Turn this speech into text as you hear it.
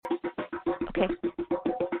Okay.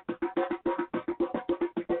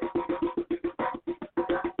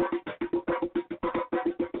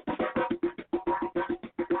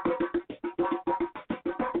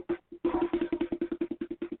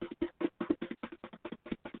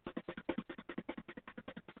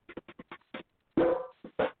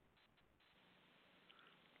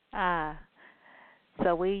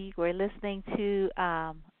 So we were listening to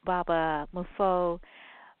Baba Mpho,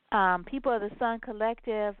 People of the Sun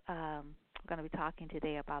Collective. We're going to be talking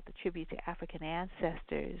today about the tribute to African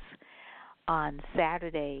ancestors on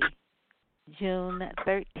Saturday, June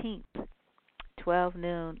 13th, 12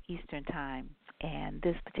 noon Eastern Time. And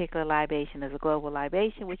this particular libation is a global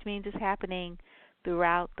libation, which means it's happening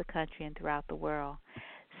throughout the country and throughout the world.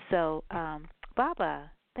 So,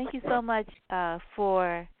 Baba, thank you so much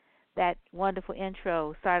for that wonderful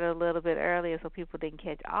intro. Started a little bit earlier so people didn't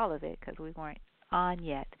catch all of it because we weren't on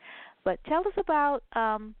yet. But tell us about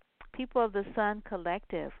People of the Sun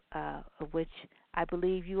Collective, of which I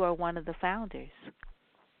believe you are one of the founders.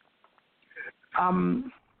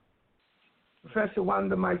 Professor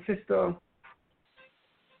Wanda, my sister,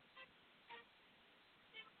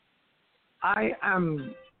 I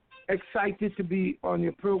am excited to be on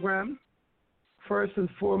your program. First and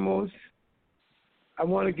foremost, I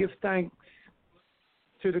want to give thanks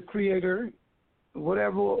to the Creator,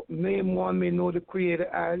 whatever name one may know the Creator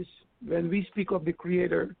as. When we speak of the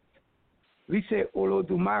Creator, we say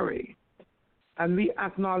Olodumare, and we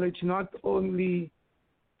acknowledge not only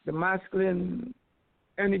the masculine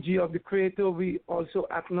energy of the Creator, we also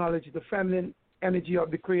acknowledge the feminine energy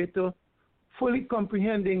of the Creator, fully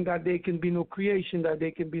comprehending that there can be no creation, that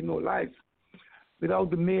there can be no life without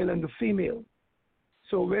the male and the female.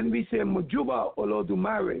 So when we say Mojuba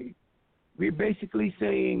Olodumare, we're basically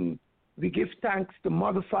saying we give thanks to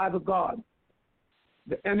Mother, Father, God,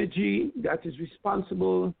 the energy that is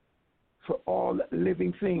responsible for all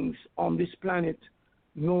living things on this planet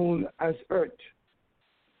known as Earth.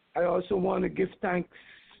 I also want to give thanks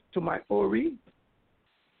to my Ori,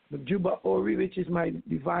 Mojuba Ori, which is my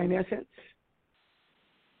divine essence.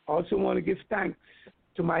 I also want to give thanks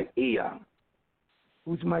to my Iya,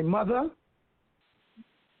 who's my mother,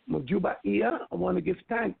 Mojuba Iya. I want to give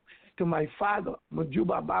thanks to my father,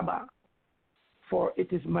 Mojuba Baba, for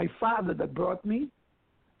it is my father that brought me,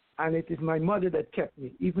 and it is my mother that kept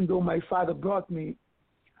me. Even though my father brought me,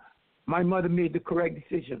 my mother made the correct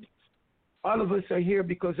decision. All of us are here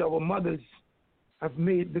because our mothers have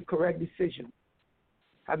made the correct decision.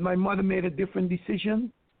 Had my mother made a different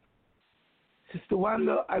decision, Sister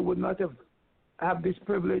Wanda, I would not have this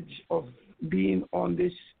privilege of being on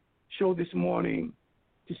this show this morning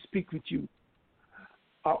to speak with you.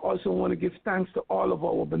 I also want to give thanks to all of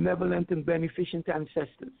our benevolent and beneficent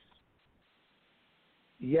ancestors.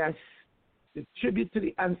 Yes, the tribute to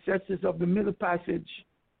the ancestors of the Middle Passage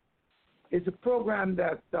is a program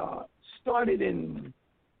that started in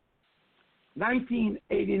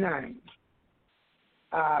 1989.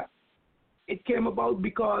 It came about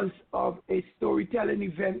because of a storytelling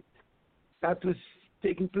event that was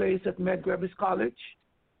taking place at Medgar College.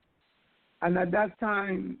 And at that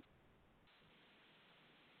time,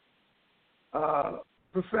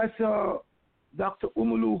 Professor Dr.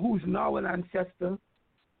 Umulu, who's now an ancestor,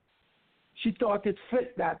 she thought it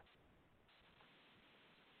fit that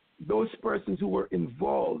those persons who were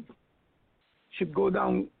involved should go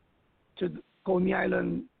down to Coney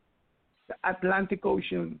Island, the Atlantic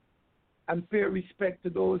Ocean, and pay respect to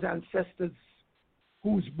those ancestors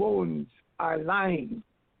whose bones are lying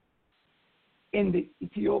in the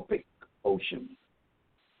Ethiopic Ocean.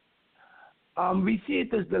 We see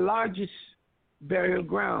it as the largest burial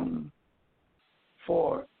ground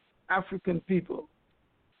for African people.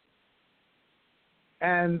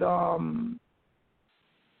 And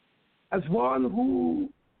as one who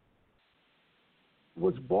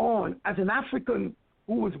was born, as an African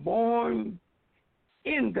who was born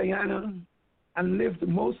in Guyana and lived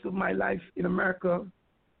most of my life in America,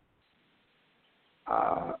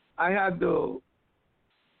 I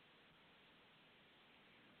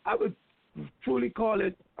would truly call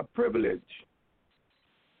it a privilege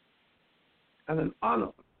and an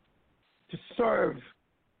honor to serve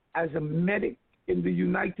as a medic in the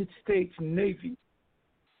United States Navy.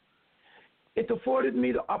 It afforded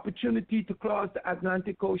me the opportunity to cross the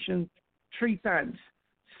Atlantic Ocean 3 times,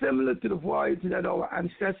 similar to the voyage that our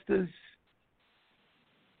ancestors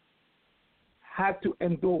had to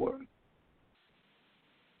endure.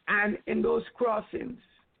 And in those crossings,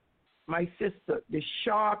 my sister, the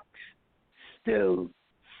sharks still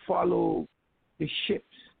follow the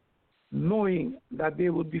ships, knowing that they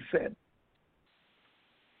will be fed.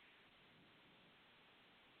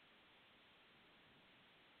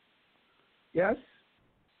 Yes?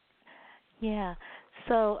 Yeah.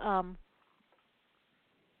 So,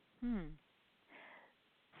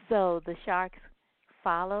 so the sharks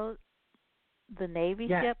followed the Navy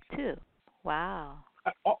Yes. ship too. Wow.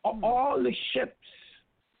 All the ships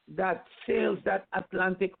that sails that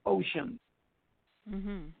Atlantic Ocean,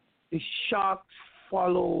 Mhm. the sharks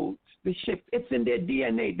follow the ship. It's in their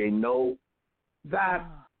DNA. They know that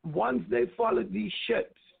Oh. once they follow these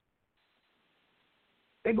ships,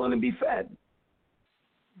 they're going to be fed.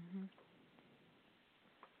 Mhm.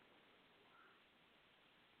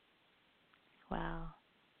 Wow.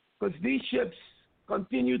 Because these ships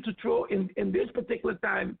continue to throw, in this particular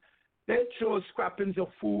time, they throw scrappings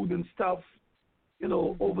of food and stuff,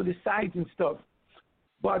 over the sides and stuff.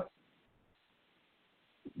 But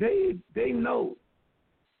they know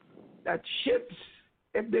that ships,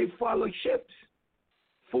 if they follow ships,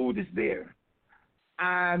 food is there.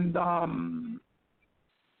 And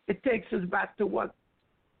it takes us back to what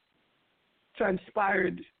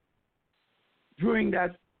transpired during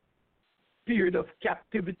that period of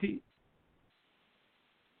captivity,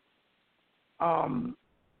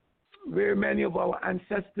 where many of our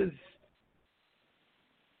ancestors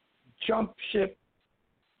jumped ship,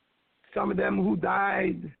 some of them who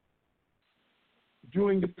died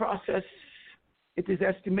during the process. It is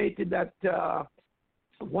estimated that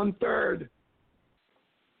 1/3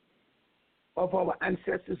 of our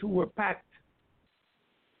ancestors who were packed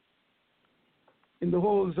in the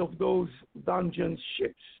holds of those dungeon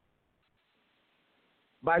ships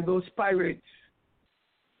by those pirates,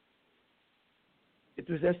 it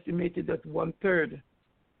was estimated that 1/3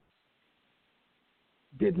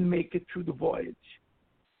 didn't make it through the voyage.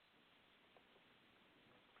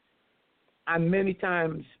 And many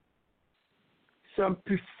times, some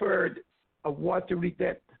preferred a watery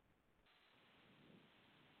death.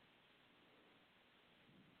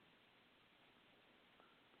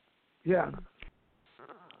 Yeah.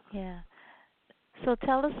 Yeah. So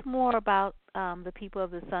tell us more about the people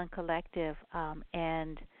of the Sun Collective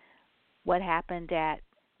and what happened at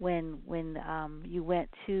when you went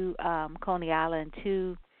to Coney Island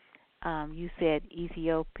to you said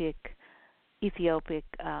Ethiopic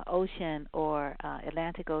Ocean or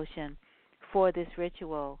Atlantic Ocean for this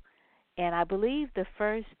ritual. And I believe the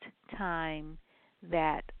first time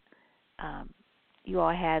that you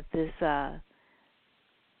all had this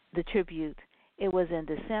the tribute, it was in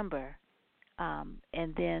December,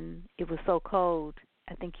 and then it was so cold.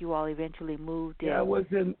 I think you all eventually moved it. Yeah, it was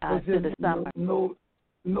in to the summer.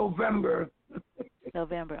 November.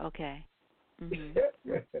 November, okay. Mm-hmm.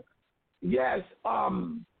 Yes.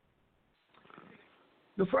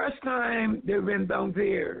 The first time they went down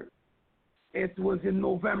there, it was in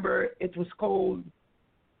November. It was cold,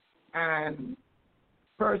 and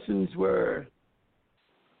persons were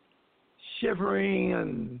shivering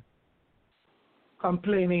and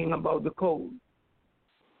complaining about the cold.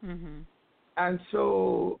 Mm-hmm. And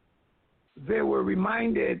so they were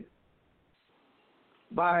reminded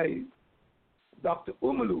by Dr.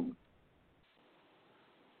 Umalu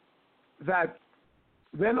that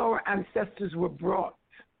when our ancestors were brought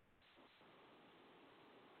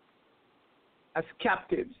as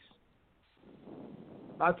captives,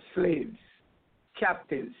 not slaves,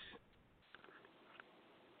 captives,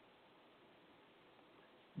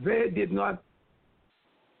 they did not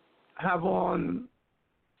have on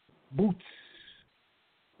boots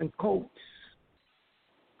and coats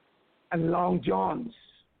and long johns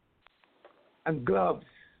and gloves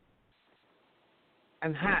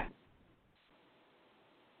and hats.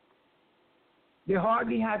 They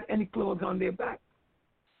hardly had any clothes on their back.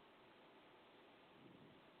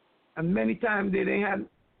 And many times they didn't have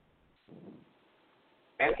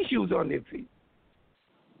any shoes on their feet.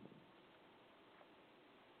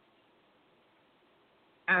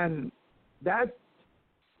 And that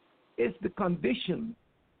is the condition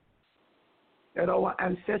that our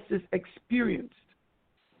ancestors experienced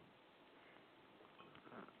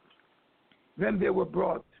when they were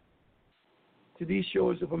brought to these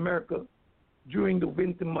shores of America during the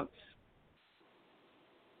winter months.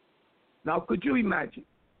 Now, could you imagine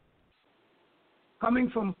coming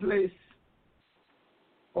from a place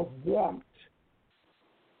of warmth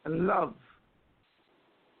and love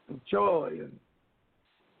and joy,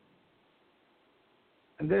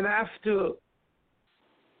 and then after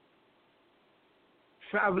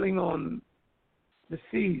traveling on the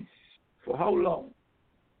seas for how long?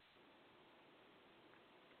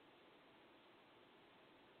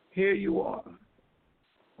 Here you are,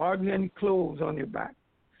 hardly any clothes on your back,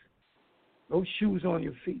 no shoes on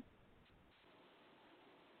your feet,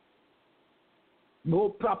 no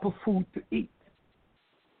proper food to eat.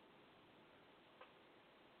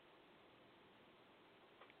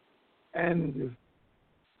 and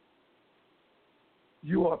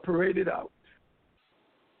you are paraded out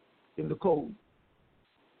in the cold.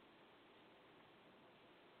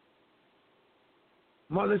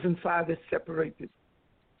 Mothers and fathers separated.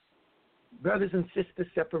 Brothers and sisters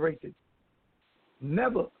separated.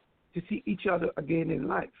 Never to see each other again in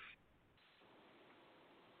life.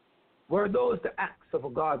 Were those the acts of a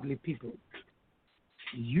godly people?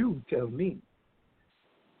 You tell me.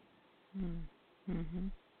 Mm-hmm.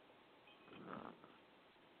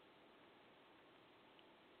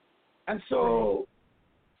 And so,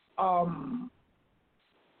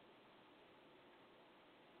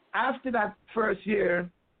 after that first year,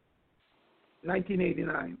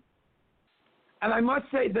 1989, and I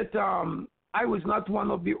must say that I was not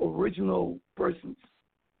one of the original persons.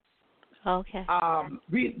 Okay.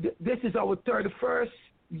 This is our 31st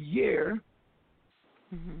year.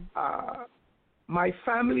 Mm-hmm. My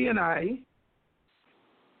family and I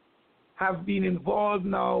have been involved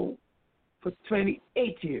now for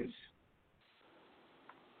 28 years.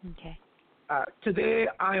 Okay. Today,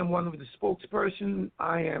 I am one of the spokespersons.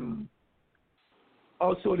 I am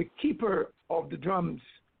also the keeper of the drums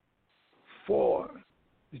for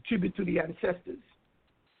the tribute to the ancestors.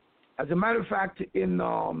 As a matter of fact, in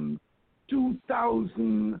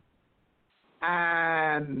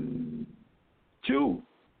 2002,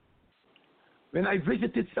 when I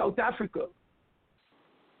visited South Africa,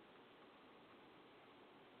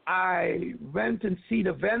 I went and see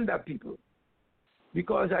the Wanda people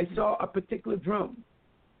because I saw a particular drum.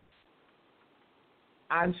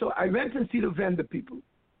 And so I went and see the Wanda people.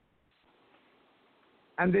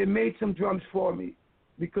 And they made some drums for me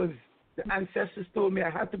because the ancestors told me I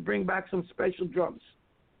had to bring back some special drums.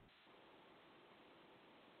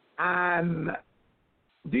 And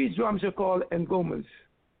these drums are called ngomas.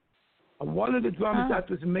 And one of the drums that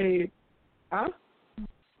was made, I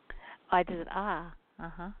did.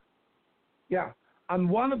 Uh-huh. Yeah. And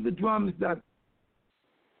one of the drums that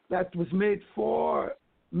was made for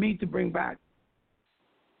me to bring back,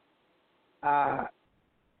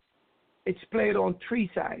 it's played on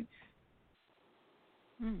 3 sides.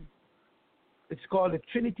 It's called the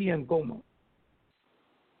Trinity Ngoma.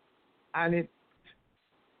 And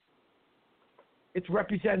it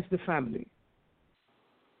represents the family,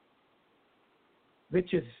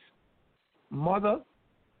 which is mother,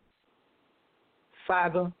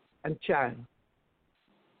 father, and child.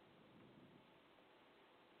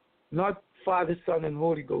 Not Father, Son, and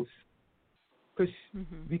Holy Ghost. Because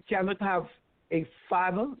we cannot have a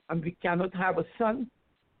father and we cannot have a son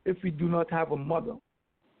if we do not have a mother.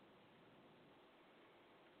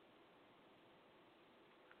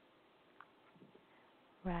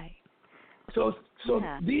 Right. So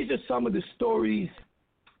these are some of the stories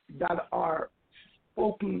that are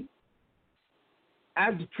spoken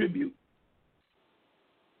as a tribute.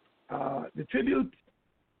 The tribute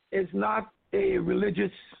is not a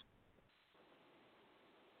religious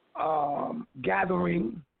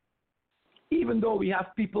gathering, even though we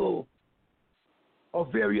have people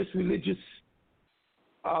of various religious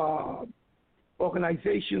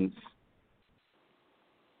organizations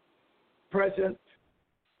present.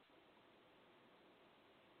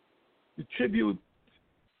 The tribute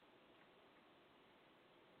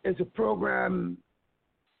is a program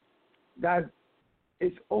that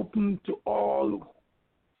is open to all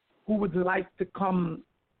who would like to come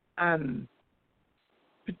and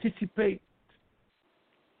participate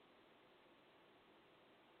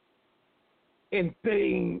in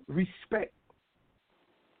paying respect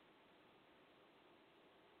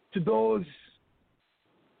to those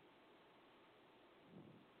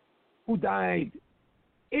who died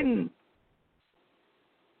in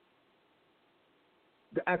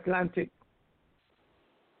the Atlantic,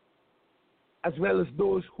 as well as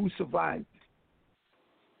those who survived.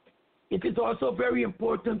 It is also very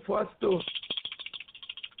important for us to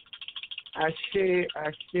Ashay.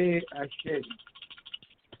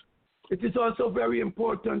 It is also very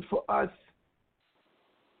important for us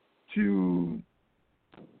to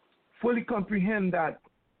fully comprehend that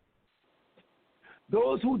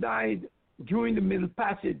those who died during the Middle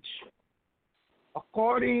Passage,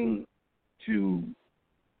 according to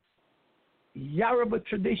Yoruba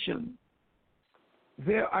tradition,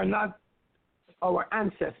 they are not our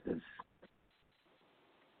ancestors.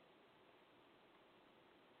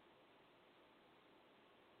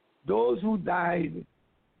 Those who died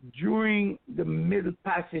during the Middle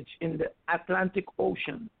Passage in the Atlantic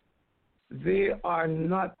Ocean, they are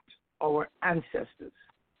not our ancestors.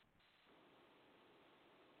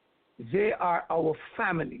 They are our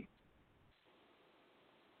family.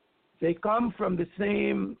 They come from the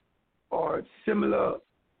same or similar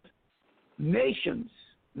nations,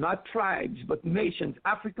 not tribes, but nations.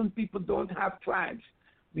 African people don't have tribes.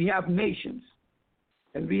 We have nations.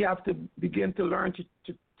 And we have to begin to learn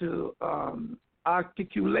to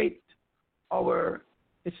articulate our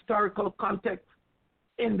historical context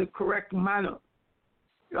in the correct manner.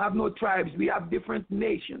 You have no tribes. We have different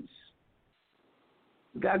nations.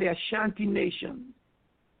 We got the Ashanti nation.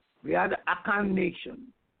 We have the Akan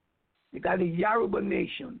nation. We got the Yoruba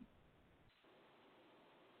nation.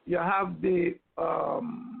 You have the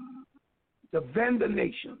Venda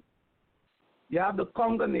nation. You have the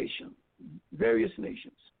Congo nation. Various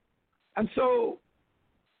nations. And so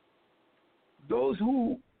those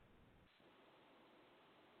who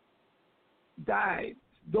died,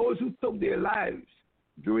 those who took their lives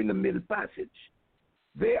during the Middle Passage,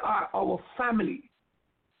 they are our family,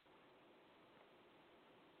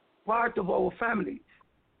 part of our family,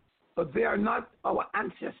 but they are not our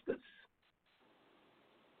ancestors.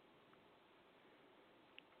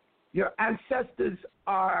 Your ancestors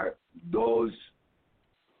are those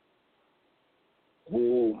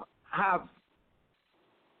who have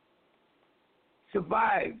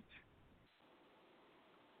survived.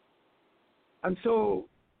 And so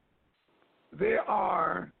they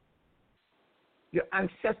are your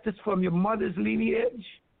ancestors from your mother's lineage,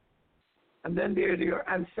 and then they're your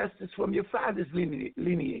ancestors from your father's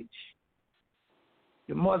lineage.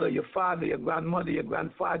 Your mother, your father, your grandmother, your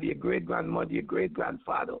grandfather, your great-grandmother, your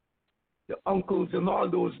great-grandfather, your uncles, and all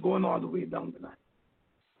those going all the way down the line.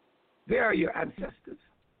 They are your ancestors.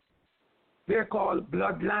 They're called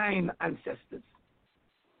bloodline ancestors.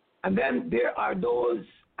 And then there are those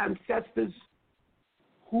ancestors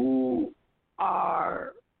who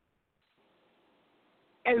are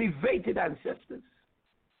elevated ancestors.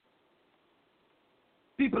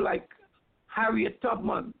 People like Harriet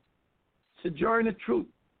Tubman, Sojourner Truth,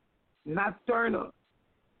 Nat Turner,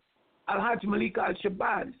 Alhaji Malik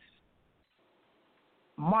Al-Shabazz,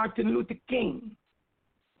 Martin Luther King,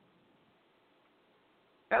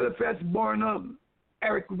 Eliphas Barnum,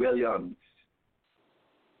 Eric Williams,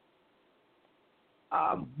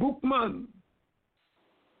 Bookman,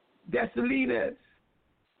 Dessalines.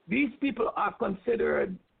 These people are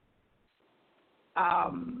considered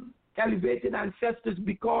elevated ancestors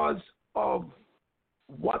because of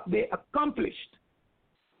what they accomplished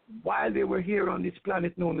while they were here on this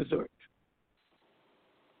planet known as Earth.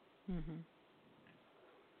 Mm-hmm.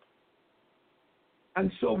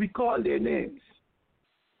 And so we call their names.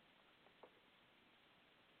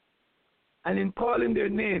 And in calling their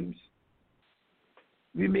names,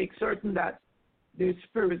 we make certain that their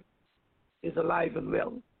spirit is alive and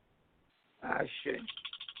well. Ashay.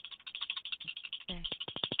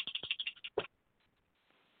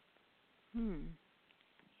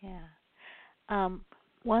 Yeah.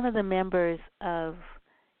 One of the members of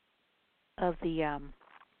the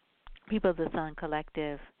People of the Sun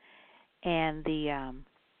Collective and the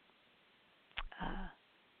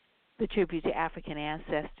tribute to African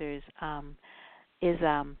ancestors is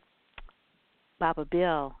Baba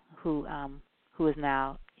Bill, who is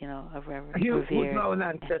now a revered. Who's now an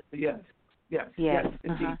ancestor? Yes,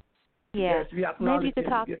 indeed. Yes, we maybe you could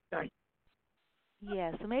talk. Yes,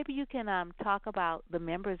 Yeah, so maybe you can talk about the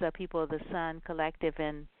members of People of the Sun Collective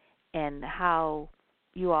and how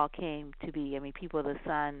you all came to be. I mean, People of the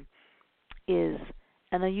Sun is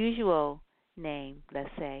an unusual name, let's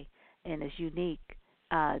say, and is unique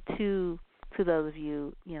to those of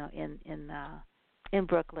you in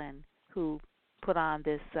Brooklyn who put on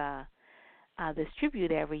this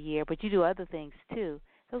tribute every year. But you do other things too.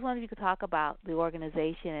 So I was wondering if you could talk about the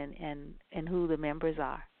organization and who the members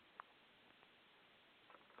are.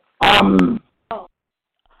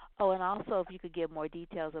 Oh, and also if you could give more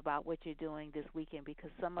details about what you're doing this weekend,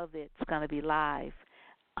 because some of it's going to be live,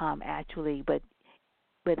 actually, but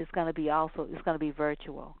it's going to be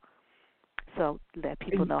virtual, so that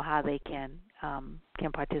people know how they can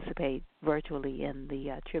participate virtually in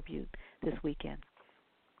the tribute this weekend.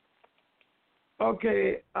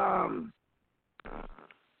 Okay.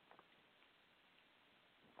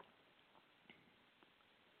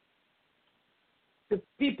 The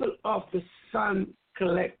People of the Sun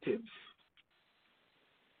Collective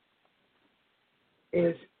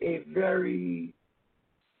is a very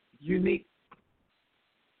unique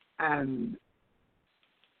and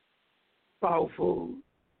powerful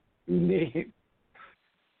name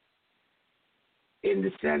in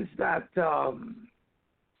the sense that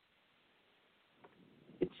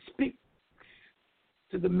it speaks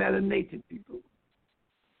to the melanated people.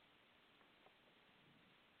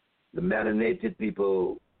 The melanated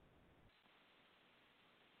people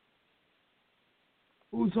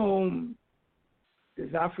whose home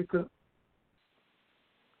is Africa,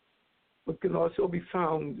 but can also be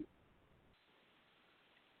found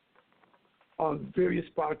on various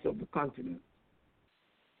parts of the continent.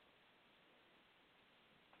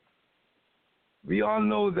 We all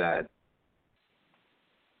know that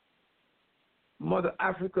Mother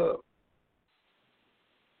Africa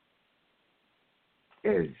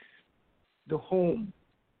is the home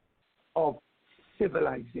of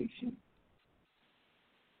civilization.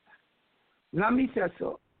 Let me say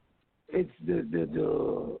so. It's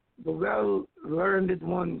the well-learned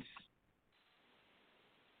ones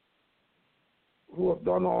who have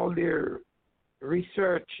done all their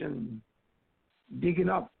research and digging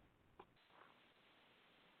up,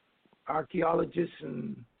 archaeologists,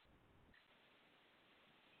 and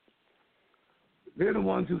they're the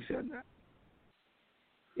ones who said that.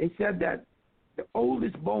 They said that the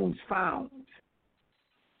oldest bones found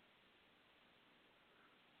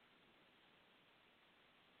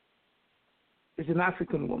is an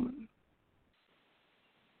African woman.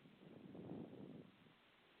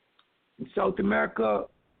 In South America,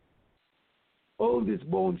 oldest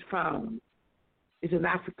bones found is an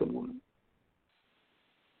African woman.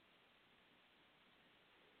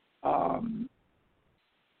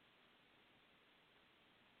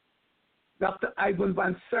 Dr. Ivan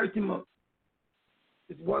van Sertima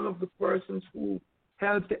is one of the persons who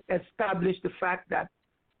helped to establish the fact that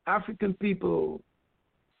African people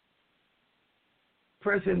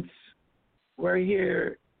presence were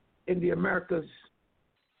here in the Americas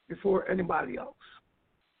before anybody else.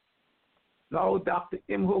 Now Dr.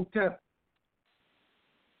 Mpho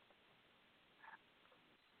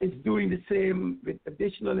is doing the same with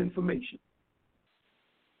additional information.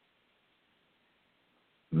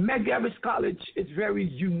 Medgaris College is very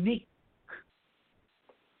unique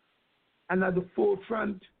and at the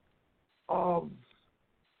forefront of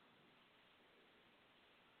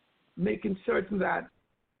making certain that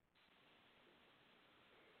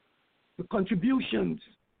the contributions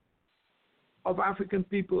of African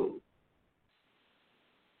people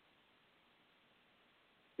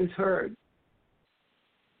is heard,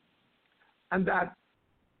 and that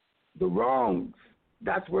the wrongs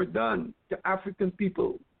that were done to African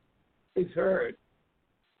people is heard.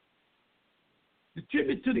 The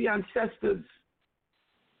tribute to the ancestors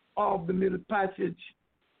of the Middle Passage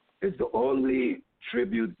is the only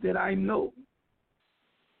tribute that I know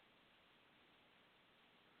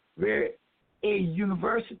where a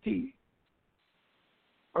university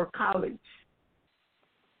or college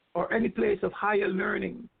or any place of higher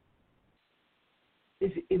learning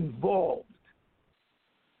is involved.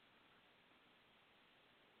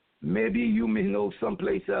 Maybe you may know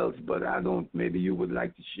someplace else, but I don't. Maybe you would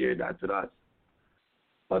like to share that with us.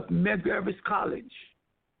 But Medgaris College,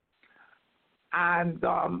 and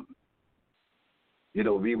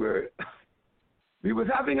we were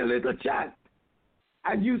having a little chat,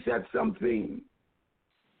 and you said something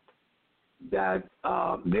that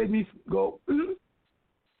made me go,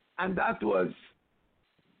 and that was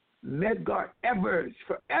Medgar Evers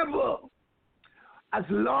forever. As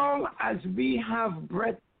long as we have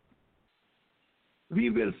breath, we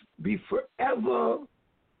will be forever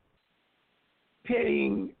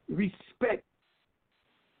paying respect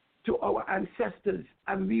to our ancestors,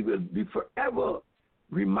 and we will be forever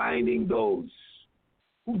reminding those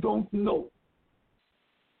who don't know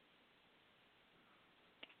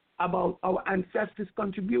about our ancestors'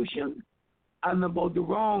 contribution and about the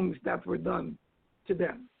wrongs that were done to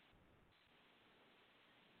them,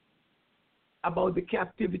 about the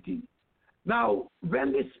captivity. Now,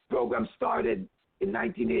 when this program started in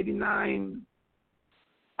 1989,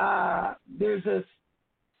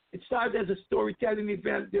 it started as a storytelling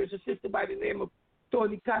event. There's a sister by the name of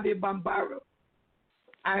Tony Kade Bambara.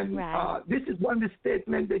 And this is one of the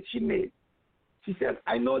statements that she made. She said,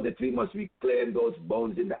 I know that we must reclaim those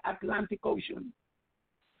bones in the Atlantic Ocean.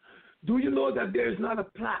 Do you know that there is not a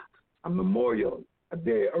plaque, a memorial, a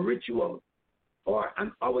day, a ritual, or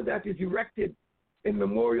an hour that is erected in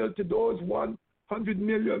memorial to those 100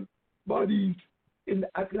 million bodies in the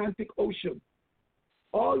Atlantic Ocean?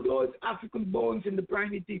 All those African bones in the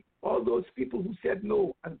briny deep, all those people who said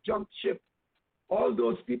no and jumped ship, all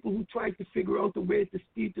those people who tried to figure out a way to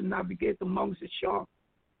steer to navigate amongst the shark.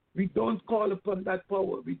 We don't call upon that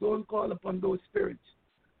power. We don't call upon those spirits.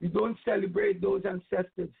 We don't celebrate those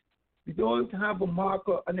ancestors. We don't have a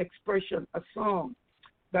marker, an expression, a song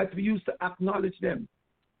that we use to acknowledge them.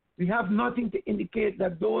 We have nothing to indicate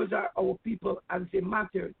that those are our people as they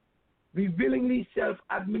matter. We willingly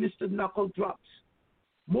self-administered knuckle drops.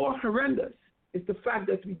 More horrendous is the fact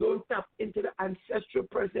that we don't tap into the ancestral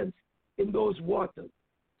presence in those waters.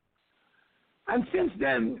 And since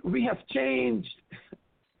then, we have changed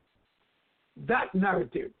that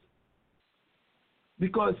narrative.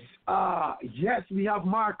 Because, yes, we have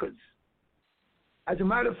markers. As a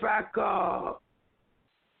matter of fact,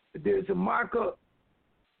 there's a marker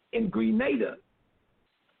in Grenada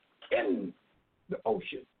in the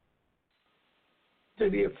ocean to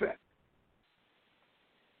the effect.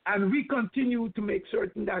 And we continue to make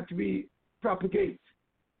certain that we propagate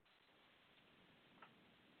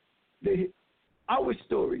our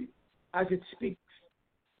story as it speaks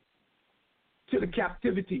to the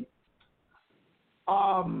captivity.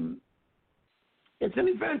 It's an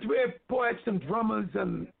event where poets and drummers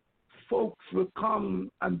and folks will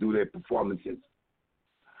come and do their performances.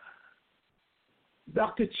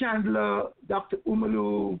 Dr. Chandler, Dr.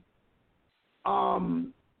 Umalu,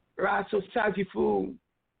 Raso Sajifu,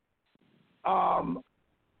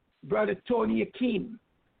 Brother Tony Akeem.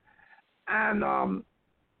 And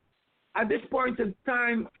at this point in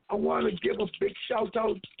time, I want to give a big shout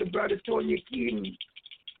out to Brother Tony Akeem,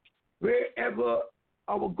 wherever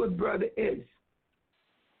our good brother is.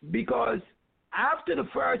 Because after the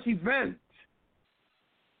first event,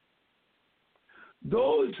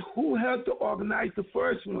 those who helped to organize the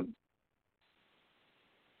first one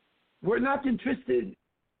were not interested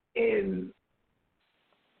in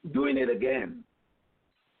doing it again,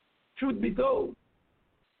 truth be told.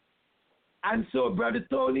 And so Brother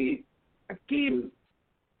Tony Akeem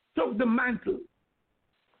took the mantle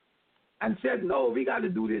and said, no, we got to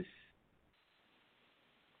do this.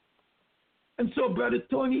 And so Brother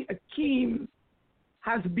Tony Akeem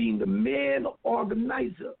has been the main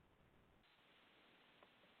organizer,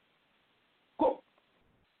 cook,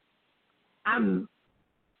 and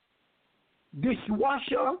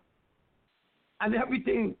dishwasher, and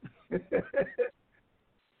everything.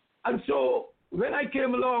 And so when I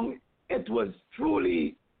came along, it was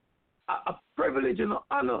truly a privilege and an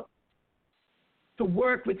honor to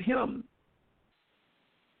work with him.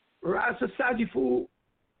 Rasa Sajifu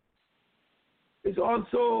is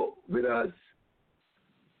also with us,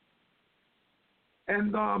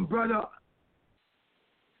 and Brother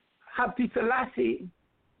Happy Selassie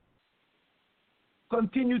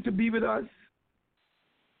continue to be with us.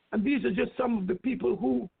 And these are just some of the people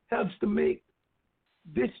who helps to make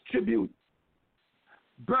this tribute.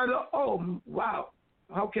 Brother, oh, wow,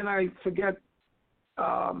 how can I forget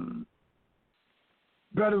Brother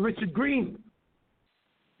Richard Green,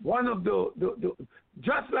 one of the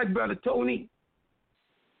just like Brother Tony,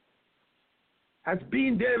 has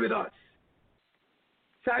been there with us,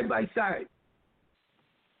 side by side,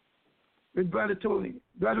 with Brother Tony,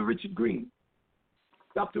 Brother Richard Green,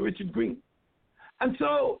 Dr. Richard Green. And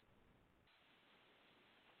so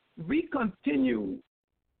we continue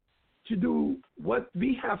to do what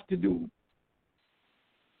we have to do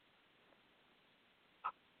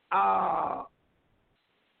to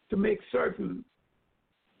make certain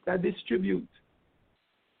that this tribute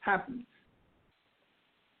happens.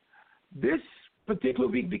 This particular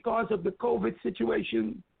week, because of the COVID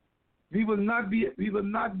situation, we will not be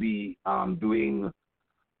doing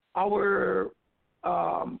our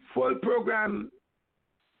full program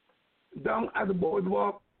down at the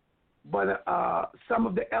boardwalk, but some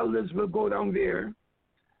of the elders will go down there,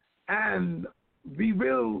 and we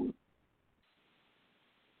will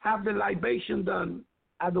have the libation done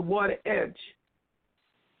at the water edge,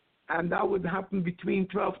 and that would happen between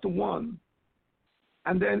 12 to 1.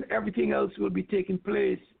 And then everything else will be taking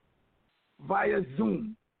place via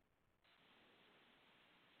Zoom.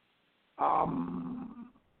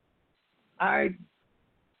 I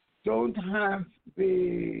don't have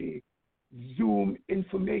the Zoom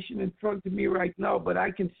information in front of me right now, but I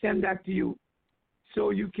can send that to you so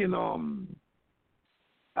you can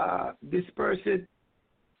disperse it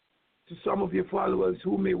to some of your followers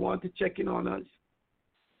who may want to check in on us.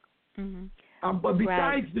 Mm-hmm. But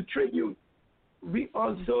besides the tribute, we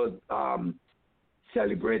also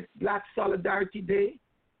celebrate Black Solidarity Day.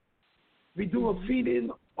 We do a feeding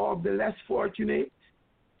of the less fortunate.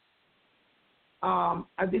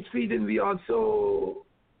 At this feeding, we also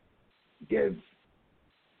give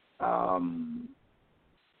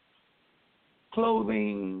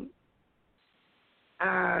clothing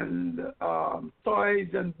and toys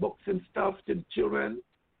and books and stuff to the children.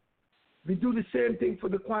 We do the same thing for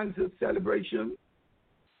the Kwanzaa celebration.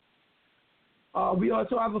 We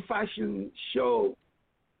also have a fashion show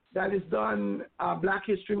that is done, Black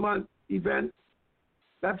History Month event.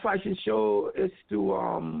 That fashion show is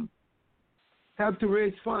to help to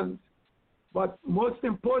raise funds. But most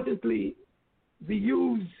importantly, we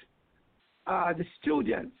use the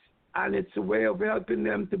students, and it's a way of helping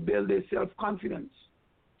them to build their self-confidence,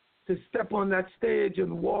 to step on that stage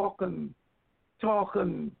and walk and talk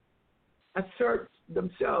and assert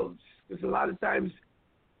themselves. Because a lot of times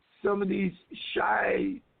some of these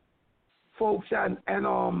shy folks and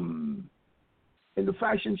in the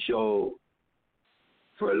fashion show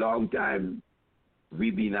for a long time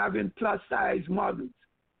we've been having plus size models.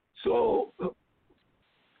 So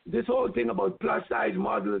this whole thing about plus size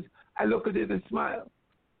models, I look at it and smile,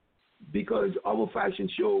 because our fashion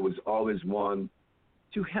show was always one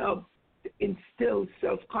to help instill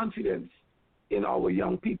self-confidence in our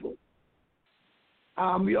young people.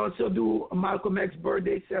 We also do a Malcolm X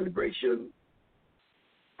birthday celebration,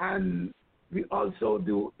 and we also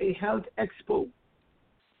do a health expo.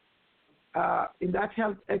 In that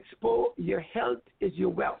health expo, your health is your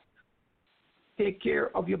wealth. Take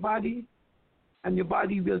care of your body, and your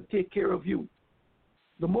body will take care of you.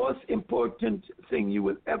 The most important thing you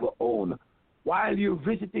will ever own while you're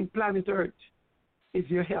visiting planet Earth is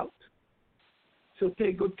your health. So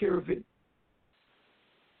take good care of it.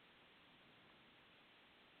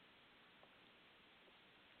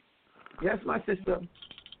 Yes, my sister.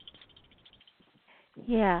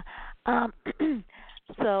 Yeah.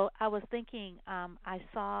 So I was thinking, I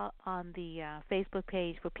saw on the Facebook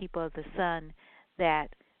page for People of the Sun that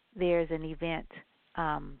there's an event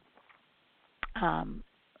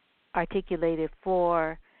articulated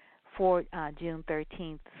for June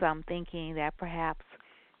 13th. So I'm thinking that perhaps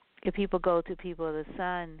if people go to People of the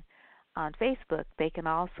Sun on Facebook, they can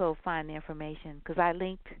also find the information, because I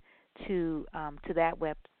linked to that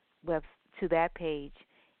to that page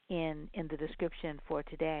in the description for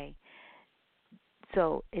today.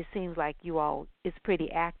 So it seems like you all is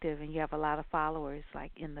pretty active and you have a lot of followers,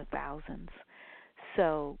 like in the thousands.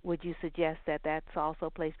 So would you suggest that that's also a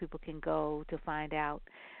place people can go to find out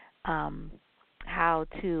how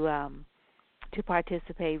to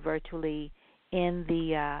participate virtually in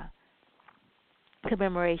the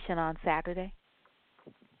commemoration on Saturday?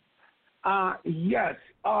 Yes.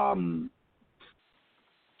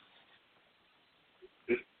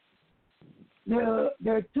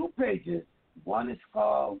 There are two pages. One is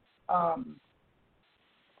called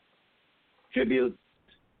Tribute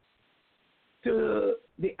to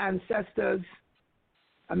the Ancestors,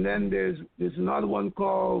 and then there's another one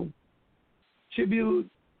called Tribute,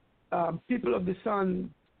 People of the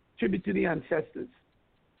Sun, Tribute to the Ancestors.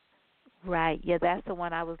 Right. Yeah, that's the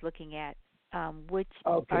one I was looking at. Which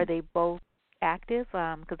Okay. Are they both active?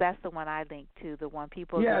 Because that's the one I linked to. The one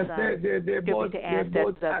People of Yes, the Sun, they're both. Tribute to They're both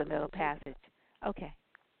Ancestors of the Middle Passage. Okay.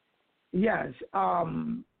 Yes.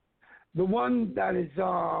 The one that is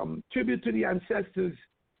Tribute to the Ancestors,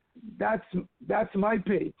 that's my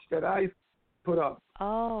page that I put up.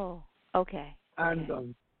 Oh, okay.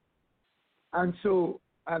 And so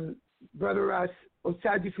Brother Ras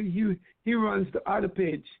Osajifu, he runs the other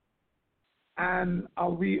page, and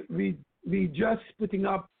we just putting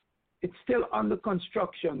up. It's still under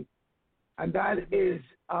construction, and that is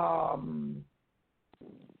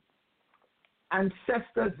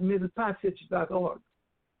ancestorsmiddlepassage.org.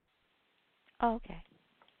 Oh, okay.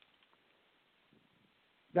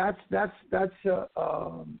 That's a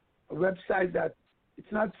website that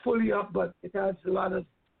it's not fully up, but it has a lot of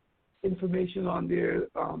information on there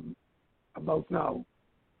about now.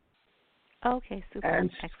 Okay, super. And,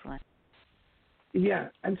 excellent. Yeah,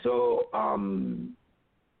 and so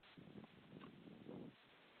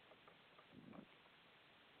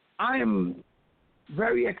I am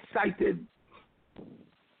very excited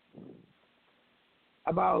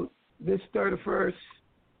about this 31st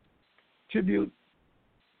tribute,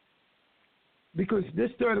 because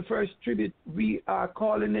this 31st tribute, we are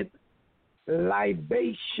calling it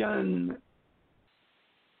Libation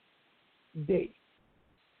Day.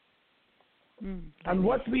 And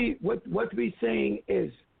what we're saying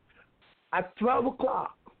is, at 12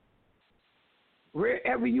 o'clock,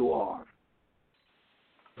 wherever you are,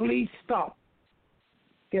 please stop.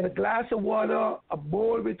 Get a glass of water, a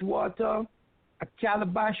bowl with water, a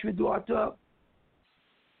calabash with water.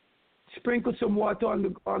 Sprinkle some water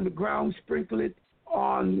on the ground. Sprinkle it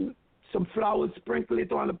on some flowers. Sprinkle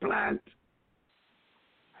it on a plant.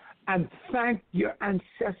 And thank your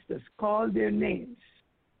ancestors. Call their names.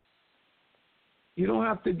 You don't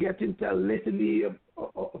have to get into a litany of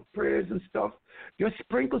prayers and stuff. Just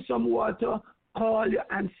sprinkle some water. Call your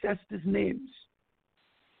ancestors' names.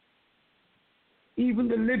 Even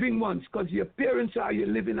the living ones, because your parents are your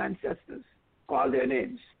living ancestors. Call their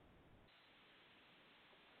names.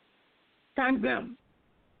 Thank them.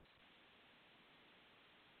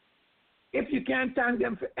 If you can't thank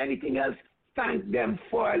them for anything else, thank them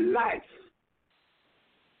for life.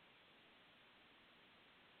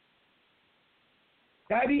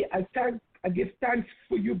 Daddy, I give thanks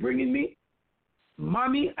for you bringing me.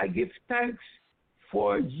 Mommy, I give thanks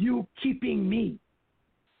for you keeping me.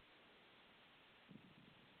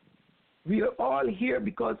 We are all here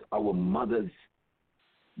because our mothers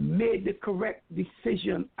made the correct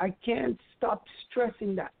decision. I can't stop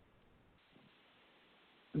stressing that.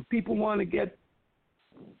 And people want to get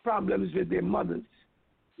problems with their mothers.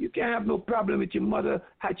 You can't have no problem with your mother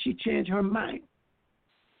had she changed her mind.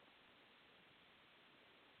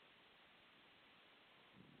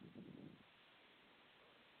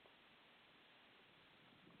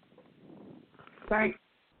 Thank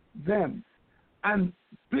them. And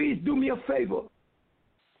please do me a favor.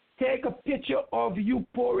 Take a picture of you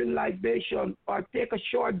pouring libation or take a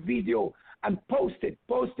short video and post it.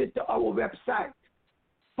 Post it to our website.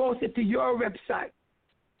 Post it to your website.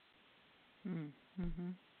 Mm-hmm.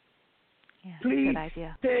 Yeah, please good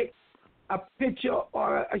idea. Take a picture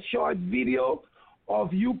or a short video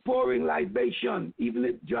of you pouring libation, even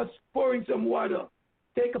if just pouring some water.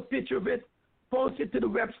 Take a picture of it, post it to the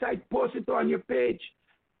website, post it on your page.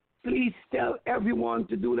 Please tell everyone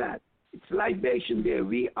to do that. It's Libation Day.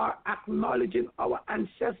 We are acknowledging our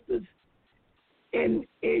ancestors in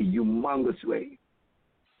a humongous way.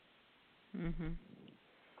 Mhm.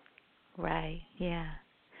 Right. Yeah.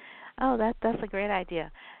 Oh, that's a great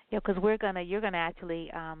idea. Yeah, because you're gonna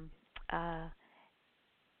actually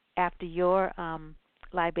after your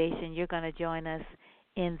libation, you're gonna join us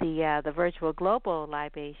in the virtual global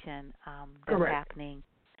libation that's Correct. happening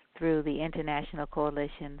through the International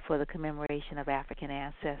Coalition for the Commemoration of African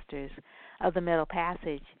Ancestors of the Middle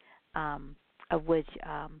Passage, of which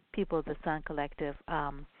People of the Sun Collective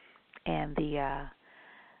and the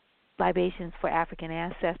Libations for African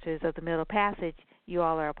Ancestors of the Middle Passage, you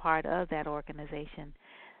all are a part of that organization.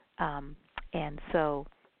 And so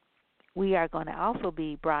we are going to also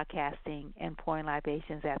be broadcasting and pouring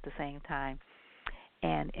libations at the same time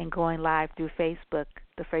and going live through Facebook,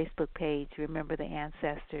 the Facebook page, Remember the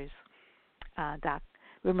Ancestors.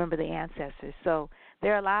 Remember the Ancestors. So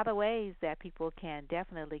there are a lot of ways that people can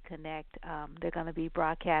definitely connect. They're going to be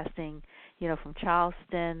broadcasting, from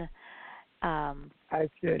Charleston, and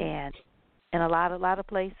a lot of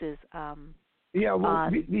places. Yeah, well,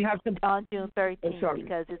 we have some on June 13th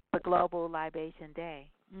because it's the Global Libation Day.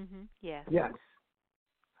 Mm-hmm. Yes. Yes.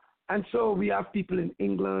 And so we have people in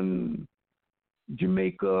England,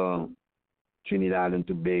 Jamaica, Trinidad and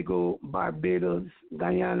Tobago, Barbados,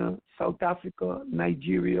 Guyana, South Africa,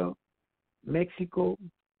 Nigeria, Mexico,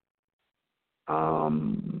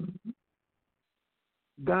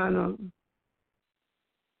 Ghana.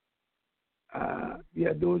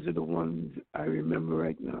 Yeah, those are the ones I remember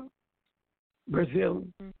right now. Brazil.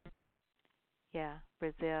 Mm-hmm. Yeah,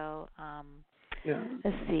 Brazil. Yeah.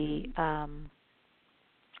 Let's see.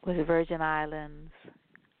 Was it Virgin Islands?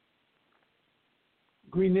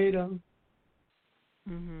 Grenada.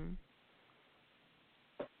 Mhm.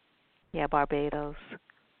 Yeah, Barbados.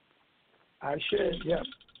 Ashay. Yeah.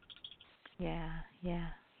 Yeah.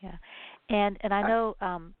 And I know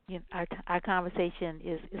our conversation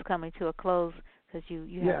is coming to a close because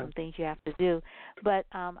you have some things you have to do. But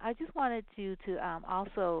I just wanted you to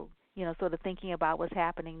also sort of thinking about what's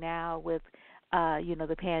happening now with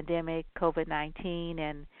the pandemic, COVID-19,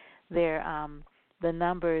 and the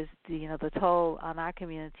numbers, the toll on our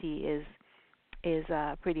community is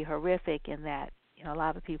pretty horrific in that a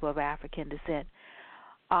lot of people of African descent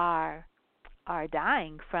are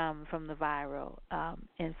dying from the viral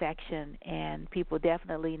infection, and people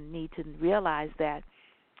definitely need to realize that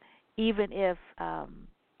even if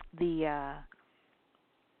the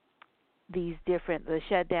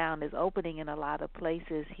shutdown is opening in a lot of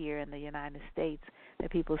places here in the United States,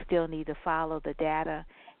 that people still need to follow the data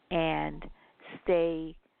and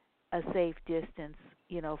stay a safe distance,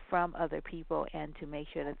 from other people, and to make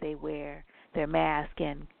sure that they wear their mask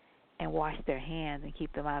and wash their hands and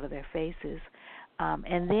keep them out of their faces.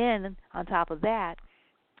 And then on top of that,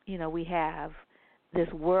 we have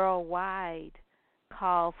this worldwide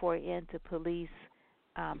call for an end to police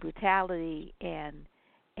brutality and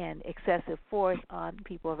excessive force on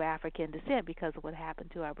people of African descent because of what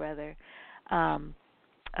happened to our brother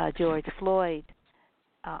George Floyd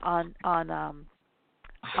on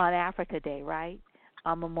Africa Day, right?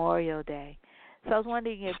 On Memorial Day. So I was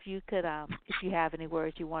wondering if you could, if you have any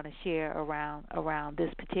words you want to share around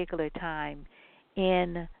this particular time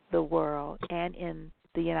in the world and in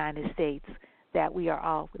the United States that we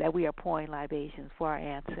are pouring libations for our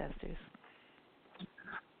ancestors.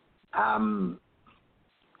 On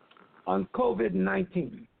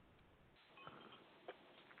COVID-19,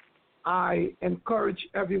 I encourage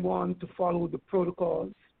everyone to follow the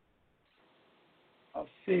protocols of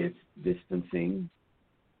safe distancing,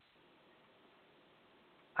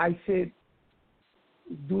 I said,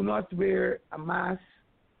 do not wear a mask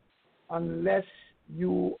unless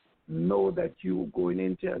you know that you're going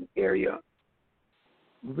into an area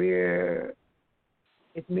where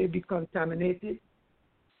it may be contaminated,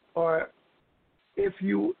 or if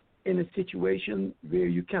you in a situation where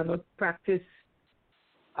you cannot practice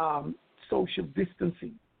social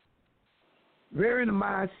distancing. Wearing a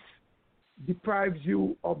mask deprives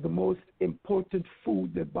you of the most important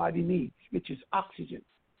food the body needs, which is oxygen.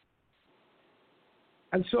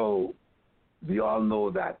 And so we all know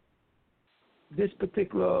that this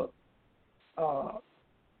particular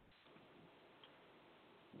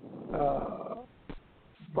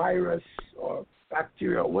virus or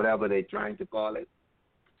bacteria, whatever they're trying to call it,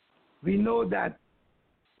 we know that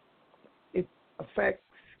it affects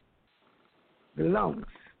the lungs.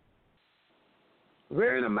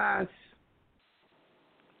 Wearing a mask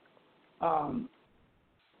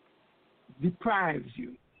deprives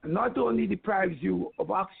you, and not only deprives you of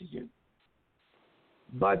oxygen,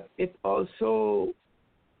 but it also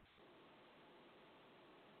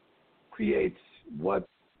creates what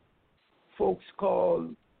folks call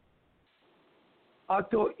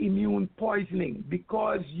autoimmune poisoning,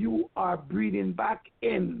 because you are breathing back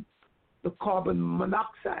in the carbon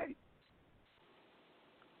monoxide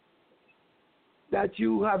that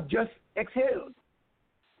you have just exhaled.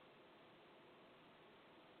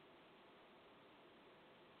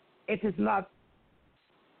 It is not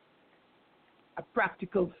a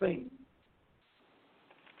practical thing.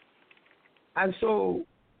 And so,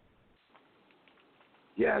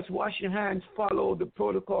 yes, wash your hands, follow the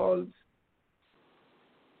protocols,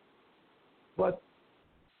 but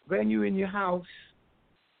when you're in your house,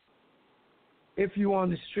 if you're on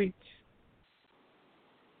the street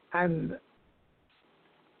and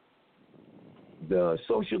the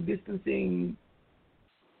social distancing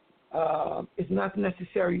is not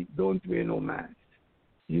necessary, don't wear no mask.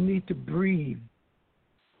 You need to breathe.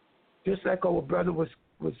 Just like our brother was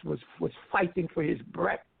fighting for his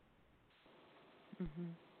breath.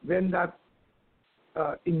 Mm-hmm. When that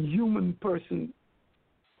inhuman person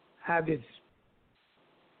had his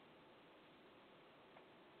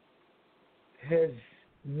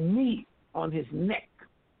knee on his neck,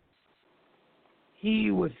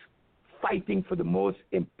 he was fighting for the most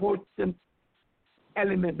important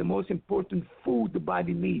element, the most important food the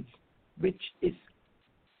body needs, which is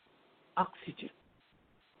oxygen.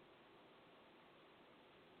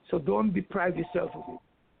 So don't deprive yourself of it.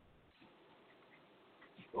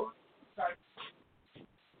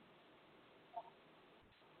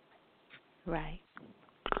 Right.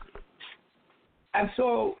 And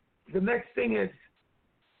so the next thing is,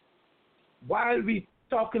 while we're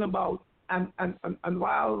talking about, and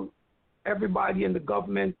while everybody in the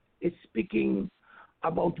government is speaking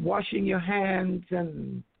about washing your hands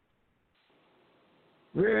and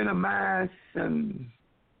wearing a mask and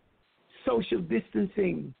social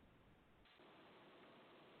distancing,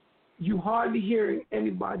 you hardly hear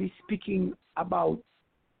anybody speaking about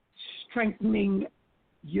strengthening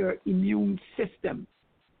your immune system.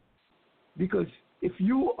 Because if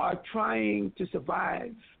you are trying to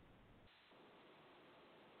survive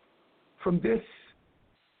from this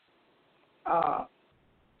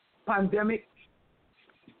pandemic,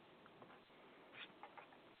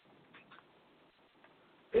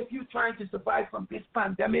 if you're trying to survive from this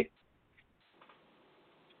pandemic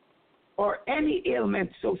or any ailment,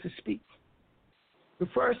 so to speak, the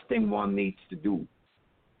first thing one needs to do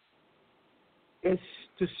is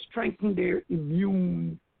to strengthen their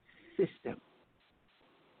immune system.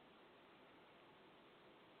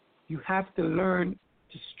 You have to learn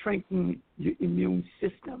to strengthen your immune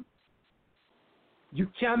system. You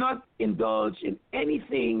cannot indulge in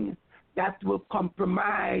anything that will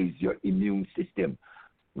compromise your immune system.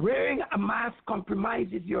 Wearing a mask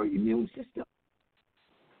compromises your immune system.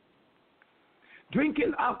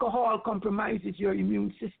 Drinking alcohol compromises your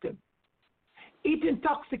immune system. Eating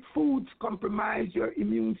toxic foods compromise your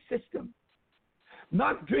immune system.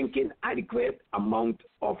 Not drinking adequate amount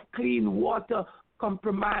of clean water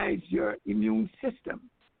compromise your immune system.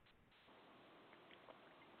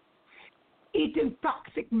 Eating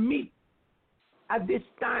toxic meat at this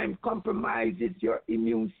time compromises your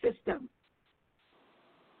immune system.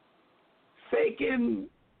 Faking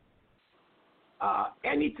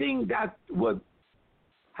anything that would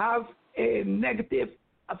have a negative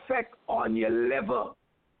effect on your liver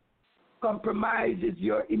compromises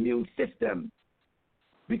your immune system,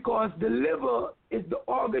 because the liver is the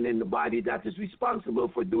organ in the body that is responsible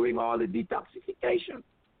for doing all the detoxification.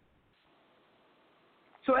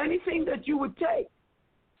 So anything that you would take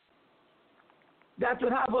that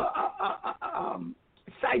would have a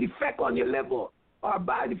side effect on your liver or a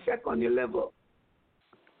bad effect on your liver.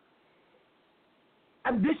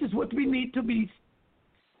 And this is what we need to be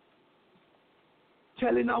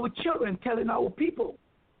telling our children, telling our people.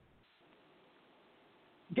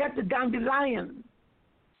 Get the dandelion.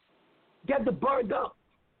 Get the burdock.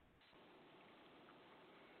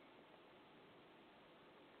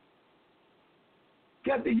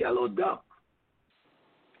 Get the yellow duck.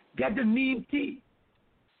 Get the neem tea.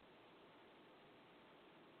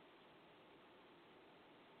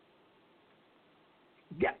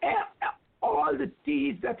 Get all the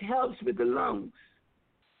teas that helps with the lungs.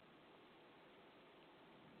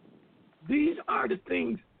 These are the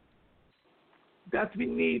things that we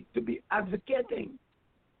need to be advocating.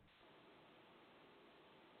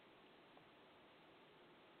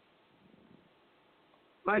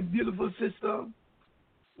 My beautiful sister,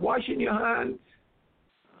 washing your hands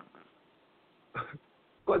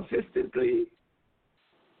consistently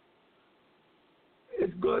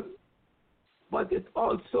is good, but it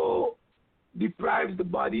also deprives the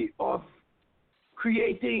body of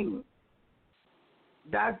creating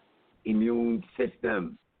that immune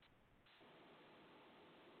system.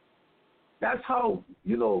 That's how,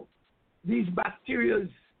 these bacteria,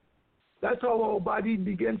 that's how our body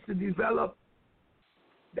begins to develop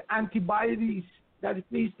the antibodies that it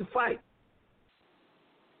needs to fight.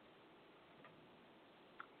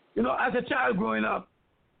 As a child growing up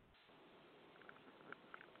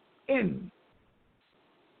in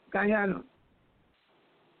Guyana,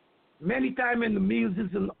 many times in the meals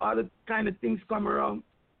and other kind of things come around,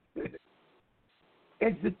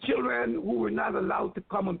 it's the children who were not allowed to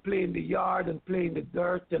come and play in the yard and play in the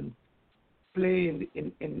dirt and play in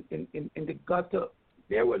the gutter.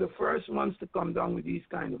 They were the first ones to come down with these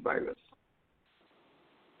kind of virus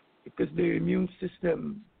because their immune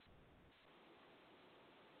system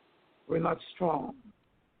were not strong.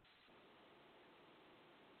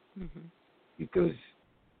 Mm-hmm. Because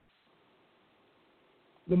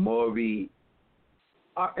the more we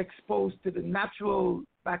are exposed to the natural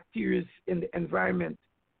bacteria in the environment,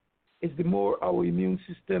 is the more our immune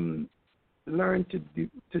system learn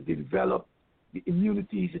to develop the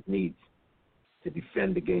immunities it needs to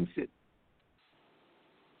defend against it.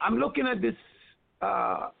 I'm looking at this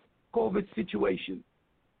COVID situation,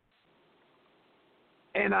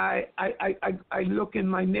 and I look in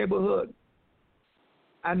my neighborhood,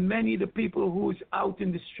 and many of the people who's out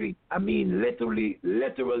in the street, I mean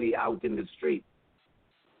literally out in the street,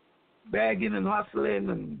 begging and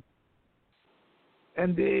hustling,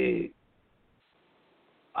 and they,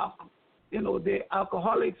 they're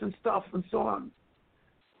alcoholics and stuff and so on,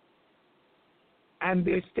 and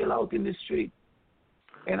they're still out in the street.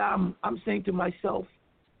 And I'm saying to myself,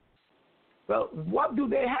 well, what do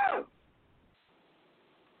they have?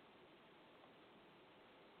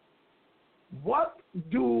 What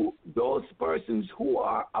do those persons who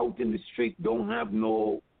are out in the street don't have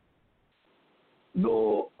no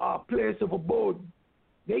place of abode?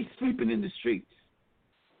 They sleeping in the streets.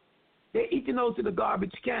 They're eating out of the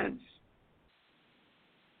garbage cans.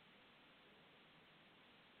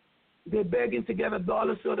 They're begging to get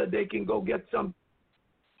 $1 so that they can go get some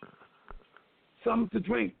to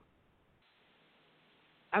drink.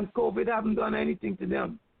 And COVID haven't done anything to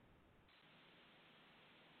them.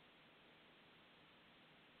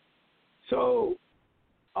 So,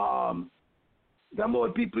 them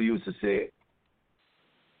old people used to say,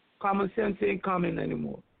 common sense ain't common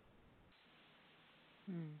anymore.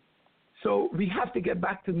 So we have to get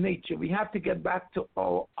back to nature. We have to get back to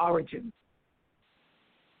our origin.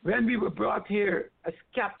 When we were brought here as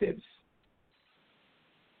captives,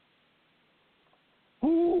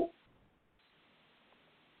 who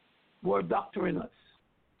were doctoring us?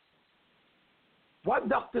 What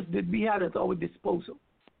doctors did we have at our disposal?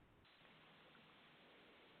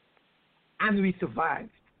 And we survived.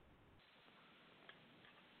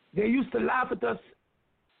 They used to laugh at us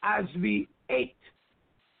as we ate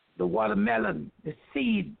the watermelon, the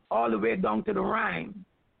seed, all the way down to the rind.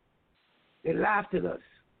 They laughed at us.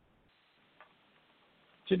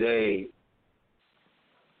 Today,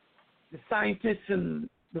 the scientists and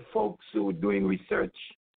the folks who are doing research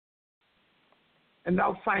are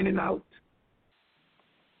now finding out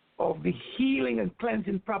of the healing and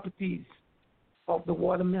cleansing properties of the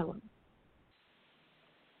watermelon.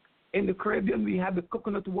 In the Caribbean, we have the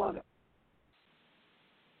coconut water.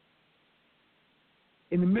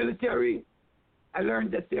 In the military, I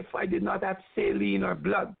learned that if I did not have saline or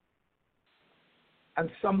blood, and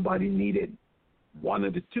somebody needed one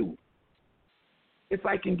of the two, if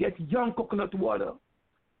I can get young coconut water,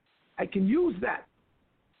 I can use that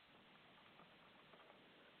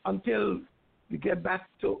until You get back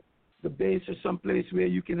to the base or someplace where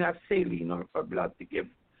you can have saline or blood to give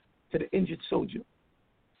to the injured soldier.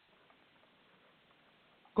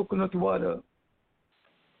 Coconut water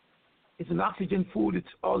is an oxygen food. It's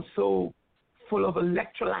also full of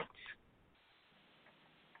electrolytes.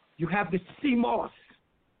 You have the sea moss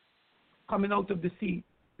coming out of the sea.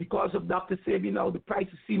 Because of Dr. Sebi now, the price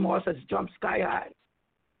of sea moss has jumped sky high.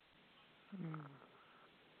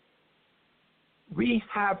 We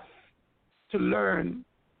have to learn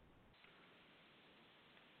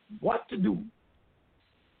what to do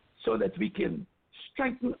so that we can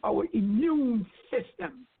strengthen our immune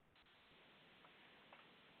system.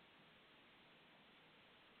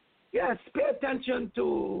 Yes, pay attention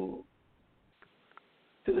to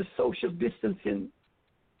the social distancing.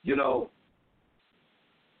 You know,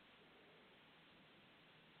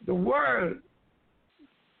 the world,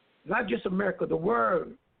 not just America, the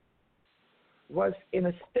world was in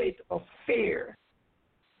a state of fear.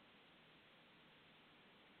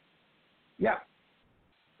 Yeah.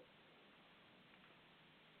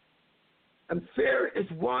 And fear is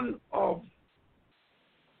one of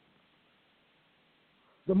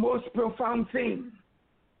the most profound things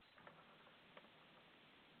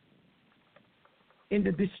in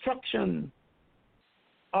the destruction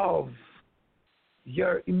of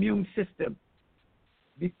your immune system,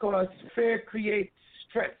 because fear creates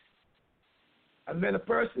stress. And when a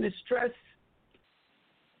person is stressed,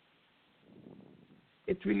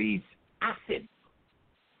 it releases acid.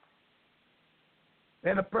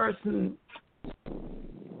 When a person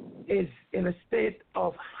is in a state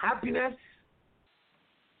of happiness,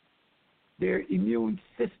 their immune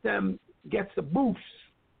system gets a boost.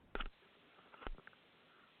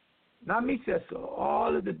 Not me says so.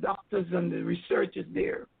 All of the doctors and the research is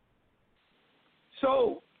there.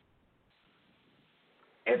 So,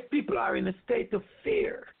 if people are in a state of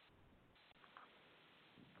fear,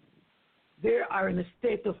 they are in a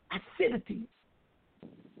state of acidity.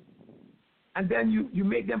 And then you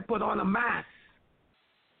make them put on a mask.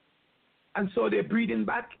 And so they're breathing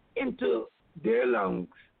back into their lungs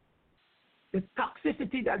the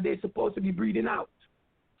toxicity that they're supposed to be breathing out.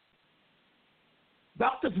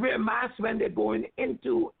 Doctors wear masks when they're going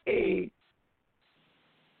into a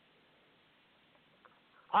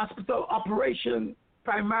hospital operation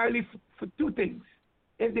primarily for two things.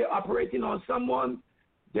 If they're operating on someone,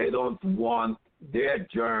 they don't want their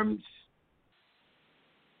germs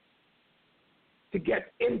to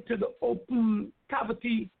get into the open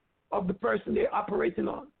cavity of the person they're operating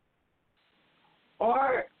on.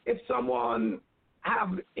 Or if someone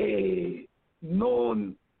have a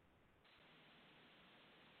known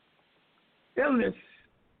illness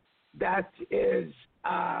that is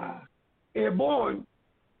airborne,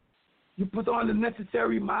 you put on the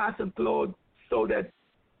necessary mask and clothes so that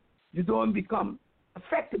you don't become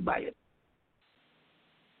affected by it.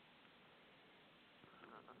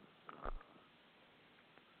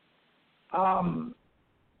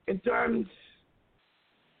 In terms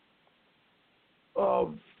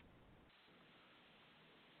of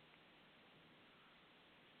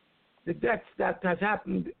the deaths that has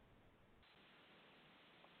happened,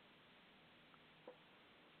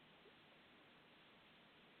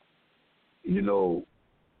 you know,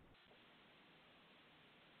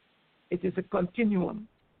 it is a continuum.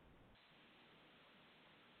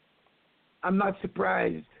 I'm not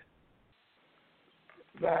surprised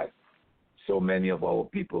that so many of our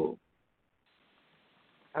people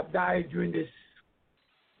have died during this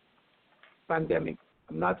pandemic.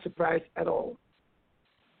 I'm not surprised at all.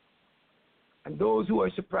 And those who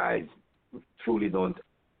are surprised truly don't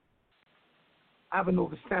have an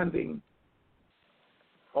understanding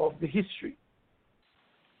of the history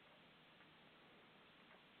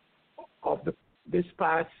of this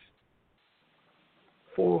past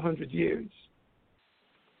 400 years.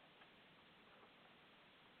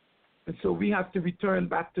 And so we have to return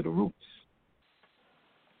back to the roots.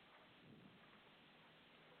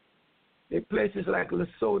 There are places like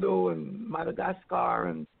Lesotho and Madagascar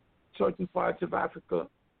and certain parts of Africa.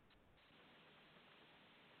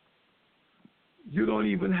 You don't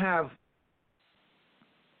even have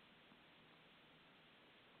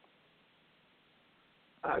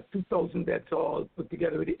uh, 2,000 deaths all put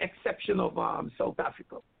together, with the exception of South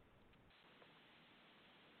Africa.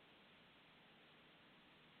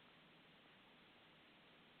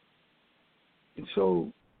 And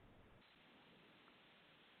so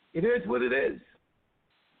it is what it is.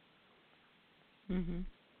 Mm-hmm.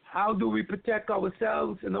 How do we protect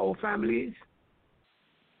ourselves and our families?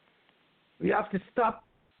 We have to stop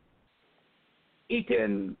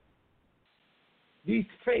eating these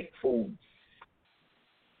fake foods.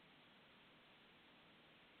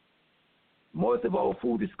 Most of our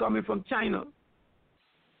food is coming from China.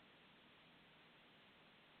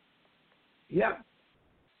 Yeah.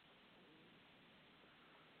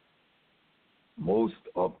 Most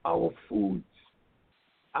of our foods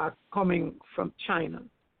are coming from China.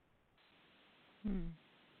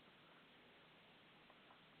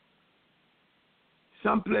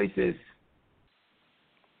 Some places,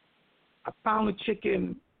 a pound of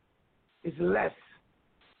chicken is less.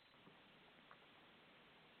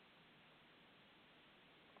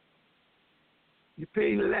 You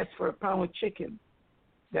pay less for a pound of chicken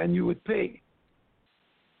than you would pay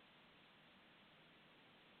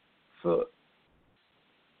for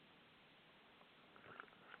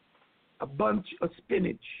a bunch of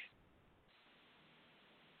spinach.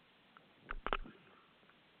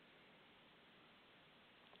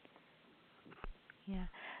 Yeah.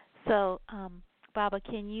 So, Baba,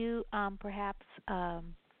 can you perhaps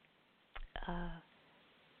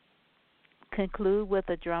conclude with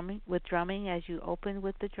drumming as you open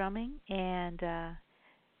with the drumming? And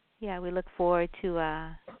yeah, we look forward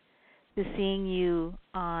to seeing you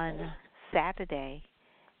on Saturday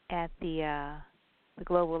at the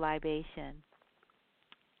Global Libation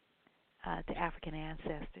to African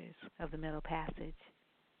ancestors of the Middle Passage.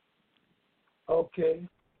 Okay.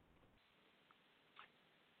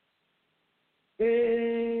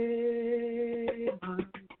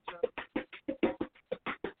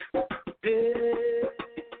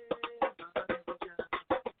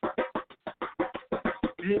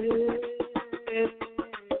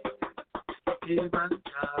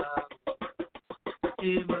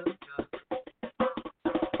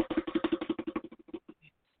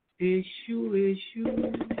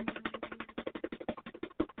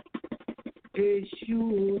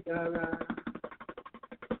 Eshu dara,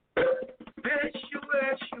 Eshu,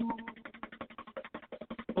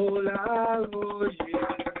 Ola roye,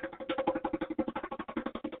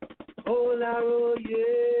 Ola roye,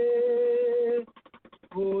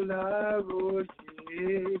 Ola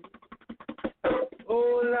roye,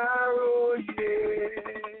 Ola roye,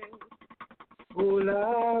 Ola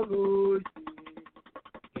roye,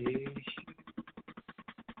 Eshu.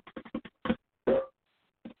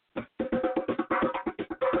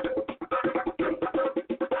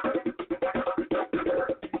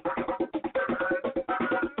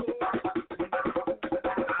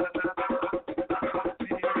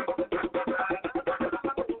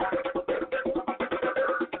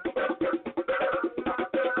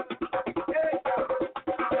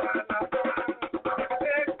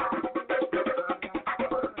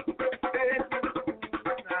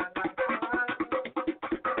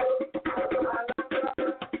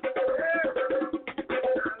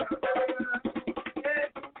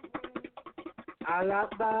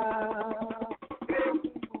 Alaba,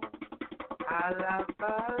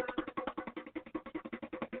 Alaba,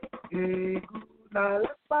 Egu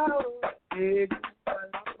Alaba, Egu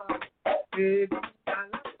Alaba, Egu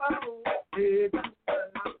Alaba, Egu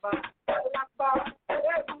Alaba,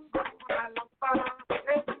 Alaba,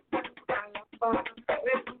 Egu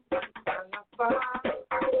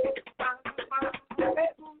Alaba,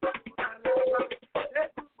 Egu Alaba,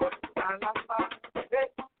 Egu Alaba.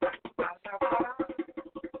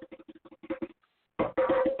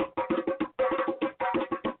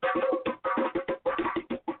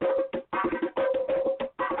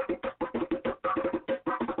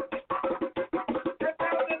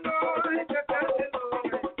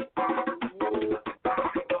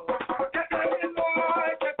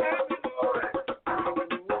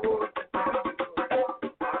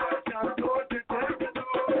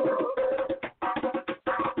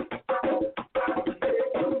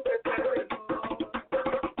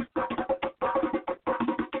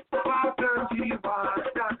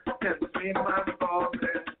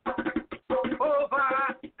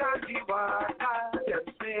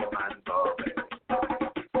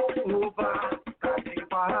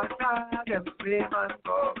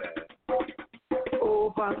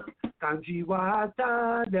 Kanjiwata,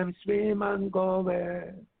 them swim and go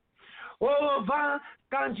where? Over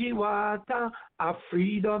Kanjiwata, a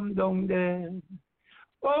freedom down there.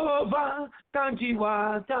 Over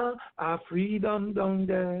Kanjiwata, a freedom down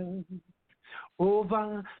there.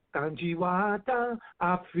 Over Kanjiwata,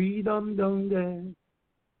 a freedom down there.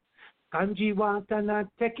 Kanjiwata not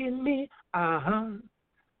taking me, uh-huh.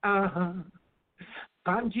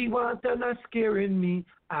 Kanjiwata not scaring me,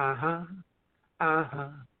 uh-huh.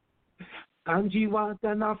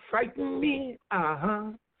 Kanjiwata not frighten me,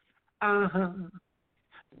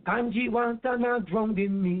 Kanjiwata not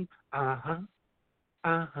drowning me,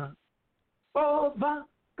 Over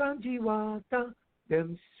Kanjiwata,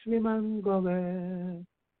 them swim and go where.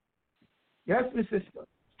 Yes, my sister.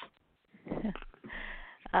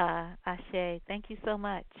 Ashay, thank you so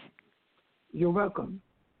much. You're welcome.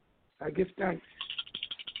 I give thanks.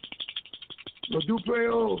 We do pray,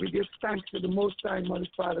 we give thanks to the Most High, Mother,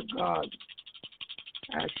 Father, God.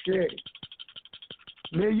 Ashay.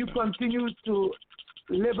 May you continue to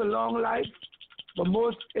live a long life, but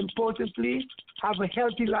most importantly, have a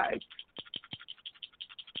healthy life.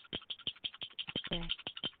 Okay.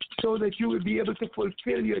 So that you will be able to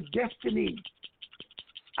fulfill your destiny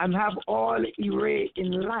and have all array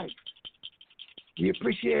in life. We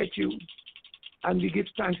appreciate you and we give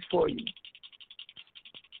thanks for you.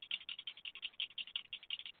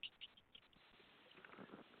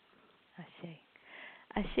 Ashay.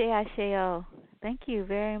 Ashay, Ashay, thank you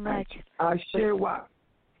very much. Ashay wa.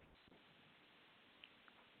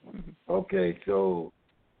 Okay, so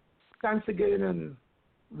thanks again and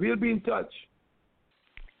we'll be in touch.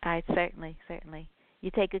 All right, certainly. You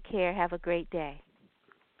take good care. Have a great day.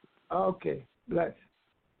 Okay, bless.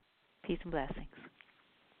 Peace and blessings.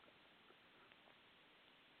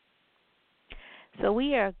 So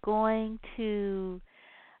we are going to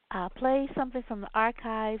play something from the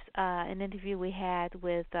archives, an interview we had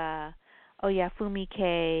with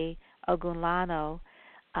Oyafunmike Ogunlano,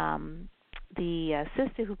 the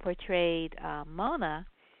sister who portrayed Mona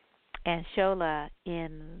and Shola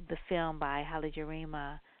in the film by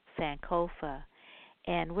Halijarima Sankofa.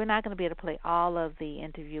 And we're not going to be able to play all of the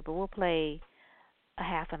interview, but we'll play a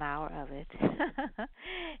half an hour of it.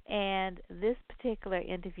 And this particular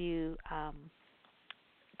interview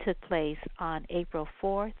took place on April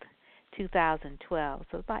 4th, 2012,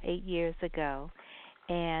 so about 8 years ago.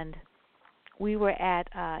 And we were at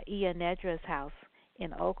Iya Nedra's house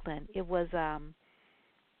in Oakland. It was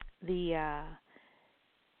the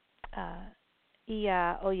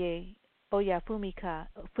Iya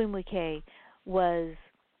Oyafunmike was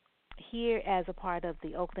here as a part of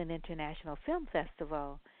the Oakland International Film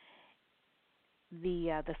Festival.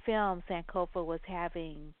 The film Sankofa was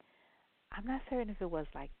having, I'm not certain if it was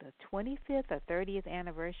like the 25th or 30th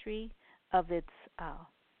anniversary of its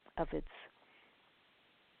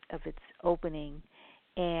opening,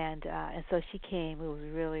 and so she came. It was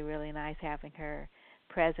really, really nice having her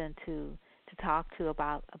present to talk to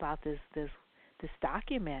about this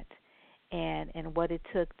document and what it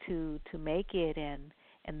took to make it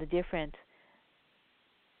and the different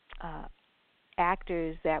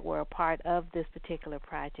actors that were a part of this particular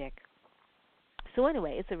project. So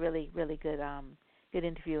anyway, it's a really, really good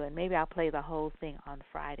interview, and maybe I'll play the whole thing on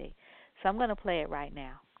Friday. So I'm going to play it right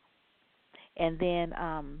now. And then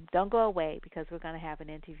don't go away, because we're going to have an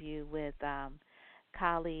interview with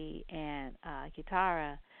Kali and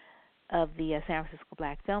Katara of the San Francisco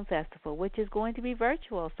Black Film Festival, which is going to be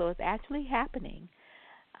virtual, so it's actually happening.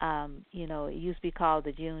 It used to be called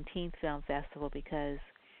the Juneteenth Film Festival because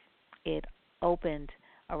it opened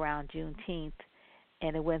around Juneteenth,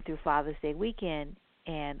 and it went through Father's Day weekend.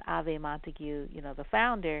 And Ave Montague, the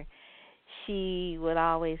founder, she would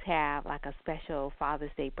always have like a special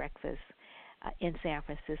Father's Day breakfast in San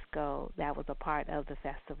Francisco that was a part of the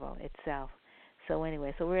festival itself. So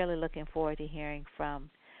anyway, so we're really looking forward to hearing from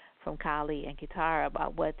Kali and Katara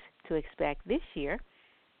about what to expect this year.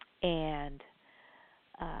 And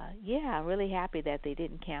I'm really happy that they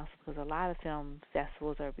didn't cancel, because a lot of film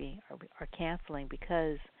festivals are canceling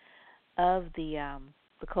because of the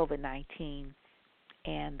COVID-19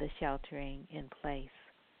 and the sheltering in place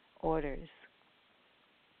orders.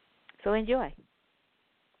 So enjoy.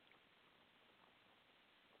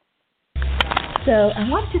 So I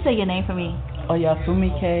want you to say your name for me.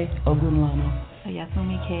 Oyafunmike Ogunlano.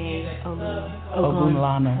 Oyafunmike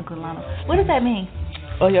Ogunlano. What does that mean?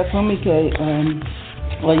 Oyafunmike,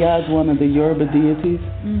 Oya is one of the Yoruba deities,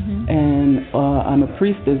 and I'm a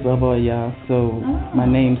priestess of Oya, so my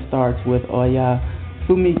name starts with Oya.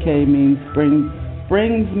 Funmike means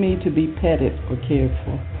brings me to be petted or cared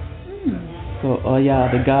for. So Oya,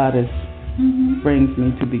 the goddess, brings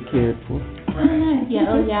me to be cared for.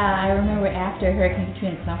 Yeah, I remember after Hurricane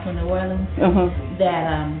Katrina, because I'm from New Orleans, that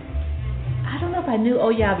I don't know if I knew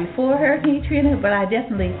Oya before Hurricane Katrina, but I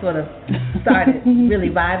definitely sort of started really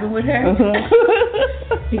vibing with her.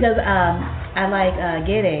 Because I like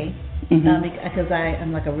Gede, because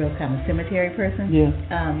I'm like a real kind of cemetery person. Yeah.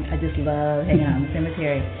 I just love hanging out in the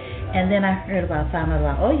cemetery. And then I found out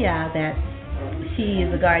about Oya, that she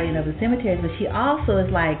is the guardian of the cemeteries, but she also is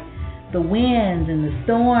like the winds and the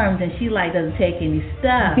storms, and she like doesn't take any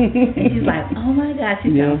stuff. And she's like, oh my gosh,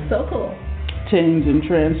 she sounds so cool. Change and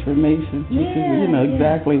transformation, which is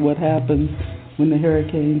exactly what happens when the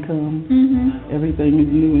hurricane comes. Everything is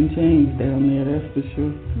new and changed down there, that's for sure.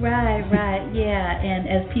 Right, yeah. And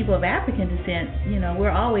as people of African descent, we're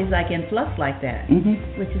always like in flux like that,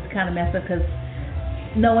 which is kind of messed up because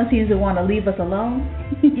no one seems to want to leave us alone.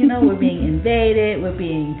 We're being invaded, we're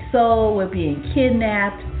being sold, we're being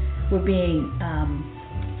kidnapped, we're being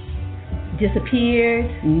disappeared,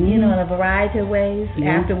 in a variety of ways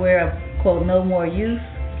after we're of, quote, no more use.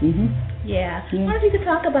 Yeah. I wonder if you could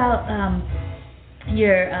talk about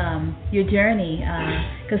your journey,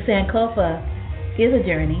 because Sankofa is a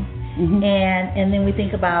journey, and then we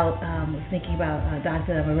think about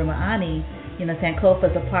Dr. Marima Ani.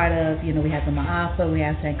 Sankofa is a part of, we have the Mpho, we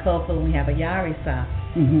have Sankofa, and we have a Yarisa.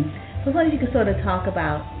 So I wonder if you could sort of talk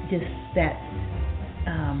about just that,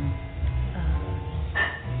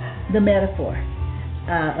 the metaphor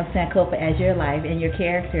of Sankofa as your life and your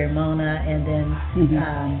character, Mona, and then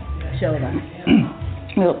Shola.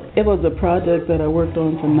 Well, it was a project that I worked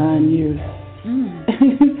on for 9 years.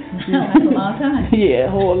 That's a long time. Yeah,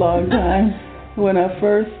 a whole long time. When I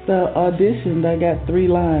first auditioned, I got 3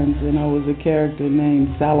 lines, and I was a character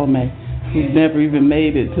named Salome, who never even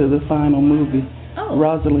made it to the final movie. Oh.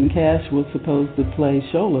 Rosalind Cash was supposed to play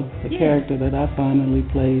Shola, the character that I finally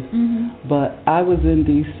played. But I was in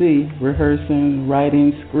D.C. rehearsing,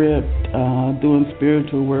 writing script, doing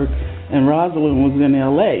spiritual work, and Rosalind was in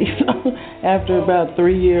L.A. So after about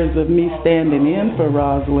 3 years of me standing in for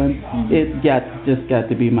Rosalind, it just got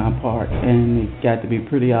to be my part, and it got to be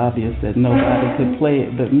pretty obvious that nobody could play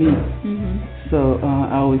it but me. So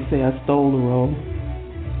I always say I stole the role.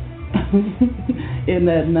 In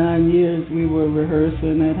that 9 years, we were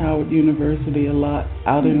rehearsing at Howard University a lot,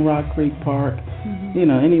 out in Rock Creek Park,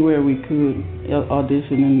 anywhere we could,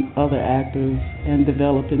 auditioning other actors and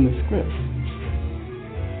developing the scripts.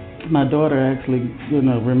 My daughter actually,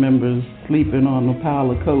 remembers sleeping on a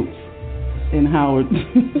pile of coats in Howard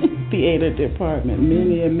Theater Department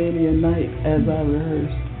many a night as I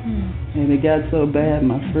rehearsed. And it got so bad,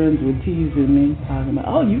 my friends were teasing me, talking about,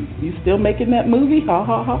 "Oh, you still making that movie? Ha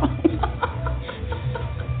ha ha."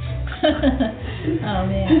 Oh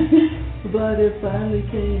man! But it finally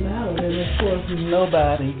came out, and of course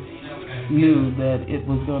nobody knew that it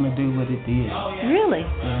was going to do what it did. Really?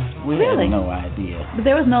 We had no idea. But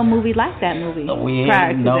there was no movie like that movie. We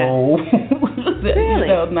had no. Really?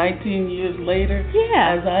 19 years later,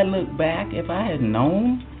 as I look back, if I had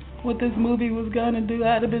known what this movie was going to do,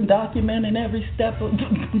 I'd have been documenting every step of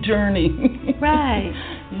the journey. Right.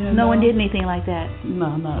 No one did anything like that.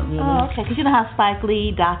 No, not really. Oh, okay. Because you know how Spike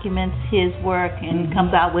Lee documents his work and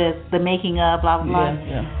comes out with the making of, blah, blah, blah.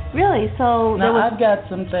 Yeah. Really? So now I've got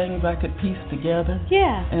some things I could piece together.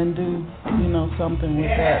 Yeah. And do, something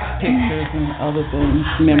with that, pictures and other things,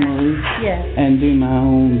 memories. Yeah. And do my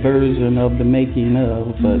own version of the making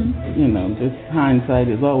of. But this hindsight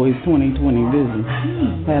is always 20/20 vision.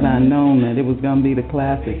 Had I known that it was going to be the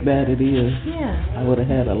classic that it is, I would have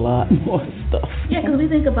had a lot more stuff. Yeah, because we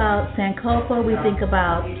think about Sankofa, we think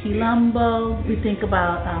about Quilombo, we think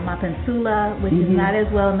about Mapensula, which is not as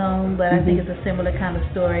well known, but I think it's a similar kind of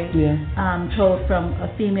story. Told from a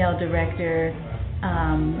female director,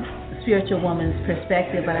 spiritual woman's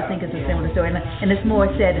perspective, but I think it's a similar story, and it's more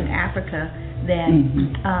said in Africa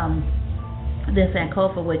than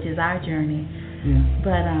Sankofa, which is our journey.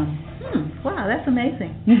 But wow, that's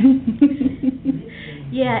amazing.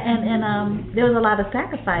 And there was a lot of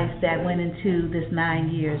sacrifice that went into this 9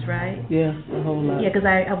 years, right? Yeah, a whole lot. Yeah, because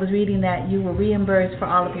I was reading that you were reimbursed for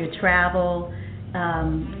all of your travel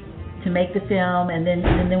to make the film, and then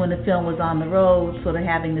when the film was on the road, sort of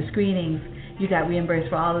having the screenings, you got reimbursed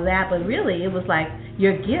for all of that. But really, it was like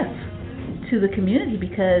your gift to the community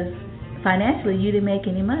because financially you didn't make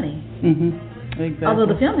any money. Exactly. Although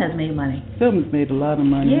the film has made money. Film has made a lot of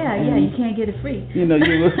money. Yeah, you can't get it free. You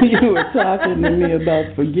were talking to me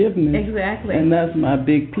about forgiveness. Exactly. And that's my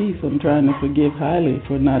big piece. I'm trying to forgive Haile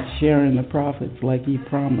for not sharing the profits like he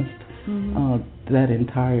promised that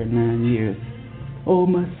entire 9 years. Oh,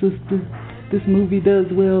 my sister, this movie does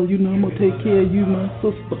well. I'm going to take care of you, my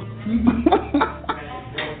sister.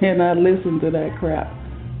 And I listened to that crap.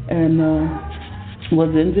 And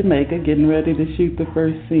was in Jamaica getting ready to shoot the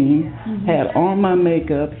first scene. Had on my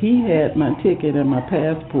makeup. He had my ticket and my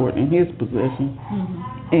passport in his possession.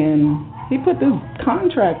 And he put this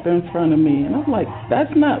contractor in front of me. And I'm like,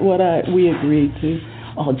 that's not what we agreed to.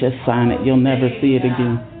 Oh, just sign it. You'll never see it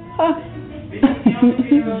again.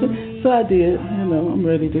 So I did. I'm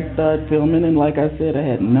ready to start filming. And like I said, I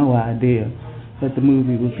had no idea that the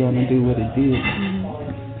movie was going to do what it did.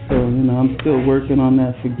 So, I'm still working on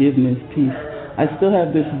that forgiveness piece. I still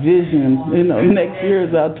have this vision. Next year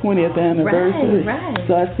is our 20th anniversary. Right.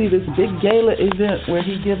 So I see this big gala event where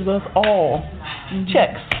he gives us all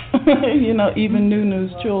checks. Even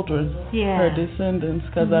Nunu's children, her descendants,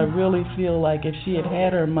 because I really feel like if she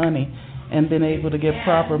had her money and been able to get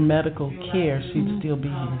proper medical care, she'd still be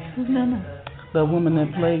here. Who's Nunu? The woman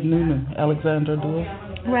that played Nunu, Alexandra Dawes.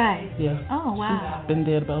 Right. Yeah. Oh, wow. She's been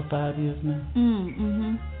dead about 5 years now.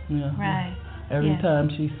 Yeah. Right. Every time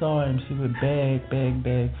she saw him, she would beg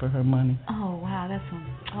for her money. Oh, wow. That's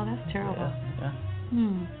terrible. Yeah.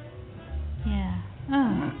 Yeah.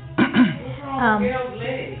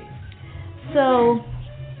 So,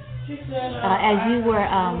 as you were,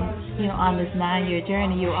 on this 9-year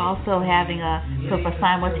journey, you were also having a sort of a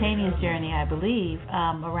simultaneous journey, I believe,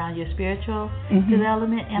 around your spiritual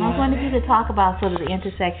development. And I was wondering if you could talk about sort of the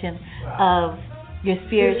intersection of your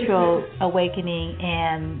spiritual awakening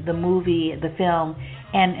and the movie, the film,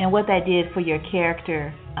 and what that did for your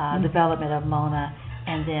character development of Mona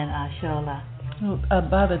and then Shola. Well,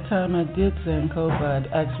 by the time I did Sankofa, I'd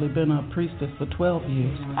actually been a priestess for 12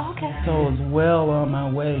 years. Okay. So I was well on my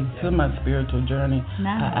way to my spiritual journey.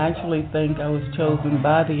 Nice. I actually think I was chosen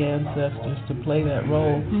by the ancestors to play that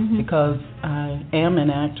role because I am an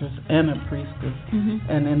actress and a priestess.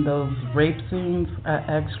 And in those rape scenes, I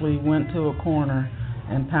actually went to a corner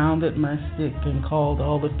and pounded my stick and called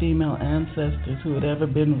all the female ancestors who had ever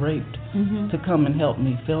been raped to come and help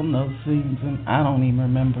me film those scenes. And I don't even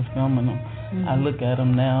remember filming them. I look at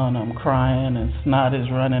them now and I'm crying and snot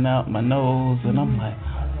is running out my nose and I'm like,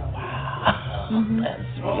 wow, that's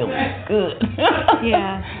really good.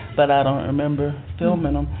 Yeah. But I don't remember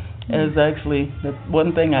filming them. As actually, the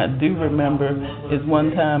one thing I do remember is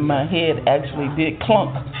one time my head actually did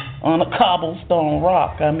clunk on a cobblestone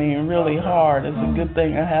rock. I mean, really hard. It's a good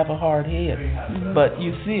thing I have a hard head. But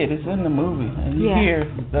you see it. It's in the movie. And you hear,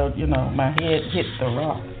 my head hit the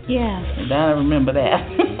rock. Yeah. And I remember that.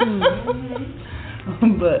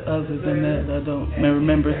 But other than that, I don't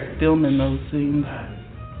remember filming those scenes.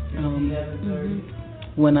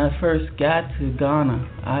 When I first got to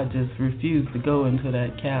Ghana, I just refused to go into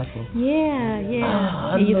that castle. Yeah.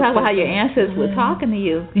 And you talk about how your ancestors were talking to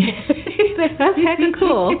you. That's kind of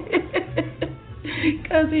cool.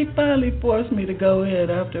 Because he finally forced me to go in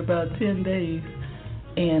after about 10 days.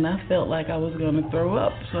 And I felt like I was going to throw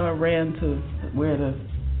up. So I ran to where the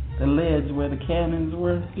ledge where the cannons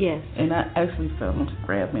were. Yes. And I actually felt him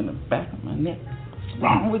grab me in the back of my neck. What's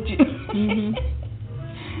wrong with you?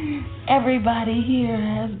 Everybody here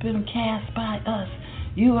has been cast by us.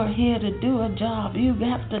 You are here to do a job. You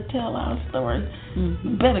have to tell our story.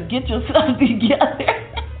 You better get yourself together.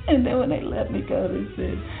 And then when they let me go, they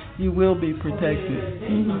said, you will be protected.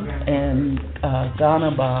 And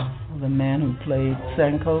Ganaba, the man who played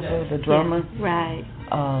Sankofa, the drummer,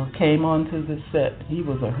 came onto the set. He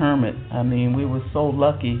was a hermit. I mean, we were so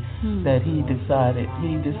lucky that he decided,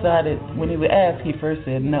 when he was asked, he first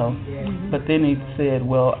said no. But then he said,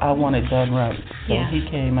 well, I want it done right. So he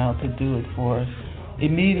came out to do it for us.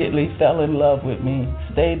 Immediately fell in love with me.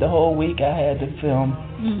 Stayed the whole week I had to film.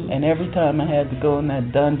 And every time I had to go in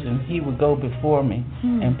that dungeon, he would go before me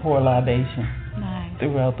and pour libation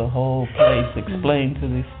throughout the whole place, explain to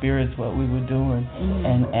the spirits what we were doing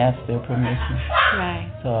and ask their permission.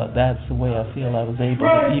 So that's the way I feel I was able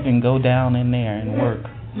to even go down in there and work,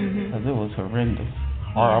 because it was horrendous,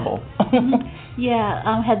 horrible.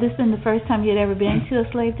 Had this been the first time you had ever been to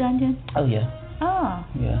a slave dungeon? Oh, yeah. Oh.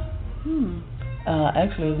 Yeah.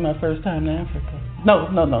 Actually, it was my first time in Africa.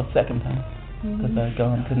 No, second time. Because I'd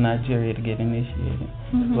gone to Nigeria to get initiated.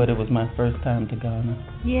 But it was my first time to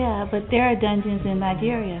Ghana. Yeah, but there are dungeons in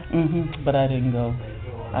Nigeria. But I didn't go.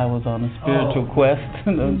 I was on a spiritual quest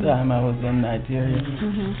the time I was in Nigeria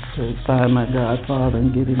to find my godfather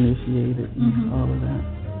and get initiated and all of that.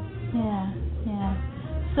 Yeah.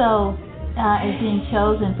 So, as being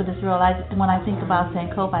chosen for this role, when I think about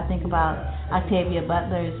Sankofa, I think about Octavia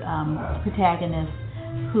Butler's protagonist,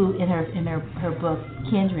 who in her book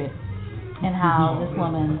Kindred, and how this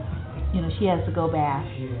woman, she has to go back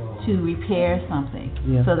to repair something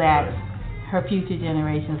so that her future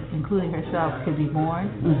generations, including herself, could be born.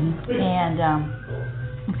 And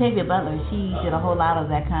Octavia Butler, she did a whole lot of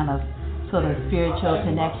that kind of sort of spiritual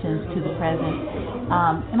connections to the present.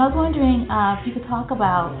 And I was wondering if you could talk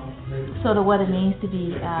about sort of what it means to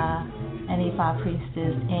be an Mpho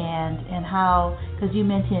priestess, and how, because you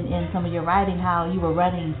mentioned in some of your writing how you were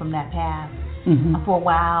running from that path for a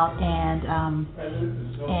while, and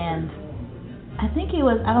I think it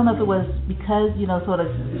was, I don't know if it was because, sort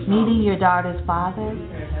of meeting your daughter's father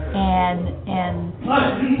and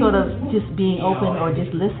sort of just being open or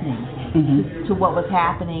just listening to what was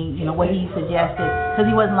happening, what he suggested? Because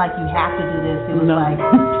he wasn't like, you have to do this. It was like...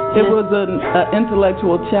 It was an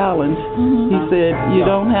intellectual challenge. He said, you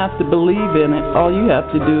don't have to believe in it. All you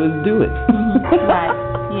have to do is do it. Right,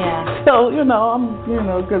 yeah. So,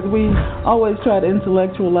 because we always try to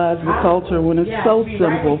intellectualize the culture when it's so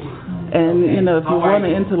simple. And, if you want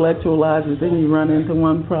to intellectualize it, then you run into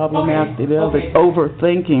one problem after the other,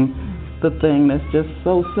 overthinking the thing that's just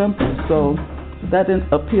so simple. So that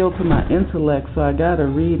appealed to my intellect, so I got a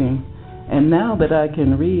reading. And now that I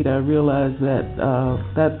can read, I realize that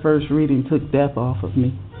that first reading took death off of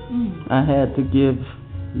me. I had to give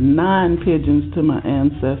 9 pigeons to my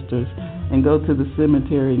ancestors and go to the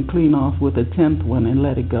cemetery and clean off with a 10th one and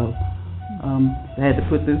let it go. I had to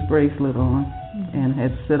put this bracelet on and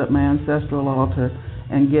had to set up my ancestral altar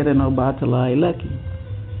and get an Obatala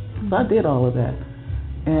Eleki. So I did all of that.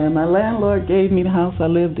 And my landlord gave me the house I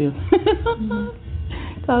lived in.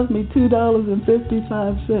 Cost me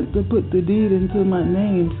 $2.55 to put the deed into my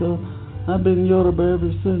name, so I've been Yoruba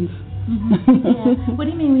ever since. Yeah. What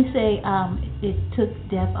do you mean we say it took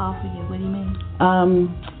death off of you? What do you mean?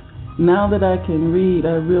 Now that I can read,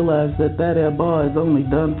 I realize that Eba is only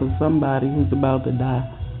done for somebody who's about to die.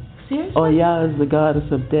 Seriously? Oya is the goddess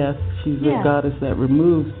of death. She's the goddess that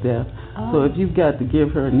removes death. So if you've got to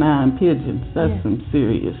give her 9 pigeons, that's some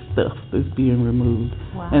serious stuff that's being removed.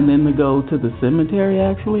 Wow. And then to go to the cemetery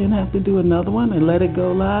actually and have to do another one and let it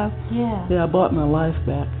go live. Yeah, I bought my life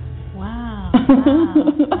back. Wow.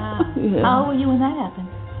 Yeah. How old were you when that happened?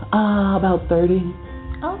 About 30.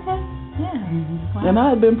 Okay. Yeah. Wow. And I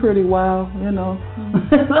had been pretty wild,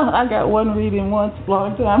 I got one reading once a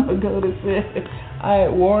long time ago that said I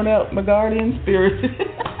had worn out my guardian spirit.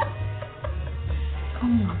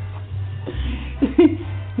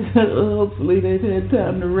 Hopefully they've had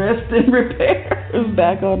time to rest and repair and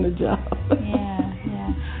back on the job. Yeah.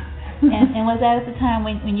 And was that at the time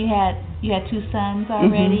when you had 2 sons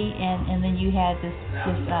already, and then you had this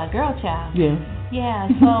girl child? Yeah.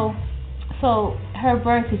 So her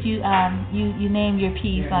birth, because you named your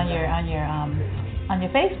piece on your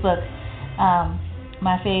Facebook.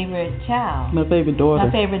 My favorite child. My favorite daughter.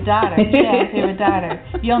 My favorite daughter. Yeah, my favorite daughter.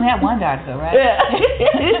 You only have one daughter, though, right? Yeah.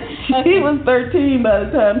 She was 13 by the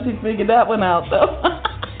time she figured that one out, though.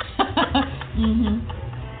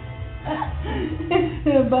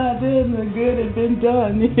 And by then, the good had been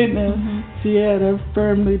done, She had a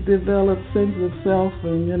firmly developed sense of self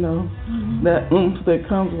and, that oomph that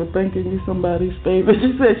comes with thinking you're somebody's favorite.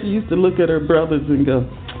 She said she used to look at her brothers and go,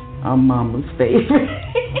 I'm mama's favorite.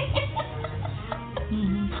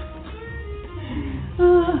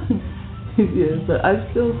 So I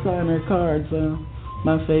still sign her cards.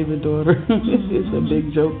 My favorite daughter. It's a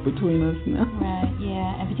big joke between us now. Right.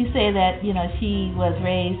 Yeah. But you say that she was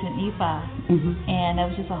raised in Mpho, and that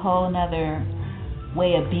was just a whole other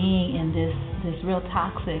way of being in this real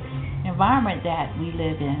toxic environment that we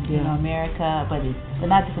live in. America, but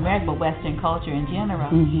not just America, but Western culture in general.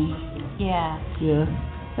 Yeah.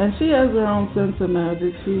 And she has her own sense of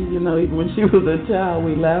magic. She, when she was a child,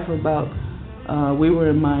 we laugh about. We were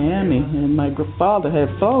in Miami, and my father had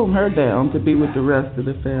flown her down to be with the rest of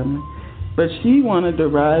the family. But she wanted to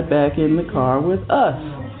ride back in the car with us.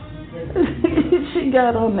 She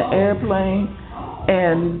got on the airplane,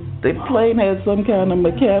 and the plane had some kind of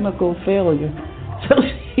mechanical failure. So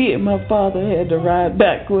she and my father had to ride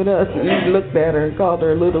back with us, and he looked at her and called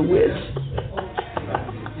her a little witch.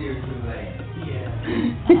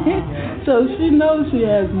 So she knows she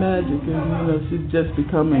has magic, and she's just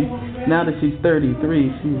becoming. Now that she's 33,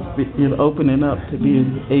 she's opening up to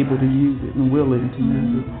being able to use it and willing to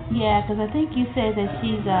use it. Yeah, because I think you said that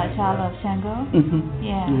she's a child of Shango.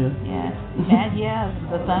 Yeah.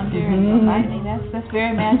 The thunder and the lightning. That's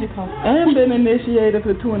very magical. And been initiated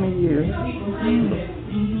for 20 years.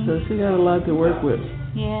 So she got a lot to work with.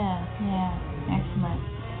 Yeah, excellent.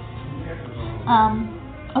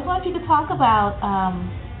 I was wondering if you could talk about,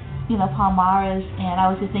 Palmares, and I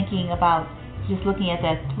was just thinking about just looking at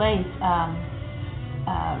that place,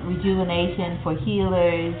 rejuvenation for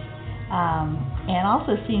healers, and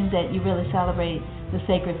also it seems that you really celebrate the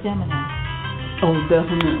sacred feminine. Oh,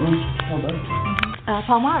 definitely. Hold on.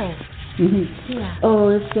 Palmares. Yeah. Oh,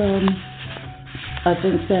 it's I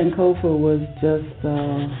think Sankofa was just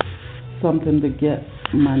something to get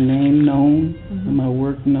my name known, my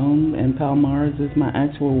work known, and Palmares is my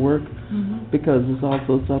actual work because it's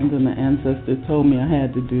also something the ancestor told me I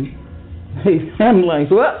had to do. I'm like,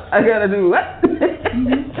 what? I gotta do what?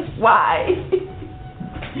 Why?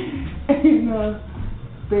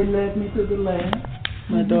 They led me to the land.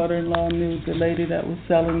 My daughter-in-law knew the lady that was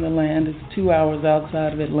selling the land. It's 2 hours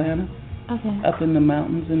outside of Atlanta. up in the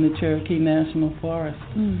mountains in the Cherokee National Forest.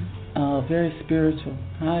 Very spiritual,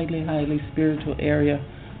 highly, highly spiritual area,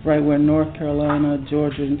 right where North Carolina,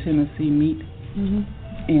 Georgia, and Tennessee meet.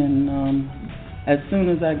 And as soon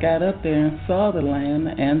as I got up there and saw the land,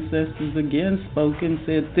 the ancestors again spoke and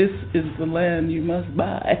said, "This is the land you must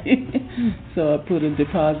buy." So I put a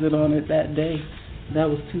deposit on it that day. That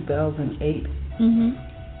was 2008.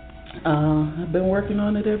 I've been working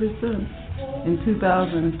on it ever since. In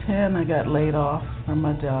 2010, I got laid off from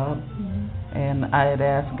my job, and I had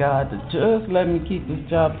asked God to just let me keep this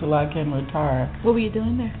job till I can retire. What were you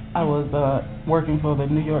doing there? I was working for the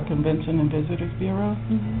New York Convention and Visitors Bureau.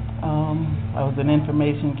 I was an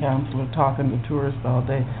information counselor talking to tourists all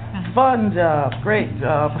day. Fun job, great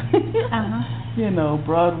job. You know,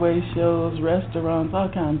 Broadway shows, restaurants, all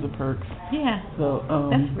kinds of perks. Yeah. So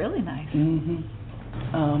that's really nice.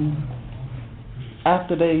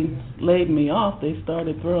 After they laid me off, they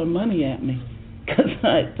started throwing money at me. Because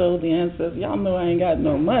I told the ancestors, y'all know I ain't got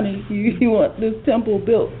no money. You want this temple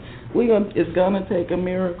built. It's going to take a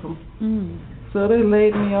miracle. So they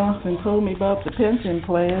laid me off and told me about the pension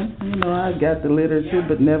plan. You know, I got the literature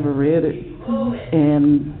but never read it.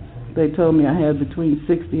 And they told me I had between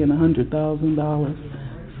 $60,000 and $100,000.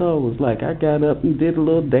 So it was like I got up and did a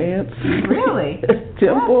little dance. Really?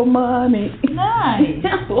 Temple money. Nice.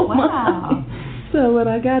 Temple Wow. money. So when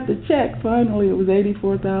I got the check, finally it was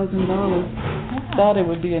 $84,000. Thought it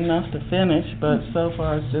would be enough to finish, but so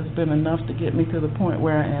far it's just been enough to get me to the point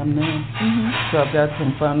where I am now. So I've got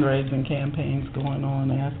some fundraising campaigns going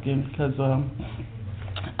on, asking, because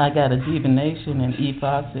I got a divination, and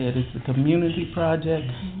Mpho said it's a community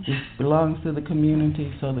project. It belongs to the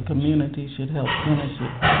community, so the community should help finish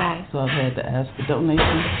it. Right. So I've had to ask for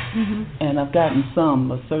donations, and I've gotten some,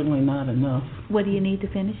 but certainly not enough. What do you need to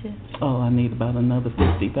finish it? Oh, I need about another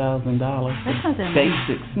 $50,000. That's not that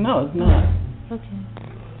basics. No, it's not. Okay.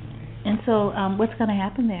 And so, what's going to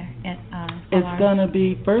happen there? It's going to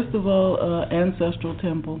be, first of all, ancestral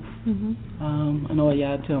temple, an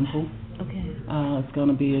Oya temple. Okay. It's going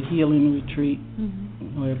to be a healing retreat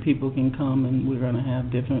where people can come, and we're going to have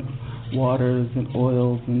different waters and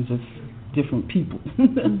oils and just different people,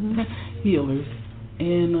 healers.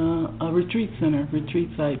 And a retreat center, retreat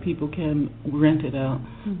site, people can rent it out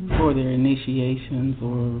for their initiations,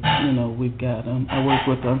 or, you know, we've got, I work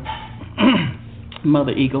with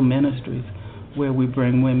Mother Eagle Ministries, where we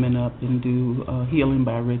bring women up and do healing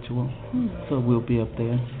by ritual. So we'll be up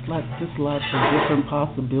there. Just lots of different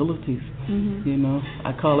possibilities, you know.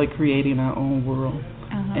 I call it creating our own world.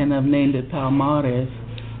 And I've named it Palmares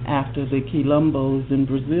after the Quilombos in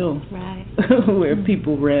Brazil, where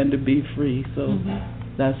people ran to be free. So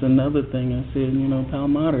that's another thing I said, you know,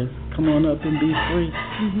 Palmares, come on up and be free.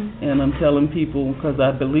 And I'm telling people, because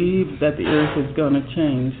I believe that the earth is going to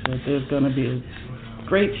change, that there's going to be a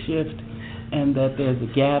great shift, and that there's a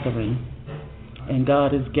gathering, and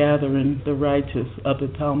God is gathering the righteous up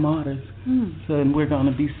at Palmares. So, and we're going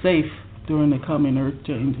to be safe during the coming earth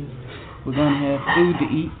changes. We're going to have food to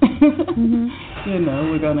eat. You know,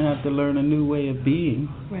 we're going to have to learn a new way of being.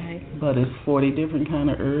 Right. But it's 40 different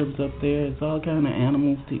kind of herbs up there. It's all kind of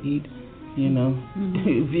animals to eat. You know,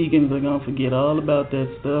 vegans are going to forget all about that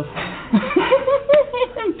stuff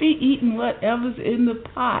and be eating whatever's in the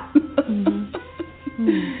pot.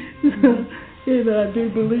 You know, I do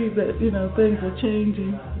believe that, you know, things are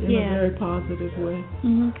changing in a very positive way.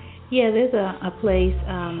 Yeah, there's a place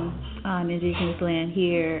on indigenous land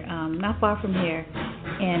here, not far from here,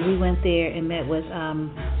 and we went there and met with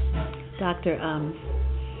Dr.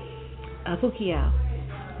 Fukiao,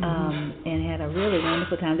 and had a really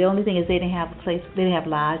wonderful time. The only thing is they didn't have a place, they didn't have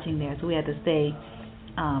lodging there, so we had to stay,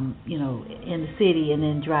 you know, in the city and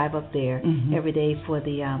then drive up there every day for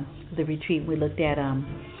the retreat. We looked at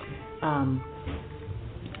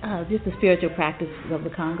just the spiritual practice of the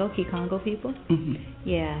Kikongo people.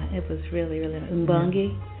 Yeah, it was really, really nice.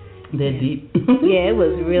 Mbongi. They're deep. Yeah, it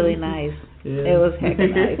was really nice. It was hecka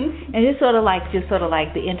nice. And just sort of like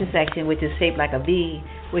the intersection, which is shaped like a V,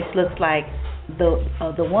 which looks like the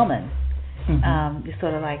woman. Just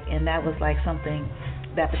sort of like, and that was like something,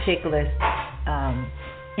 that particular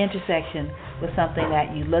intersection was something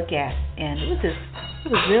that you look at, and it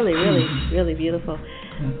was really, really, really beautiful.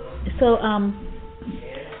 So,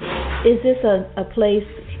 is this a place,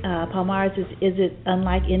 Palmares, is it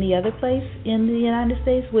unlike any other place in the United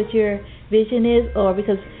States, what your vision is? Or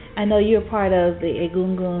because I know you're part of the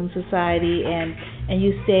Egungun Society, and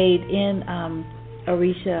you stayed in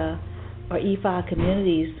Orisha or Mpho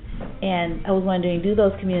communities, and I was wondering, do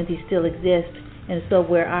those communities still exist? And so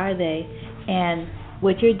where are they? And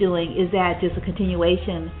what you're doing, is that just a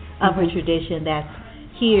continuation of a tradition that's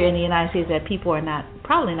here in the United States that people are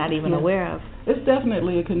probably not even aware of. It's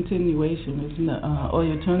definitely a continuation.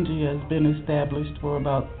 Oyatunji has been established for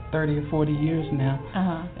about 30 or 40 years now,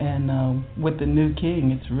 and with the new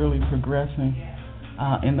king, it's really progressing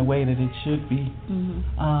in the way that it should be.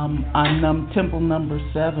 I'm temple number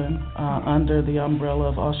 7 under the umbrella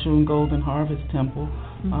of Oshun Golden Harvest Temple.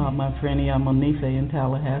 My friend Mpho in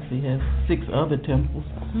Tallahassee has 6 other temples,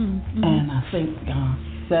 and I think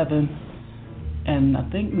 7. And I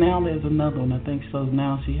think now there's another one. I think so.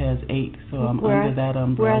 Now she has 8. So I'm under that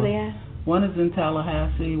umbrella. Where are they at? One is in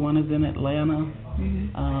Tallahassee. One is in Atlanta.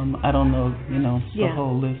 I don't know, the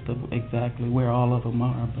whole list of exactly where all of them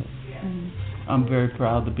are, but I'm very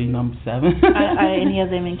proud to be number 7. Are any of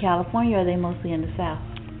them in California, or are they mostly in the South?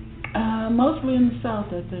 Mostly in the South,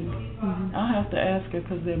 I think. I'll have to ask her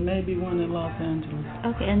because there may be one in Los Angeles.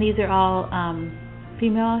 Okay, and these are all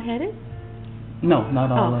female-headed? No,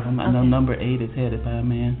 not all of them. I know number 8 is headed by a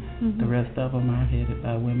man. The rest of them are headed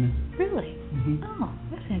by women. Really? Oh,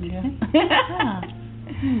 that's interesting. Yeah.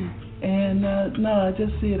 And no, I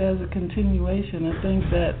just see it as a continuation. I think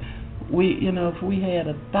that if we had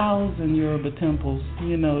 1,000 Yoruba temples,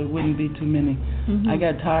 it wouldn't be too many. I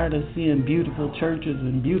got tired of seeing beautiful churches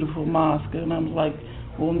and beautiful mosques, and I'm like,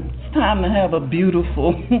 well, it's time to have a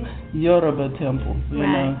beautiful Yoruba temple.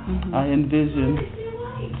 I envision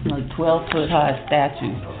 12-foot high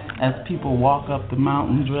statues as people walk up the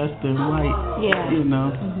mountain dressed in white,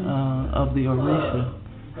 of the Orisha.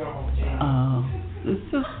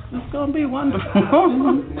 It's going to be wonderful.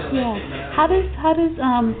 How does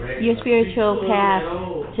your spiritual path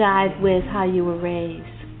jive with how you were raised?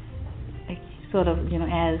 Like, sort of,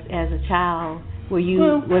 as a child,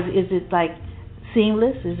 is it like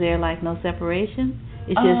seamless? Is there like no separation?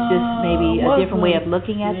 It's just maybe a different way of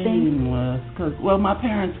looking at things? Because, my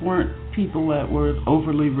parents weren't people that were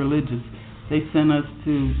overly religious. They sent us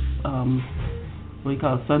to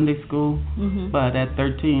Sunday school, but at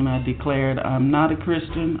 13 I declared I'm not a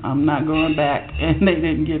Christian, I'm not going back, and they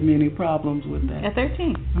didn't give me any problems with that. At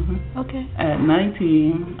 13? Okay. At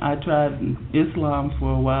 19, I tried Islam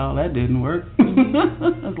for a while. That didn't work. I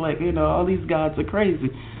was like, all these gods are crazy.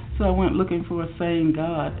 So I went looking for a sane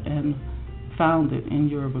God and found it in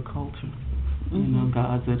Yoruba culture.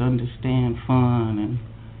 Gods that understand fun and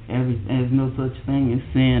there's no such thing as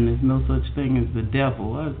sin. There's no such thing as the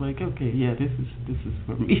devil. I was like, okay, this is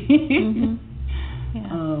for me.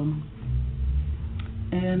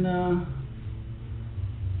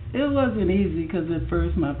 It wasn't easy because at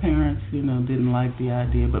first my parents, didn't like the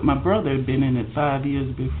idea. But my brother had been in it 5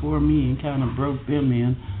 years before me and kind of broke them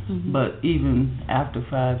in. But even after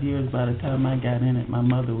 5 years, by the time I got in it, my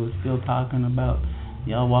mother was still talking about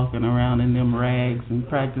y'all walking around in them rags and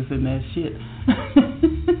practicing that shit.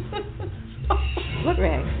 What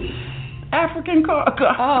rags? African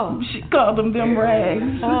she called them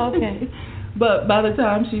rags. Oh, okay. But by the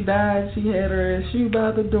time she died, she had her shoe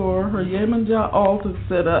by the door, her Yemenja altar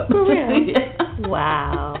set up. Really?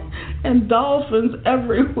 Wow. And dolphins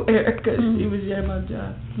everywhere because she was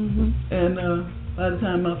Yemenja. And by the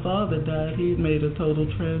time my father died, he'd made a total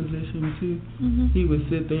transition too. He would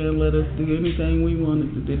sit there and let us do anything we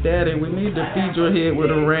wanted to do. Daddy, we need to feed your head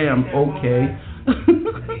with a ram. Okay.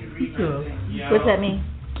 So, what's that mean?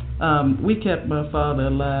 We kept my father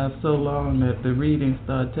alive so long that the readings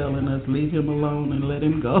started telling us, leave him alone and let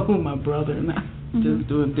him go. My brother and I just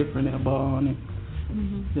doing different elbow on him.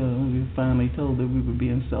 So we finally told that we were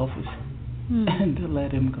being selfish and to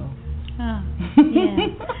let him go.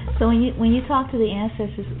 So when you talk to the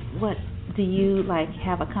ancestors, what do you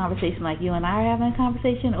have a conversation like you and I are having a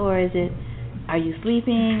conversation, or is it? Are you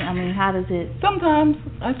sleeping? I mean, how does it? Sometimes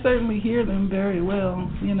I certainly hear them very well,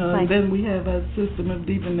 and then we have a system of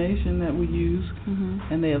divination that we use,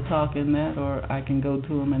 and they'll talk in that, or I can go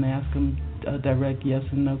to them and ask them direct yes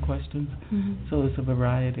and no questions. So it's a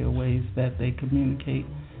variety of ways that they communicate,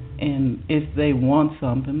 and if they want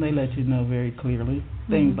something, they let you know very clearly.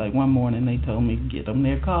 Things like one morning they told me to get them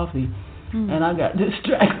their coffee, and I got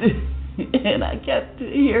distracted, and I kept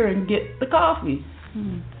hearing get the coffee.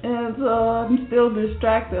 And so I'm still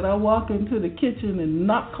distracted. I walk into the kitchen and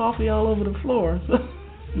knock coffee all over the floor. So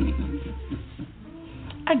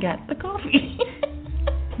I got the coffee.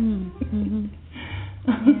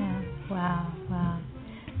 Wow.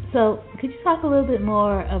 So could you talk a little bit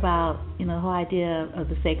more about, the whole idea of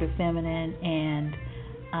the sacred feminine and,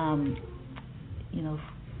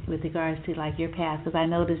 with regards to your past? Because I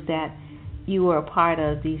noticed that you were a part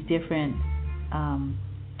of these different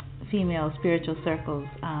female spiritual circles,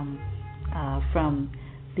 from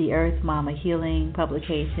the Earth Mama Healing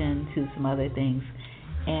publication to some other things.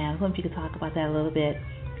 And I wonder if you could talk about that a little bit.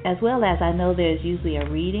 as well as I know there's usually a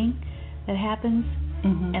reading that happens,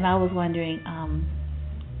 and I was wondering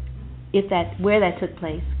where that took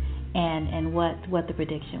place and what the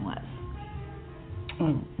prediction was.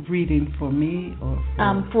 Reading for me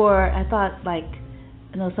or I thought, like,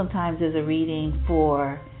 I know sometimes there's a reading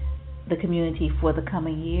for the community for the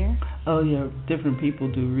coming year. Oh yeah, different people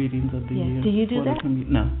do readings of the year. Do you do that?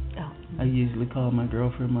 No. Oh. I usually call my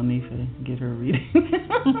girlfriend Monifa and get her reading.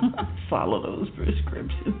 Follow those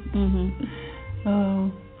prescriptions.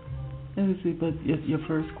 Let me see, but your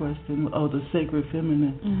first question, the sacred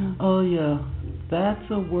feminine. Oh yeah, that's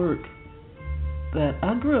a work that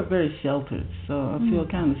I grew up very sheltered, so I feel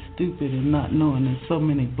kind of stupid in not knowing that so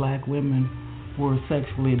many black women were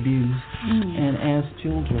sexually abused and as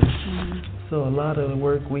children. So a lot of the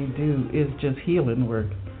work we do is just healing work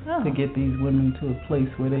to get these women to a place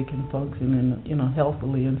where they can function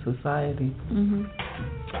healthily in society.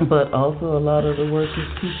 But also a lot of the work is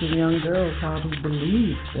teaching young girls how to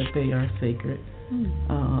believe that they are sacred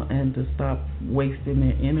and to stop wasting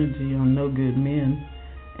their energy on no good men.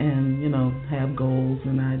 And, have goals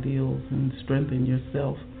and ideals and strengthen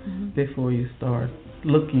yourself before you start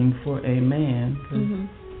looking for a man. 'Cause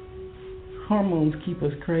hormones keep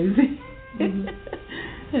us crazy. And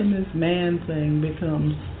this man thing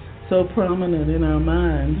becomes so prominent in our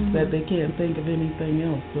minds that they can't think of anything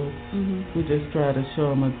else. So we just try to show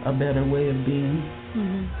them a better way of being.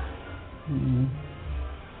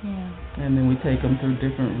 And then we take them through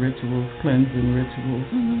different rituals, cleansing rituals.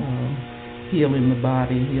 Healing the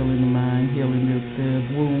body, healing the mind, healing the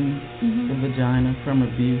womb, the vagina from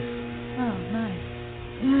abuse. Oh,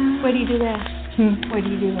 nice. Where do you do that? Where do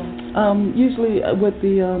you do that? Usually with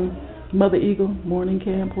the Mother Eagle Morning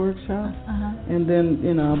Camp workshop. And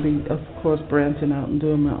then, I'll be, of course, branching out and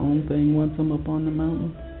doing my own thing once I'm up on the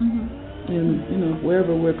mountain. And,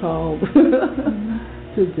 wherever we're called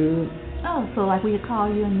to do it. Oh, so like we could call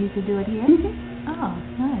you and you could do it here? Oh,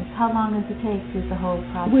 nice. How long does it take, just the whole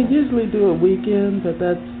process? We usually do it weekends, but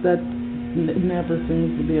that never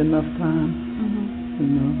seems to be enough time.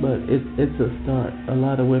 But it's a start. A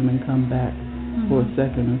lot of women come back for a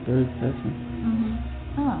second or third session.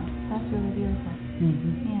 Oh, that's really beautiful.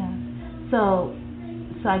 Yeah. So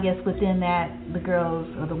I guess within that, the girls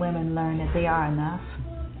or the women learn that they are enough.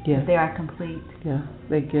 Yeah. That they are complete. Yeah.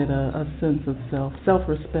 They get a sense of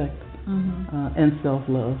self-respect. And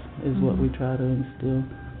self-love is what we try to instill.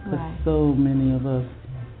 Because so many of us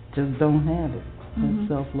just don't have it. That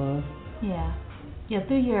self-love. Yeah.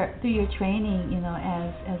 Through your training,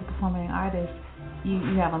 as a performing artist, you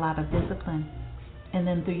have a lot of discipline, and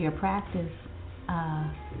then through your practice,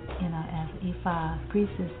 as Ifa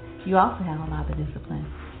priestess, you also have a lot of discipline.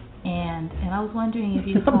 And I was wondering if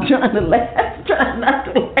you. I'm trying to laugh. Trying not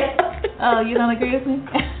to laugh. Oh, you don't agree with me?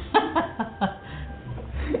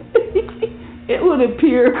 It would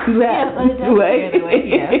appear that way.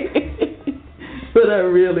 But I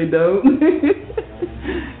really don't.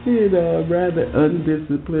 I'm rather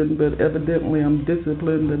undisciplined, but evidently I'm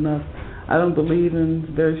disciplined enough. I don't believe in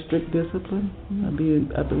very strict discipline. I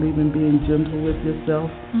believe in being gentle with yourself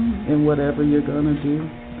in whatever you're going to do.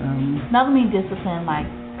 I don't mean discipline like,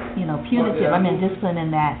 punitive. I mean discipline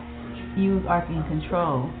in that you are in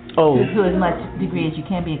control to as much degree as you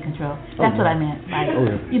can be in control. That's what I meant. Like,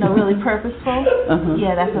 really purposeful.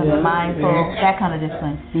 Yeah, that's what mindful, that kind of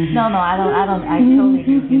discipline. No, I totally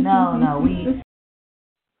agree with you. No, we.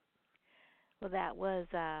 Well, that was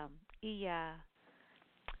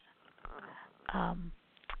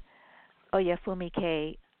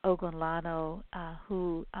Oyafunmike Ogunlano,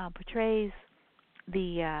 who portrays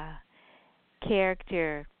the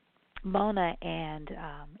character Mona and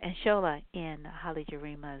Shola in Haile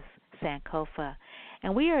Gerima's Sankofa.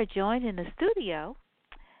 And we are joined in the studio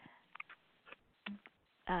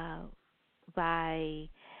by,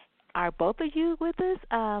 are both of you with us?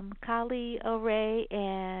 Kali O'Ray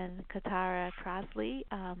and Katara Crossley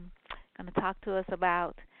going to talk to us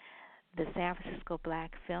about the San Francisco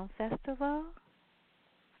Black Film Festival.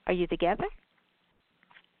 Are you together?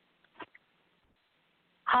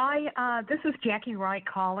 Hi, this is Jackie Wright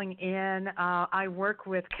calling in. I work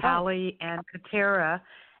with Callie and Katara,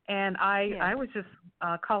 and I was just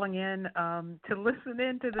calling in to listen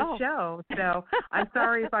into the show. So I'm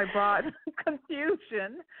sorry if I brought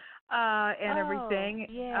confusion and everything.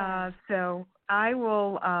 Yeah. So I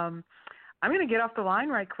will. I'm going to get off the line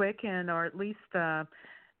right quick, or at least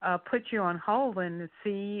put you on hold and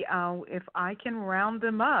see if I can round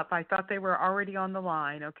them up. I thought they were already on the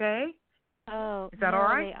line. Okay. Oh, is that all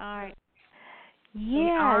right? They aren't.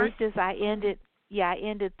 Yeah, it's just I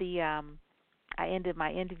ended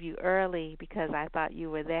my interview early because I thought you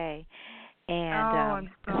were they, and I'm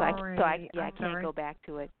sorry. I can't go back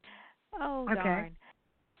to it. Oh, okay. Darn.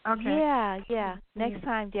 Okay. Yeah. Next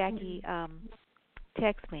time, Jackie,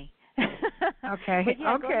 text me. Okay. But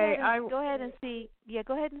yeah, okay. Go ahead and see. Yeah,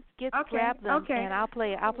 go ahead and grab them, Okay. and I'll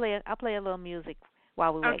play a little music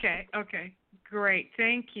while we wait. Okay. Great.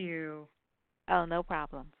 Thank you. Oh, no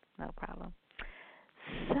problem.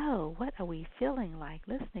 So, what are we feeling like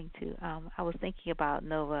listening to? I was thinking about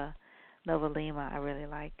Nova Lima. I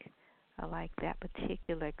like that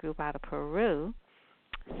particular group out of Peru.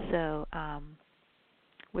 So,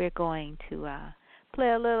 we're going to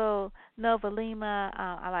play a little Nova Lima.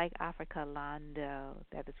 I like Africa Lando.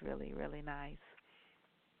 That is really, really nice.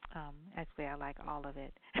 Actually, I like all of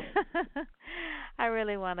it. I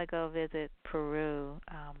really want to go visit Peru.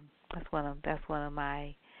 That's on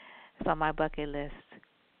my bucket list.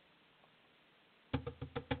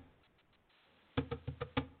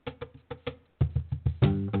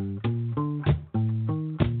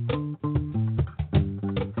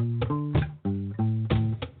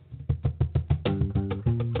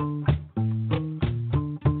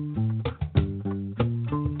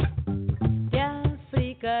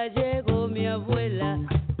 Llegó mi abuela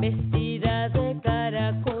vestida de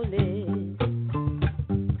caracoles,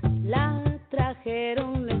 la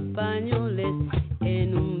trajeron españoles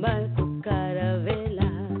en un barco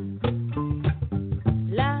carabela,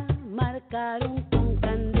 la marcaron con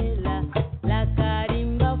candela, la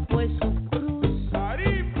carimba fue su cruz,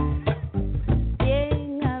 y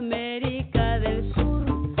en América del Sur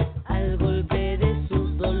al golpe de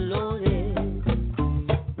sus dolores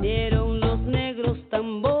dieron los negros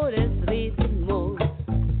tambores ritmo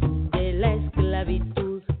de la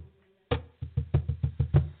esclavitud.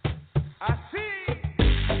 Así.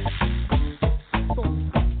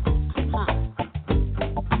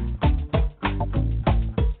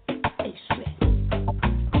 Eso es.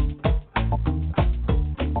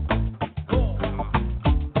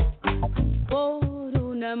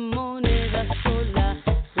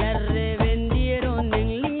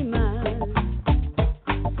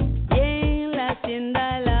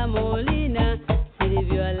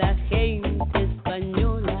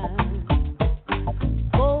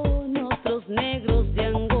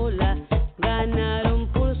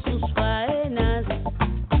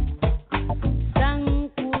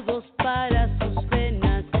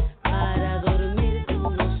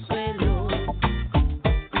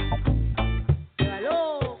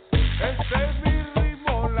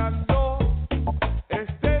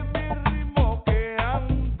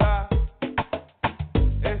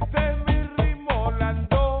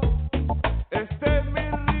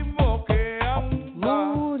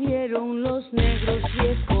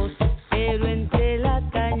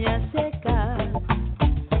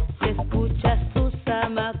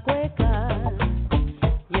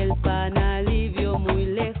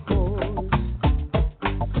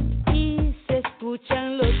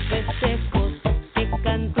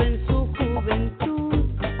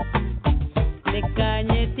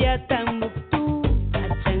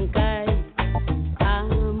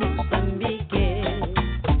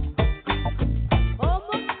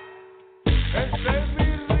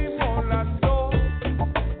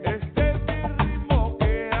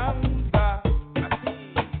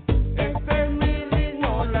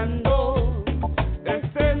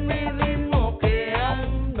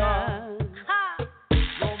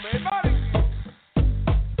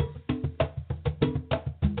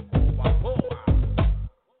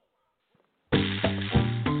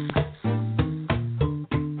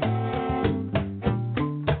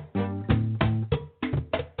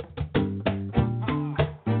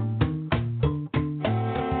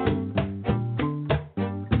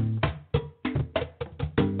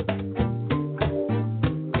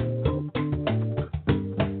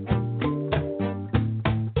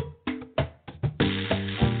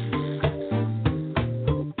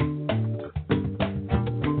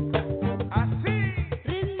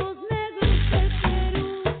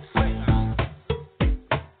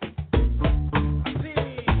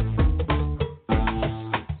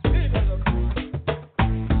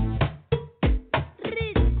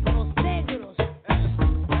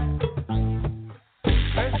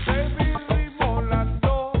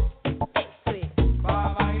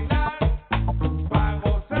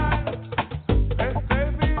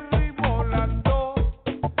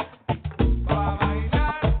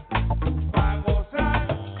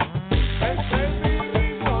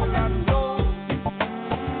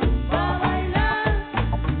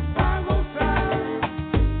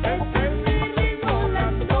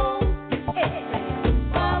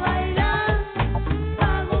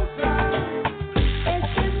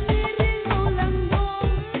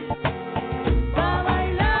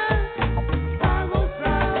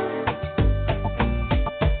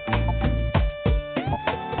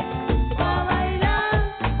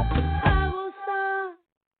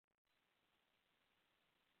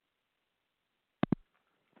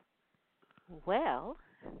 Well,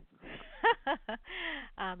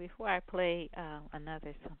 before I play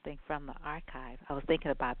another something from the archive, I was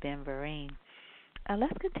thinking about Ben Vereen.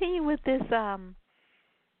 Let's continue with this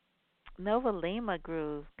Nova Lima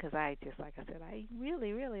groove because I just, like I said, I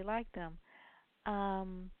really, really like them.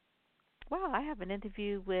 Wow, I have an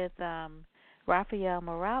interview with Rafael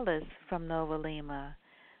Morales from Nova Lima.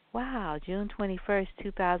 Wow, June 21st,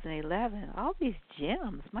 2011. All these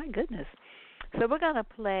gems, my goodness. So we're going to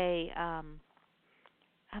play, I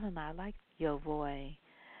don't know, I like Yo Voy.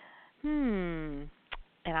 And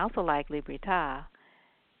I also like Libertà.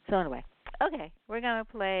 So anyway, okay, we're going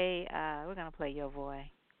to play Yo Voy.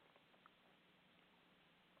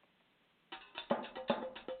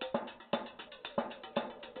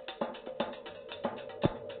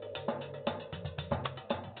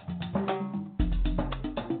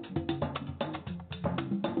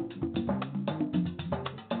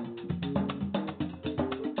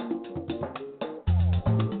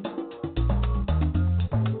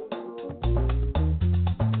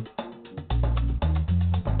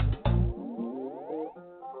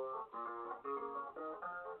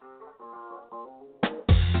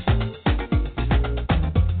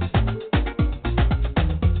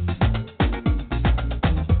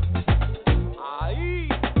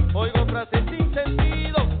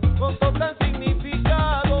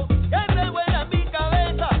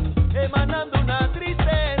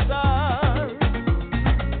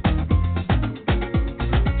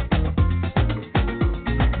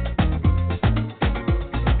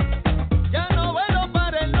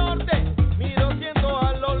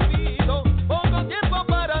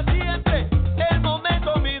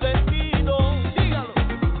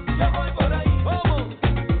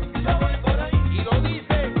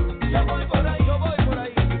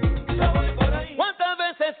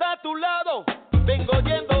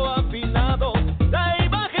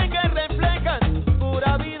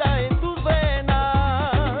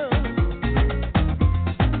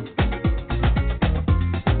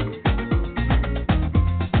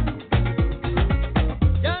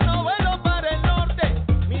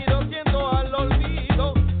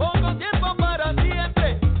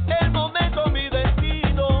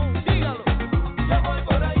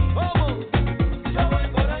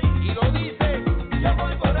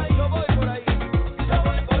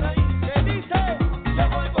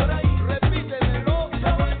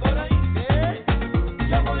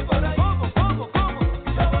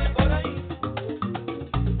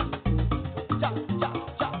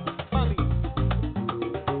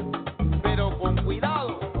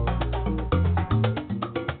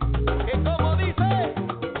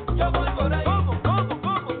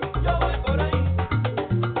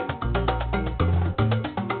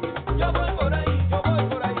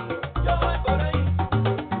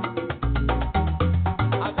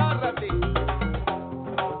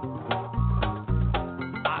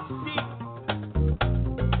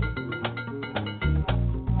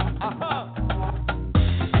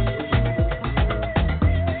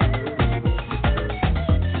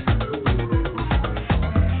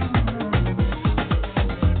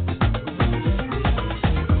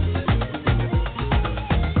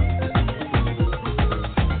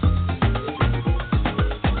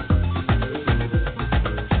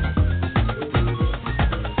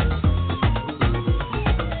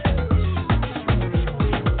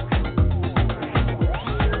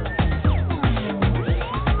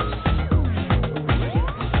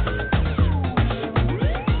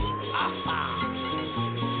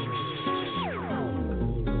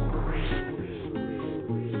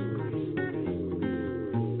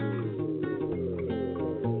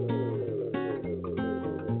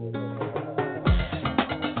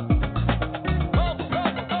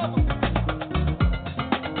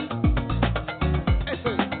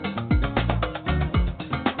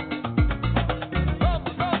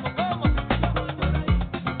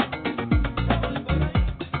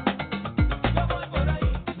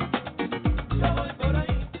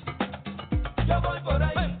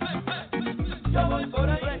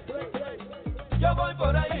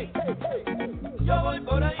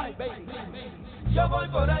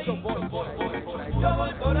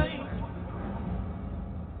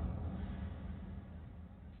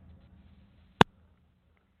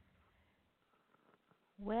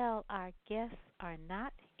 Well, our guests are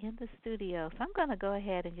not in the studio, so I'm going to go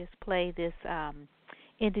ahead and just play this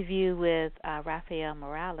interview with Rafael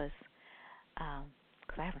Morales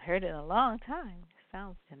because I haven't heard it in a long time. It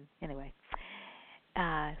sounds anyway.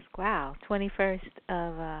 Wow, 21st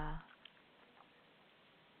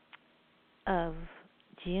of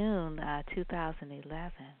June,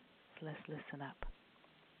 2011. So let's listen up.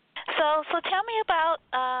 So tell me about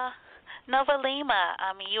Nova Lima.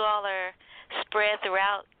 I mean, you all are spread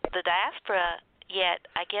throughout the diaspora. Yet,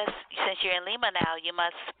 I guess since you're in Lima now, you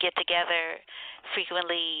must get together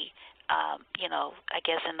frequently. I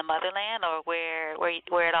guess in the motherland or where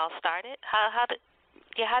it all started. How did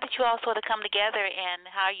you all sort of come together, and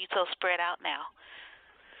how are you so spread out now?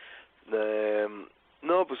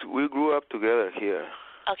 No, we grew up together here.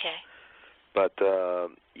 Okay. But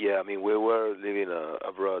we were living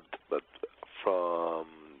abroad, but from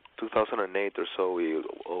 2008 or so, we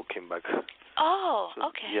all came back. Oh, so,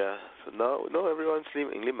 okay. Yeah, so now everyone's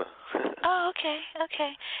living in Lima. Oh,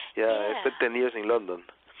 okay. Yeah, I spent 10 years in London.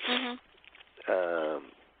 Mhm.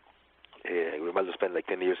 Grimaldo spent like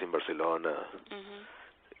 10 years in Barcelona. Mhm.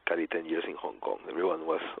 Cali 10 years in Hong Kong. Everyone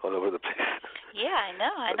was all over the place. Yeah, I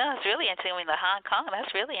know. It's really interesting. In Hong Kong,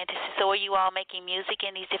 that's really interesting. So, were you all making music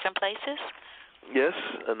in these different places? Yes,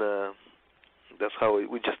 and that's how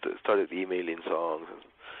we just started emailing songs and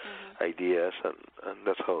ideas, and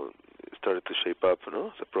that's how it started to shape up,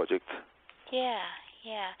 as a project. Yeah.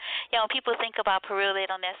 When people think about Peru, they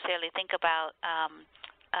don't necessarily think about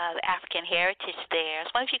the African heritage there. I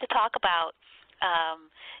was wondering if you could talk about,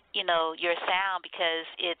 your sound, because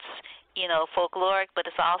it's, folkloric, but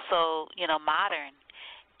it's also, modern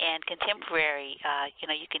and contemporary.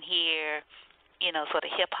 You can hear, sort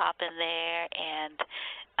of hip-hop in there and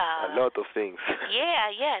a lot of things. Yeah,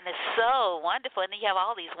 and it's so wonderful. And then you have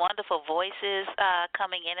all these wonderful voices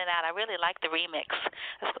coming in and out. I really like the remix.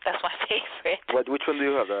 That's my favorite. Which one do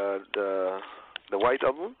you have? The white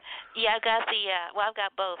album? Yeah, I've got I've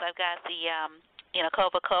got both. I've got the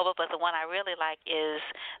Coba, but the one I really like is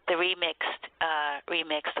the remix,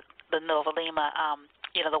 the Nova Lima,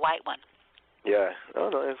 the white one. Yeah. Oh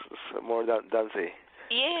no, it's more dancey.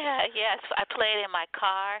 Yeah. I play it in my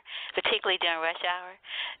car, particularly during rush hour,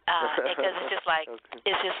 because it's just like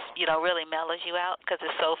it's just really mellows you out because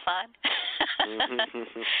it's so fun.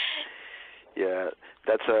 Yeah,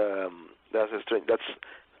 that's a strange. That's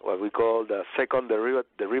what we call the second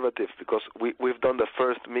derivative, because we've done the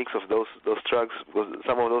first mix of those tracks, because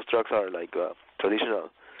some of those tracks are like traditional.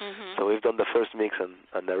 So we've done the first mix,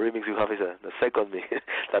 and the remix you have is the second mix,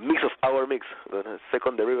 the mix of our mix, the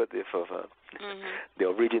second derivative of the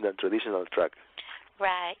original traditional track.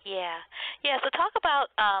 Right. Yeah. So talk about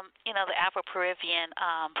the Afro-Peruvian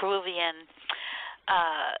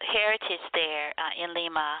heritage there in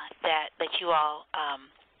Lima that you all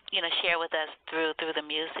share with us through the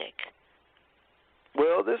music.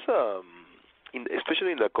 Well, there's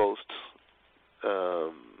especially in the coast.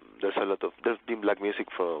 There's been black music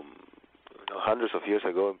from hundreds of years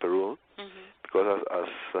ago in Peru, because as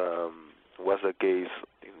was the case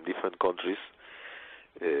in different countries,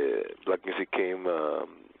 black music came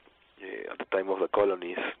at the time of the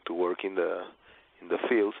colonies to work in the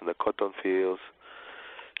fields, in the cotton fields.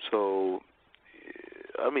 So,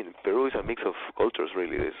 Peru is a mix of cultures,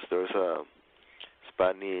 really. There's a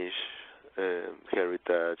Spanish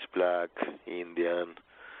heritage, black, Indian,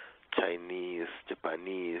 Chinese,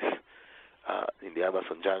 Japanese, in the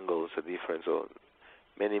Amazon jungles are different, so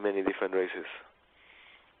many different races.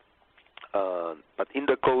 But in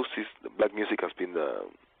the coast, black music has been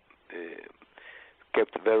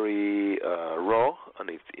kept very raw and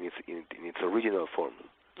in its original form,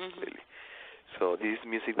 really. So this is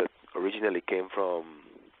music that originally came from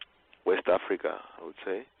West Africa, I would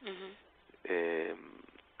say,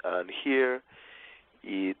 and here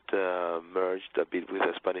it merged a bit with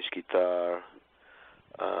the Spanish guitar,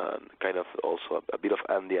 and kind of also a bit of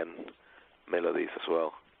Andean melodies as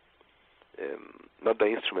well. Not the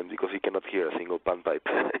instrument, because you cannot hear a single panpipe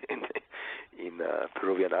in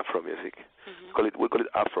Peruvian Afro music. We call it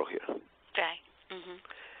Afro here. Okay.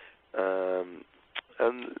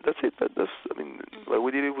 And that's it. What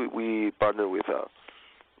we did, we partnered with a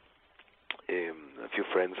few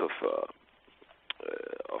friends of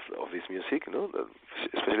this music,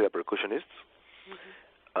 especially the percussionists.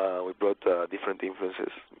 We brought different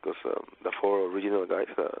influences, because the four original guys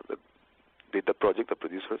that did the project, the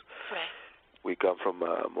producers, we come from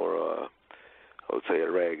more, I would say, a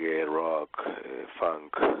reggae, rock,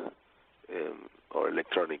 funk, or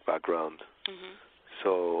electronic background.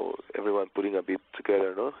 So everyone putting a bit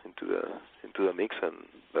together, into the mix, and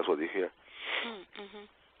that's what you hear.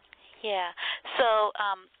 Yeah. So,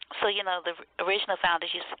 the original founders,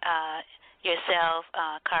 yourself,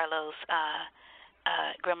 Carlos,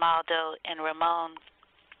 Grimaldo, and Ramon.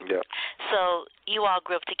 Yeah. So you all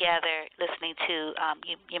grew up together listening to,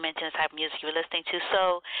 you mentioned the type of music you were listening to.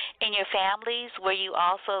 So in your families, were you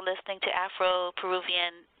also listening to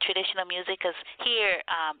Afro-Peruvian traditional music? Because here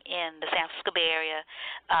in the San Francisco Bay Area,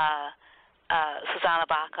 Susanna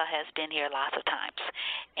Baca has been here lots of times,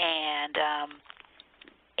 and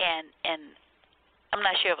I'm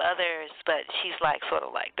not sure of others, but she's like sort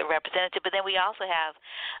of like the representative. But then we also have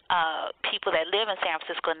people that live in San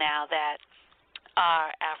Francisco now that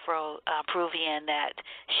are Afro-Peruvian that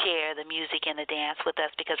share the music and the dance with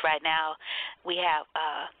us, because right now we have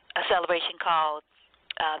a celebration called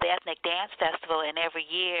the Ethnic Dance Festival, and every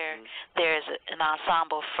year there's an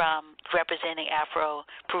ensemble from representing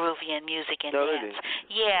Afro-Peruvian music and dance.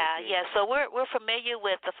 Really? Yeah. So we're familiar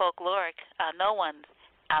with the folkloric. No one,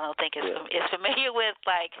 I don't think, is familiar with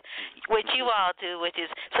like what you all do, which is,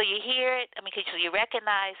 so you hear it. I mean, 'cause you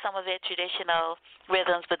recognize some of it, traditional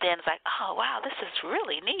rhythms, but then it's like, oh wow, this is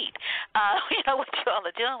really neat. What you all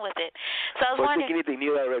are doing with it. So I was wondering. Taking it in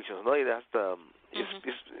new directions, no? It has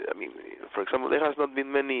I mean, for example, there has not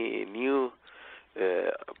been many new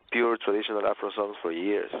pure traditional Afro songs for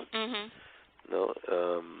years. No,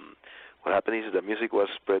 what happened is the music was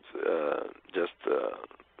spread just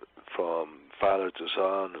from father to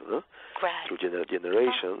son, no? Right. Through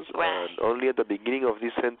generations, right. And only at the beginning of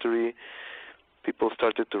this century, people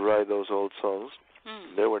started to write those old songs.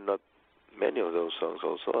 There were not many of those songs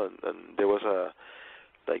also, and there was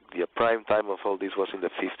the prime time of all this was in the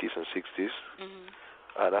 50s and 60s,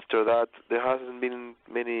 and after that there hasn't been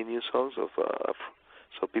many new songs of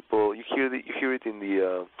so people, you hear it in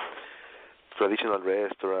the traditional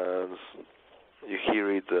restaurants, you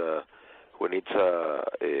hear it when it's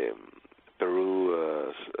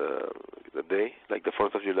Peru the day, like the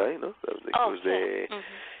 4th of July, no, the Cruz Day,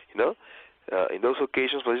 in those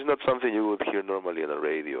occasions, but it's not something you would hear normally on the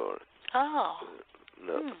radio.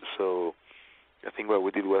 No, so I think what we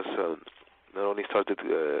did was not only started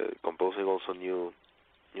composing also new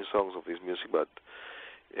songs of this music, but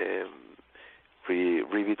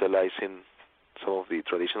revitalizing some of the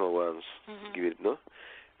traditional ones. Give it,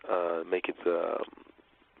 make it,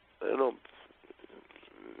 I don't know,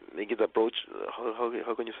 make it approach.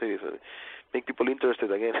 How can you say this? Make people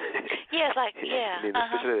interested again. Yes,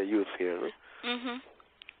 especially the youth here. No?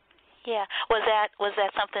 Yeah. Was that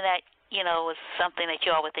something that was something that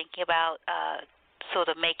you all were thinking about, sort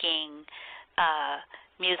of making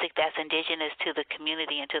music that's indigenous to the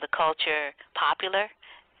community and to the culture popular,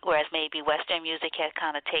 whereas maybe Western music had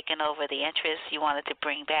kind of taken over the interest? You wanted to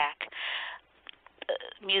bring back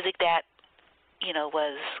music that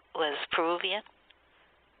was Peruvian.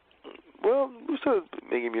 Well, we started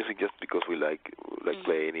making music just because we like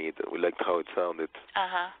playing it. We liked how it sounded.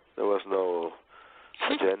 There was no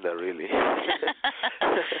agenda really.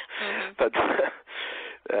 But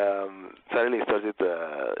suddenly started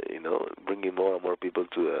bringing more and more people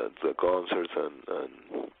to the concerts,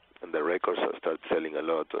 and the records started selling a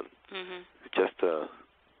lot, and it just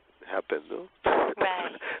happened, no?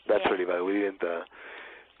 Right. Naturally, but we didn't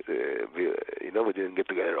we didn't get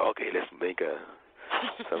together, okay, let's make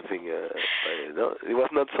something, it was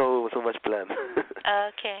not so much planned.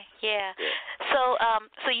 Okay, yeah.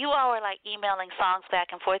 So you all were like emailing songs back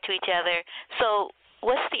and forth to each other. So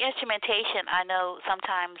what's the instrumentation? I know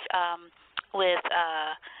sometimes with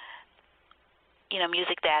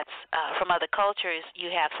music that's from other cultures, you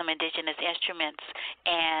have some indigenous instruments,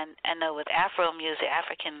 and I know with Afro music,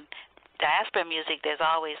 African diaspora music, there's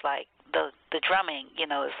always like the drumming,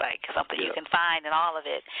 is like something you can find in all of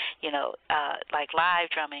it, like live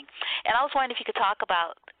drumming. And I was wondering if you could talk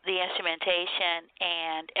about the instrumentation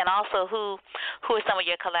and also who are some of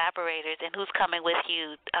your collaborators and who's coming with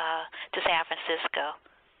you to San Francisco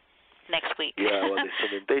next week. Yeah, well, the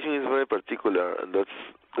instrumentation is very particular, and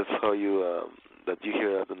that's how you that you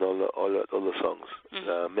hear it in all the songs.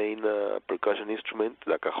 The main percussion instrument,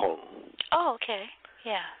 the cajon. Oh, okay.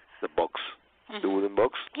 Yeah. The box. The wooden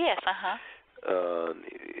box. Yes, I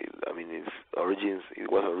mean, it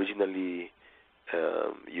was originally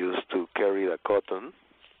used to carry the cotton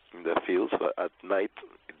in the fields, but at night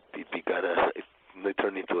it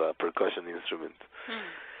turned into a percussion instrument.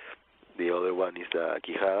 The other one is the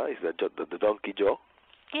quijada, is the donkey jaw.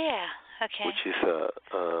 Yeah, okay. Which is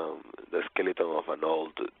the skeleton of an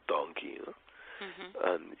old donkey,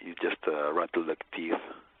 and you just rattle the teeth.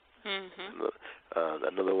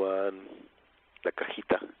 Another one, the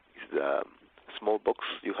cajita, is the small box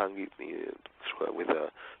you hang it with a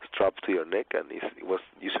strap to your neck, and it was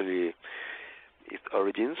usually, its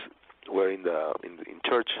origins were in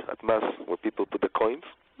church at mass where people put the coins.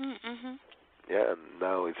 Yeah, and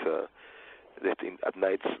now it's at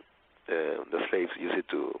nights the slaves use it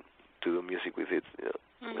to do music with it,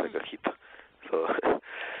 like a cajita. So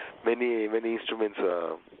many instruments.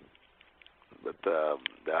 But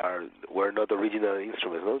were not original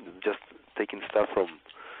instruments, no? Just taking stuff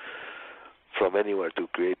from anywhere to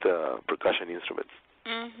create percussion instruments.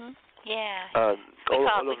 Mhm. Yeah. And we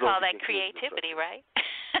all call that creativity, right?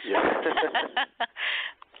 Yeah.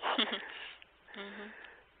 Mhm.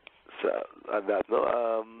 So and that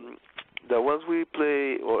the ones we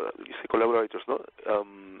play, or you say collaborators, no?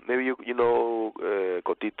 Maybe you know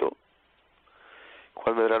Cotito.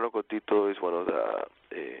 Juan Medrano Cotito is one of the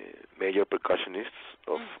major percussionists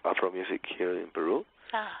of Afro music here in Peru.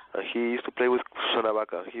 He used to play with Susana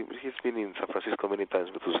Baca. He's been in San Francisco many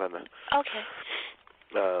times with Susana. Okay.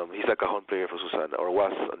 He's a cajon player for Susana, or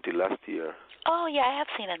was until last year. Oh yeah, I have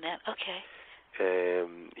seen him then. Okay.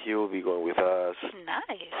 He will be going with us.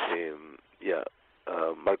 Nice. Yeah.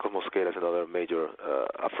 Marcos Mosquera is another major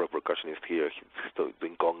Afro percussionist here. He's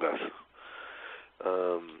doing congas.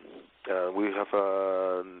 We have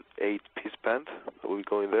an 8-piece band that will be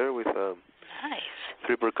going there with nice.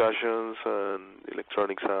 3 percussions and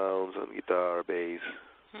electronic sounds and guitar, bass,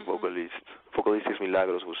 vocalist. Vocalist is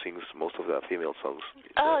Milagros, who sings most of the female songs.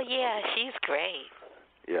 Oh yeah, she's great.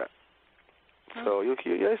 Yeah. So you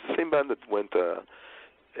hear, it's the same band that went to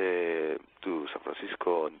San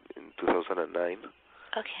Francisco in 2009.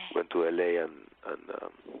 Okay. Went to LA and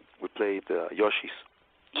we played Yoshi's.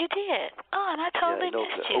 You did? Oh, and I totally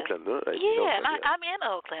missed you. Oakland, no? Right? Yeah, Oakland, I'm in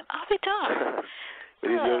Oakland. I'll be darned. We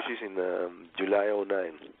did Yoshi's in July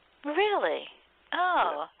 2009. Really?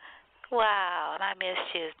 Oh, wow. And I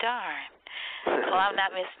missed you. Darn. Well, I'm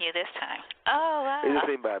not missing you this time. Oh, wow. It's the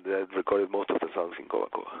same band that recorded most of the songs in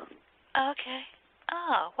Coca-Cola. Okay.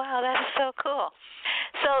 Oh, wow. That is so cool.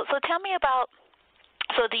 So tell me about.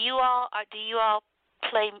 So do you all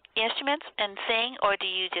play instruments and sing, or do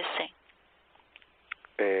you just sing?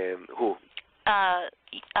 Who?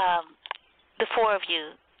 The 4 of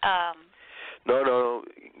you. No.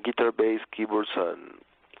 Guitar, bass, keyboards,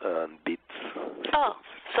 and beats. Oh,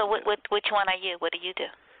 so which one are you? What do you do?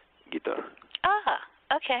 Guitar.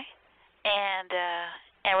 Okay. And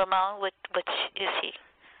Ramon, which is he?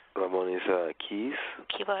 Ramon is keys.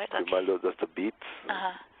 Keyboard. Okay. Grimaldo does the beats.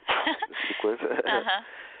 The sequence.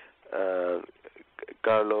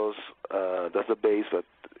 Carlos does the bass, but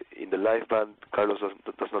in the live band, Carlos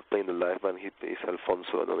does not play in the live band. He is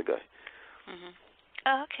Alfonso, another guy.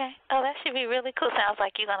 Oh, okay. Oh, that should be really cool. Sounds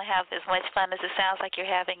like you're going to have as much fun as it sounds like you're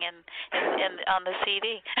having in on the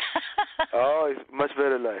CD. Oh, it's much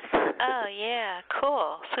better live. Oh, yeah.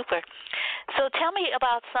 Cool. Super. So tell me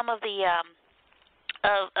about some of the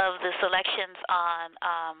of the selections on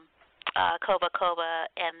Koba Koba,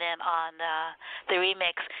 and then on the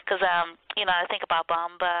remix, because I think about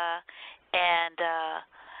Bamba, and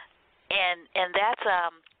that's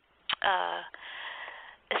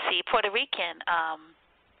let's see, Puerto Rican.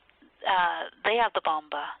 They have the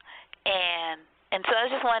Bamba, and so I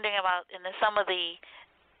was just wondering about, and then some of the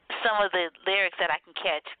lyrics that I can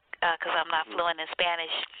catch, because I'm not fluent in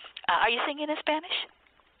Spanish. Are you singing in Spanish?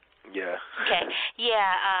 Yeah. Okay.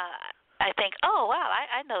 Yeah. I think, oh wow,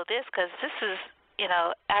 I know this because this is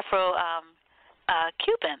Afro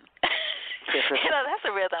Cuban. That's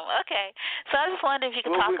a rhythm. Okay. So I was just wondering if you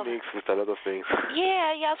could talk about. We mix with a lot of things.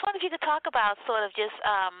 Yeah. I was wondering if you could talk about sort of just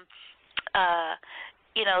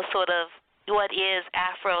sort of what is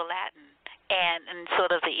Afro Latin and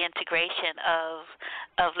sort of the integration of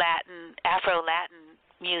Afro Latin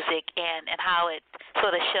music and how it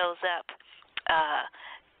sort of shows up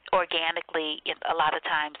organically a lot of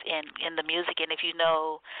times in the music. And if you've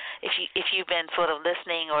been sort of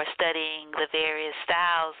listening or studying the various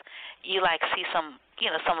styles, you see some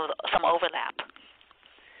overlap.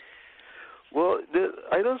 Well,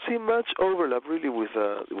 I don't see much overlap really with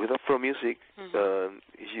Afro music.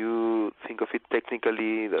 If you think of it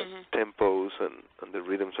technically, the tempos and the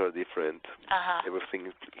rhythms are different.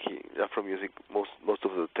 Everything Afro music, most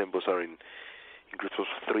of the tempos are in groups of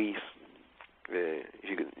 3s. If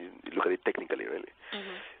you look at it technically, really.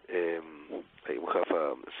 We have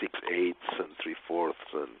 6/8 and 3/4,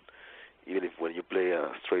 and even if when you play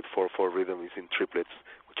a straight 4/4 rhythm, it's in triplets,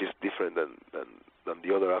 which is different than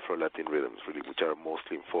the other Afro Latin rhythms, really, which are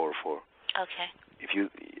mostly in 4/4. Okay.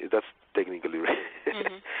 That's technically right.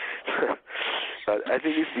 But I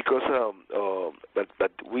think it's because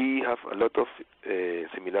but we have a lot of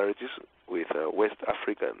similarities with West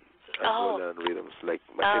African Angolan rhythms. Like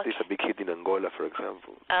Machete is a big hit in Angola, for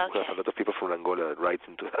example. We have a lot of people from Angola that write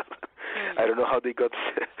into that. I don't know how they got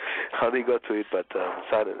to it, but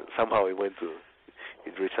somehow it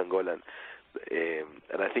reached Angola.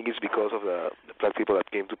 And I think it's because of the black people that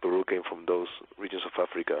came to Peru came from those regions of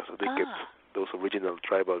Africa, so they kept those original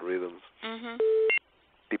tribal rhythms.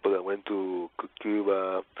 People that went to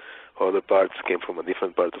Cuba, other parts came from a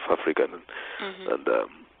different part of Africa, and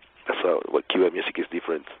that's what Cuban music is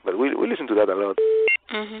different. But we listen to that a lot.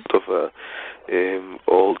 Of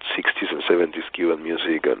old 60s and 70s Cuban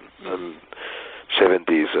music and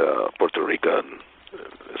 70s Puerto Rican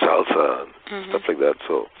salsa and stuff like that.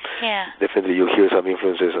 So definitely you'll hear some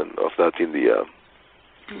influences of that in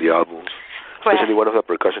the albums. Right. Especially one of the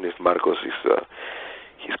percussionists, Marcos,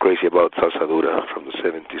 he's crazy about salsa dura from the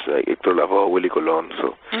 70s, like Héctor Lavoe, Willie Colon.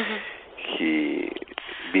 So he,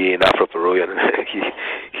 being Afro-Peruvian,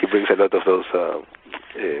 he brings a lot of those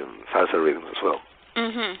salsa rhythms as well.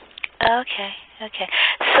 Okay.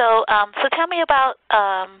 So tell me about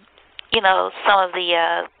some of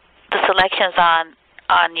the selections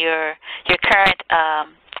on your current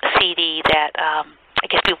CD that I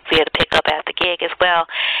guess people will be able to pick up at the gig as well.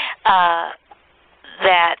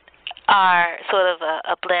 That are sort of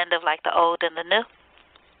a blend of like the old and the new.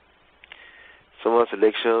 Some of the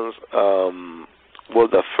selections. Well,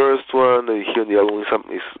 the first one that you hear in the album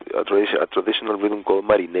is a traditional rhythm called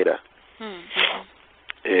marinera.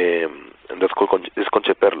 And that's called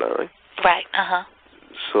Conche Perla, right? Right.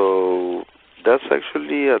 So that's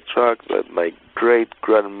actually a track that my great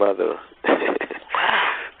grandmother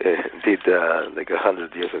did like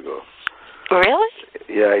 100 years ago. Really?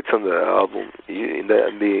 Yeah, it's on the album. Do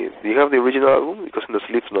you have the original album? Because in the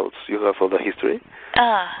sleeve notes you have all the history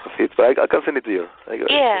of it. But I can send it to you. I can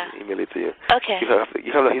email it to you. Okay.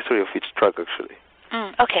 You have the history of each track actually.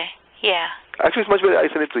 Okay. Yeah. Actually, it's much better I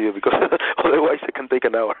send it to you because otherwise it can take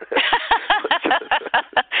an hour.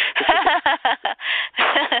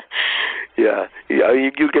 Yeah,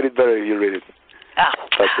 you'll get it better if you read it.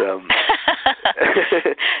 But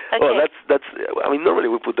well, that's. I mean, normally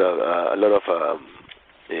we put a lot of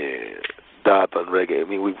dub and reggae. I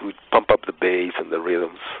mean, we pump up the bass and the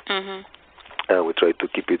rhythms, and we try to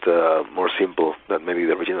keep it more simple than maybe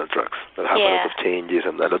the original tracks that have a lot of changes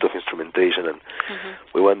and a lot of instrumentation. And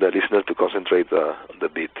we want the listener to concentrate on the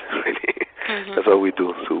beat. Really, that's what we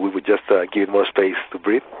do. So we would just give it more space to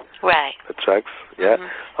breathe. Right. The tracks, and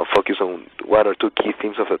focus on one or two key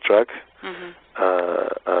themes of the track.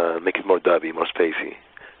 Make it more dubby, more spacey,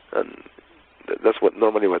 and that's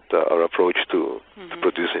normally our approach to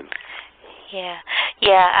producing. Yeah.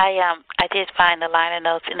 I did find the liner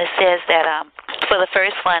notes, and it says that for the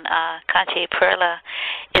first one, Conche Perla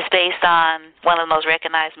is based on one of the most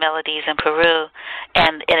recognized melodies in Peru,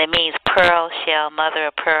 and it means pearl shell, mother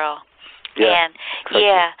of pearl. Yeah. And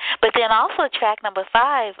but then also track number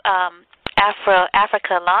 5,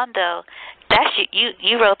 Africa Londo. That's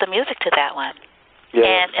you wrote the music to that one.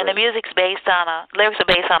 Yeah, and the music's lyrics are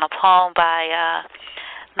based on a poem by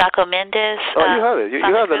Naco Mendez. Oh, you have it.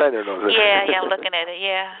 You have the liner notes. Yeah, I'm looking at it.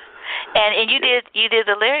 Yeah, and you did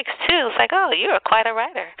the lyrics too. It's like, oh, you're quite a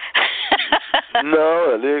writer.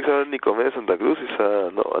 No, the lyrics are Nico Mendez Santa Cruz is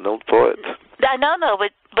an old poet. No,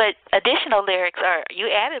 but additional lyrics are you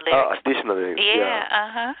added lyrics. Additional lyrics.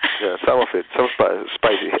 Yeah. Yeah, some of it, some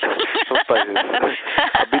spicy, some spices.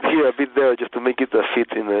 A bit here, a bit there, just to make it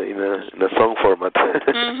fit in a song format.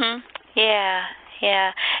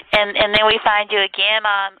 Yeah. And then we find you again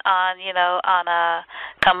on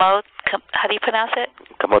Camote. How do you pronounce it?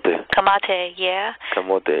 Camote, yeah.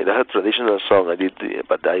 Camote. That's a traditional song I did,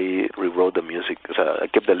 but I rewrote the music. So I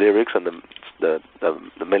kept the lyrics and the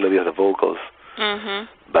melody of the vocals.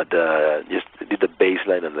 But just did the bass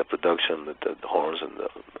line and the production, the horns and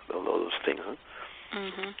all those things.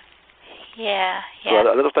 Yeah. So a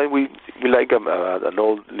lot of time we like an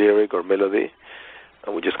old lyric or melody,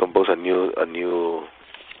 and we just compose a new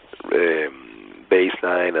bass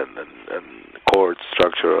line and chord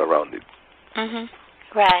structure around it.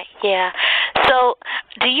 Right. Yeah. So,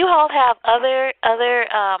 do you all have other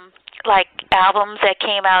like albums that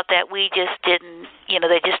came out that we just didn't,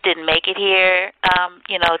 they just didn't make it here,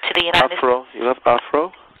 to the United States? Afro. You have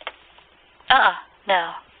Afro?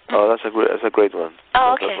 No. Oh, that's a great one.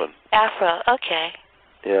 Oh, okay. Afro. Okay.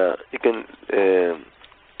 Yeah, you can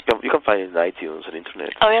find it in iTunes and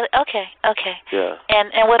internet. Oh, really? Okay. Yeah.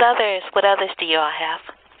 And what others do you all have?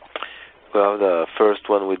 Well, the first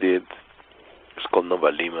one we did is called Nova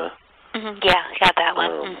Lima. Yeah, got that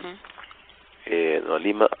one. Nova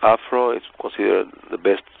Lima Afro is considered the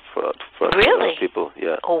best for really? People.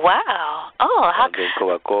 Yeah. Oh, wow. Oh, how? And then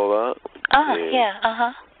Coba Coba.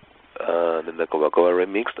 Then the Coba Coba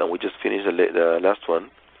remixed, and we just finished the last one.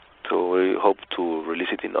 So we hope to release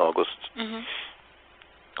it in August.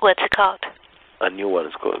 What's it called? A new one.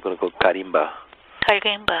 It's going to be called Karimba.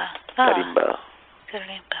 Karimba. Karimba.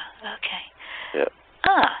 Okay. Yeah.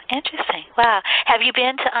 Interesting. Wow. Have you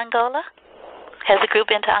been to Angola? Has the group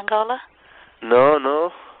been to Angola? No.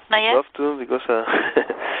 Not yet? We'd love to, because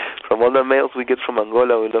from all the mails we get from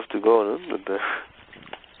Angola, we love to go. No? But,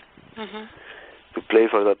 to play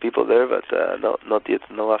for the people there, but not yet.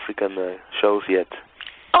 No African shows yet.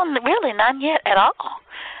 Oh, really? None yet at all?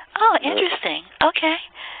 Oh, interesting. Okay.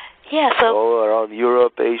 Yeah, so all around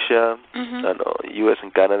Europe, Asia, and U.S.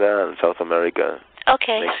 and Canada and South America.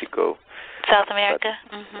 Okay. Mexico. South America.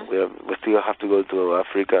 We still have to go to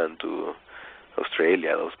Africa and to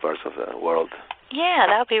Australia, those parts of the world. Yeah,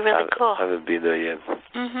 that would be really cool. Haven't been there yet.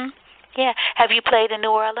 Yeah. Have you played in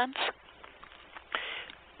New Orleans?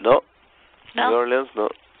 No. New Orleans, no.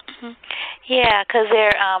 Yeah, because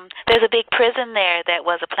there's a big prison there that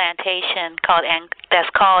was a plantation that's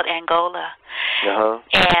called Angola.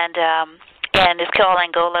 And it's called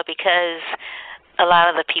Angola because a lot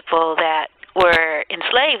of the people that were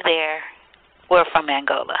enslaved there were from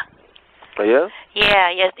Angola. Oh yeah? Yeah,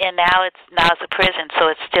 yes, and now it's a prison, so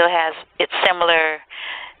it still has its similar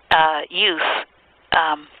use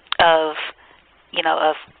of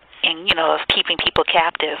keeping people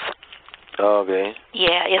captive. Oh, okay.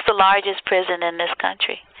 Yeah, it's the largest prison in this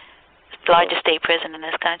country. It's the largest state prison in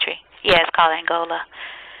this country. Yeah, it's called Angola.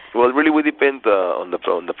 Well, it really would depend on the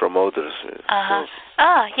promoters.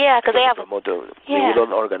 Yeah, because they have a promoter. We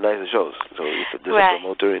don't organize the shows, so if there's a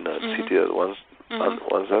promoter in a city that wants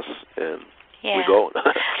us, and we go.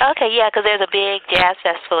 Okay, yeah, because there's a big jazz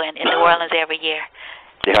festival in New Orleans every year.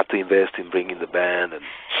 They have to invest in bringing the band and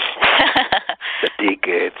the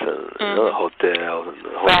tickets and the hotels and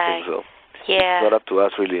the whole thing. So it's not up to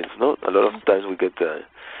us really. It's not. A lot of times we get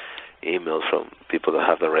emails from people that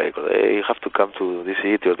have the record. Hey, you have to come to this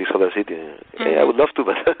city or this other city. Hey, I would love to,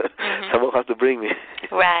 but someone has to bring me.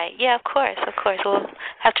 Right. Yeah, of course. We'll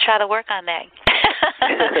have to try to work on that. I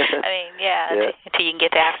mean, until you can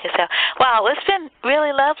get to Africa. So, wow, it's been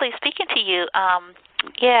really lovely speaking to you.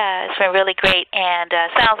 Yeah, it's been really great, and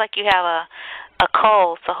sounds like you have a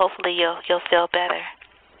cold, so hopefully you'll feel better.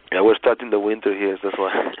 Yeah, we're starting the winter here, that's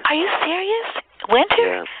why. Are you serious? Winter?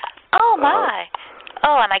 Yeah. Oh, my.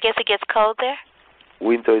 Oh, and I guess it gets cold there?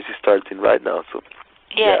 Winter is starting right now, so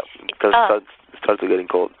it starts getting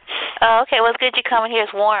cold. Oh, okay. Well, it's good you're coming here.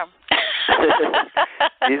 It's warm.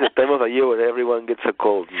 This is the time of the year where everyone gets a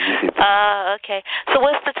cold. Oh, okay. So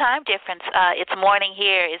what's the time difference? It's morning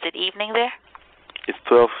here. Is it evening there? It's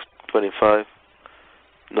 12:25,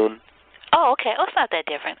 noon. Oh, okay. Oh, it's not that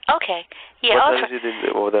different. Okay. Yeah. What time is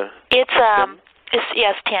it over there? It's 10.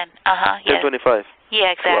 10:25.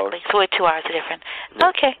 Yeah, exactly. So we're 2 hours different. Yeah.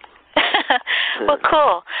 Okay. Well,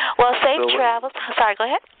 cool. Well, safe travels. Sorry, go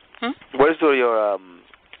ahead. What is your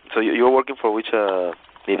so you're working for which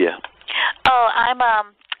media? Oh, I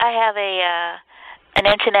have an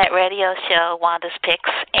internet radio show, Wanda's Picks,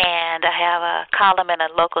 and I have a column in a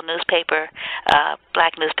local newspaper,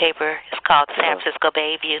 black newspaper. It's called San Francisco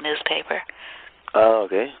Bayview newspaper. Oh,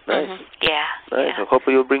 okay. Nice. Yeah. Nice. So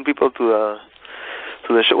hopefully you'll bring people to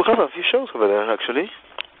the show. We have a few shows over there, actually.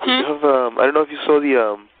 We have, I don't know if you saw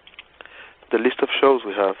the list of shows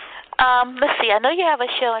we have. Let's see. I know you have a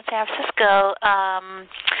show in San Francisco.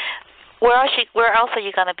 Where else are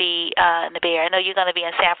you going to be in the Bay Area? I know you're going to be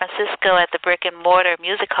in San Francisco at the Brick and Mortar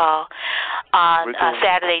Music Hall on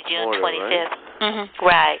Saturday, June 25th.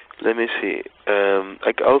 Right. Let me see.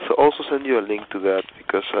 I can also send you a link to that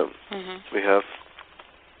because we have.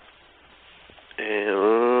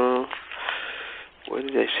 Where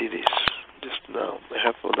did I see this? Just now. I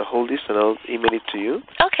have the whole list, and I'll email it to you.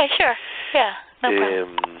 Okay, sure. Yeah, no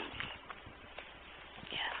problem.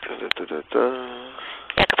 Yeah, because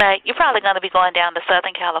you're probably going to be going down to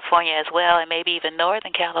Southern California as well, and maybe even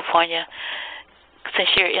Northern California, since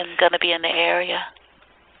you're going to be in the area.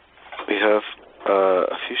 We have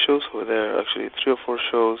a few shows over there, actually 3 or 4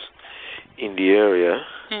 shows in the area.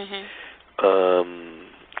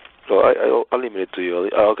 So I'll email it to you.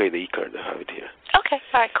 Okay, the e-card, I have it here. Okay,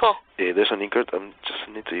 all right, cool. There's an e-card. I'm just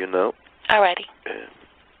sending it to you now. Alrighty.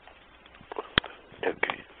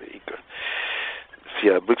 Okay, the e-card. So,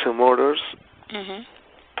 yeah, Bricks and Mortars.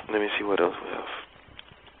 Let me see what else we have.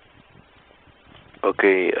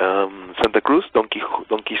 Okay, Santa Cruz, Don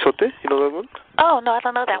Quixote. You know that one? Oh, no, I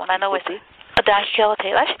don't know that one. I know where Don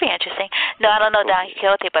Quixote. That should be interesting. No, I don't know Don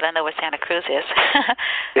Quixote, but I know where Santa Cruz is.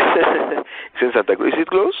 It's in Santa Cruz. Is it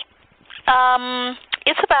close?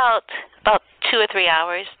 It's about 2 or 3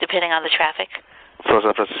 hours, depending on the traffic. From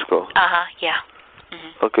San Francisco? Yeah.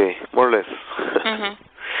 Okay, more or less.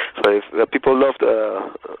 So if people love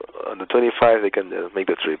on the 25, they can make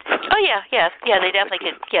the trip. Oh yeah, they definitely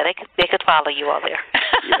could. Yeah, they could follow you all there.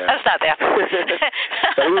 That's not that.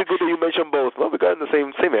 But really good that you mentioned both. Well, we got in the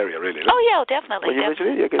same area, really. No? Oh yeah, definitely. When you mention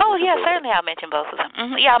it, certainly I'll mention both of them.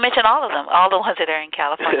 Yeah, I'll mention all of them, all the ones that are in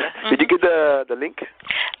California. Did you get the link?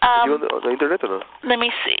 You on the internet or no? Let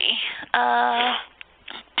me see.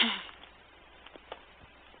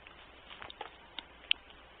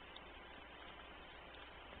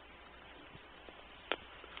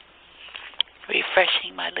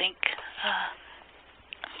 refreshing my link.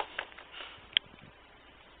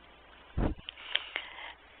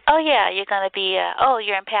 Oh, yeah, you're going to be,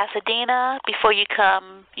 you're in Pasadena before you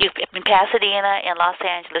come. You've been in Pasadena and Los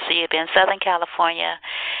Angeles, so you'll be in Southern California,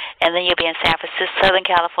 and then you'll be in San Francisco, Southern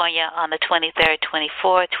California on the 23rd,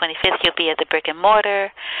 24th, 25th, you'll be at the Brick and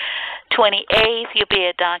Mortar. 28th, you'll be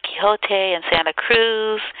at Don Quixote in Santa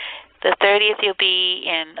Cruz. The 30th, you'll be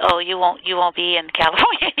in, you won't be in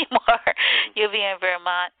California anymore. You'll be in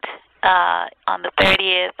Vermont on the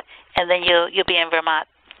 30th, and then you'll be in Vermont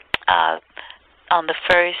on the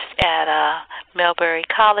 1st at Millbury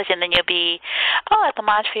College, and then you'll be, at the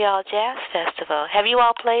Montreal Jazz Festival. Have you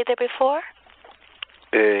all played there before?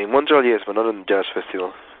 In Montreal, yes, but not on the Jazz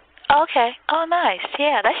Festival. Okay. Oh, nice.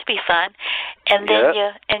 Yeah, that should be fun. And then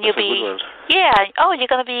you'll be, you're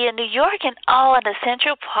going to be in New York and in the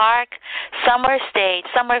Central Park Summer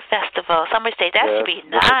Festival. That should be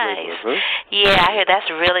nice. Yeah, I hear that's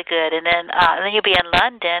really good. And then you'll be in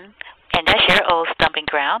London, and that's your old stomping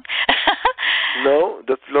ground. No,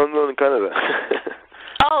 that's London, Canada.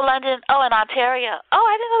 London. In Ontario.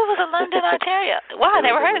 I didn't know it was in London, Ontario. Wow, I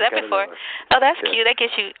never heard of that before. Oh, that's cute. That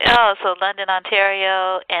gets you. So London,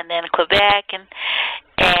 Ontario, and then Quebec, and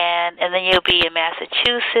then you'll be in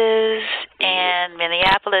Massachusetts and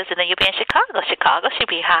Minneapolis, and then you'll be in Chicago. Chicago should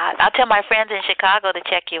be hot. I'll tell my friends in Chicago to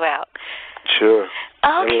check you out. Sure.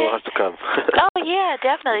 Okay. Everyone has to come. Yeah,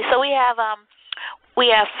 definitely. So we have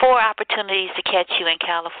 4 opportunities to catch you in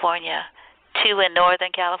California. 2 in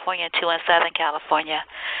Northern California and 2 in Southern California.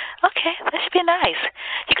 Okay, that should be nice.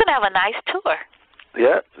 You're going to have a nice tour.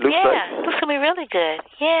 Yeah, looks nice. Yeah, looks going to be really good.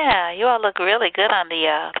 Yeah, you all look really good on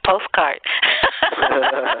the postcard.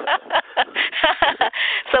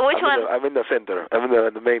 So which one? I'm in the center. I'm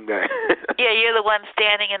the main guy. Yeah, you're the one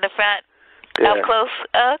standing in the front, up close.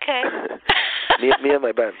 Okay. me and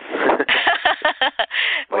my band.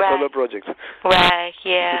 My solo project. Right,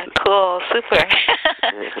 yeah, cool, super.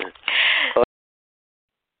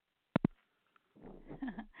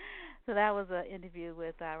 So that was an interview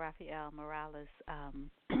with Rafael Morales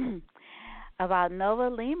about Nova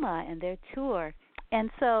Lima and their tour. And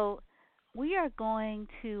so we are going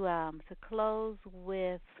to close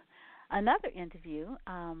with another interview,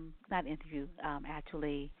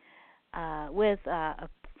 with a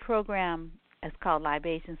program that's called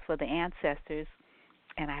Libations for the Ancestors.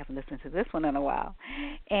 And I haven't listened to this one in a while.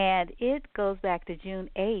 And it goes back to June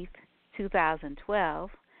 8th,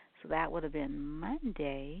 2012. So that would have been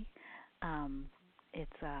Monday.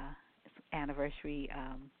 It's anniversary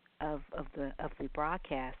of the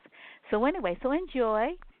broadcast. So anyway,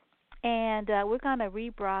 enjoy, and we're going to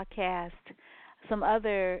rebroadcast some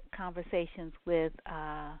other conversations with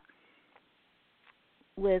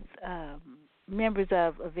members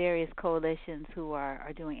of various coalitions who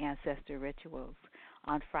are doing ancestor rituals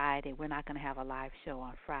on Friday. We're not going to have a live show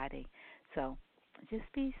on Friday, so just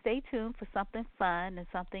stay tuned for something fun and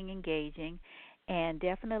something engaging, and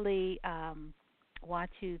definitely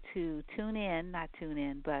want you to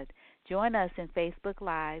but join us in Facebook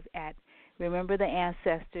Live at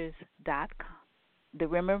remembertheancestors.com. The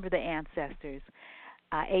Remember the Ancestors,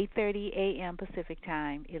 8:30 a.m. Pacific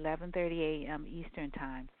Time, 11:30 a.m. Eastern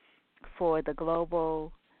Time, for the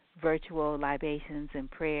global virtual libations and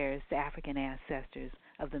prayers to African ancestors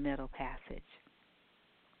of the Middle Passage.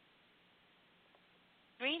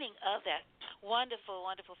 Screening of that wonderful,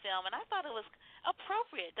 wonderful film, and I thought it was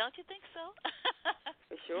appropriate. Don't you think so?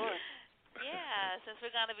 For sure. Yeah, since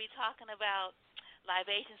we're going to be talking about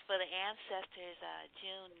Libations for the Ancestors,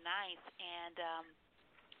 June 9th, and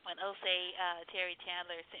when Osei Terry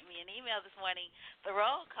Chandler sent me an email this morning, the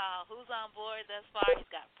roll call, who's on board thus far? He's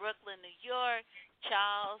got Brooklyn, New York,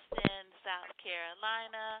 Charleston, South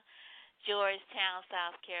Carolina, Georgetown,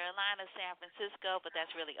 South Carolina, San Francisco, but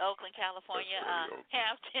that's really Oakland, California,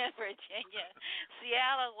 Hampton, Virginia,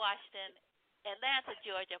 Seattle, Washington, Atlanta,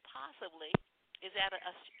 Georgia, possibly. Is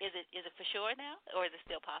it for sure now, or is it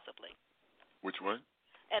still possibly? Which one?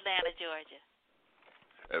 Atlanta, Georgia.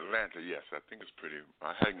 Atlanta, yes, I think it's pretty.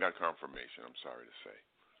 I hadn't got confirmation. I'm sorry to say.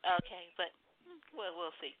 Okay, but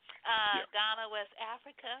we'll see. Ghana, West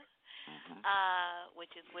Africa,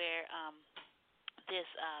 which is where this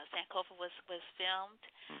Sankofa was filmed.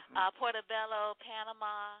 Portobello,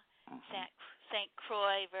 Panama, St.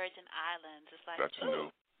 Croix, Virgin Islands. It's like That's new.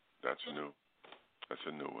 That's new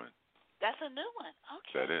one. That's a new one.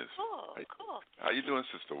 Okay. That is. Cool. How you doing,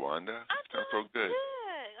 Sister Wanda? I'm doing so good.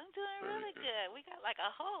 I'm doing really good. We got like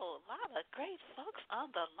a whole lot of great folks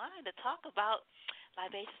on the line to talk about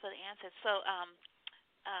Libations for the Ancestors. So,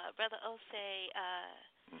 Brother Osei,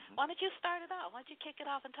 why don't you start it off? Why don't you kick it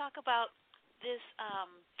off and talk about this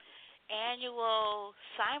annual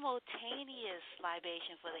simultaneous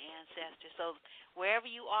libation for the ancestors. So wherever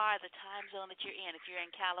you are, the time zone that you're in, if you're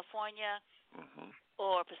in California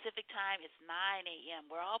or Pacific time, it's 9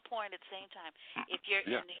 a.m. We're all pouring at the same time. If you're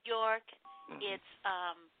in New York, it's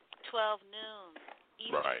 12 noon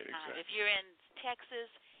Eastern time. Exactly. If you're in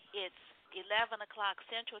Texas, it's 11 o'clock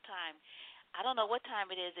Central time. I don't know what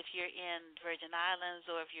time it is if you're in Virgin Islands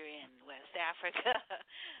or if you're in West Africa.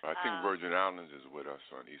 I think Virgin Islands is with us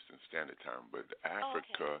on Eastern Standard Time, but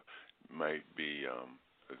Africa might be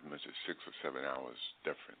as much as 6 or 7 hours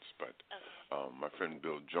difference. But my friend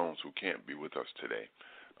Bill Jones, who can't be with us today,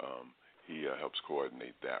 he helps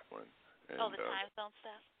coordinate that one. And, the time zone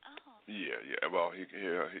stuff? Yeah. Well,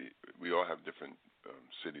 we all have different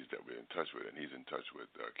cities that we're in touch with, and he's in touch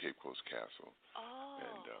with Cape Coast Castle.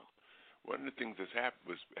 And one of the things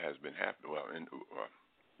has been happening. Well,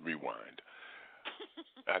 rewind.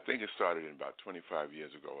 I think it started in about 25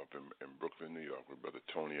 years ago up in Brooklyn, New York, with Brother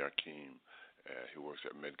Tony Akeem. He works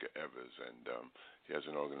at Medgar Evers, and he has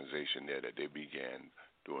an organization there that they began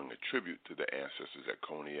doing a tribute to the ancestors at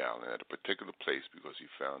Coney Island at a particular place because he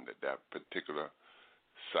found that particular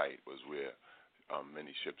site was where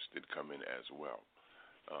many ships did come in as well.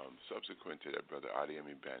 Subsequent to that, Brother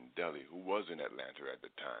Adiemi Bandelli, who was in Atlanta at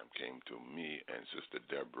the time, came to me and Sister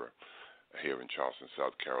Deborah here in Charleston,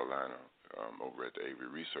 South Carolina, over at the Avery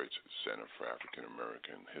Research Center for African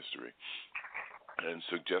American History, and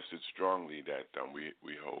suggested strongly that we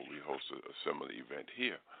host a similar event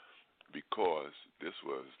here because this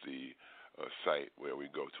was the site where we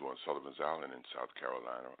go to on Sullivan's Island in South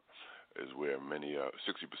Carolina, is where many 60%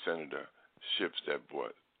 of the ships that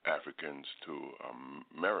brought Africans to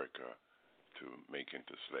America to make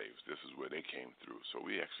into slaves. This is where they came through. So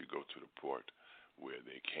we actually go to the port where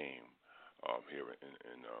they came here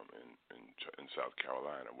in South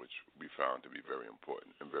Carolina, which we found to be very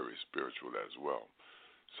important and very spiritual as well.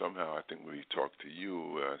 Somehow, I think we talked to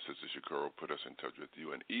you, Sister Shakuro put us in touch with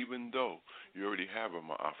you, and even though you already have a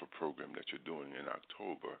Ma'afa program that you're doing in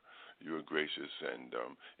October, you were gracious and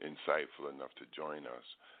insightful enough to join us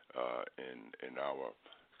in our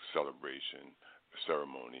celebration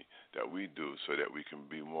ceremony that we do so that we can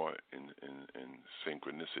be more in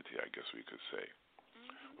synchronicity, I guess we could say.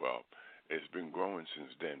 Well, it's been growing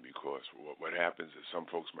since then because what happens is some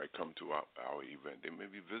folks might come to our event. They may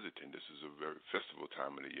be visiting. This is a very festival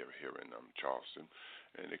time of the year here in Charleston,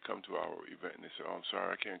 and they come to our event and they say, I'm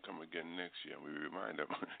sorry, I can't come again next year. And we remind them,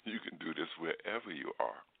 you can do this wherever you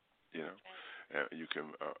are, you know. And you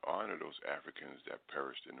can honor those Africans that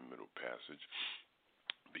perished in the Middle Passage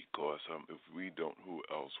because if we don't, who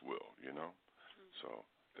else will, you know? So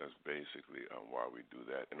that's basically why we do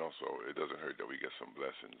that. And also, it doesn't hurt that we get some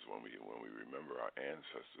blessings when we remember our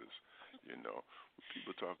ancestors, you know.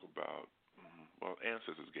 People talk about, well,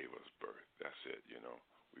 ancestors gave us birth. That's it, you know.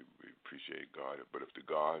 We appreciate God. But if the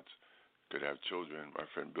gods could have children, my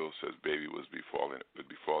friend Bill says baby would be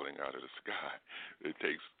falling out of the sky. It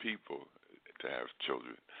takes people to have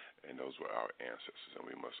children, and those were our ancestors, and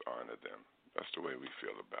we must honor them. That's the way we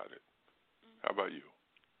feel about it. How about you?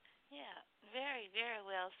 Yeah, very, very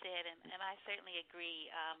well said, and I certainly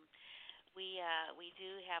agree. We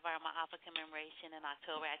do have our Ma'afa commemoration in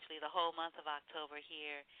October, actually the whole month of October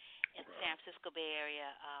here in the San Francisco Bay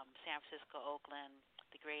Area, San Francisco, Oakland,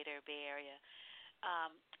 the greater Bay Area.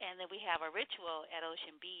 And then we have a ritual at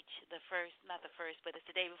Ocean Beach, not the first, but it's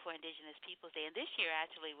the day before Indigenous Peoples Day. And this year,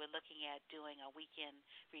 actually, we're looking at doing a weekend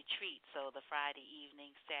retreat. So the Friday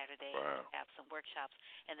evening, Saturday, we have some workshops.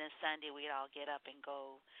 And then Sunday, we'd all get up and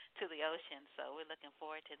go to the ocean. So we're looking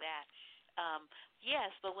forward to that.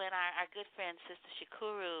 Yes, but when our good friend, Sister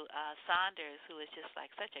Shakuru Saunders, who is just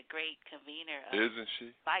like such a great convener of Isn't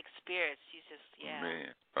she? Like spirits, she's just,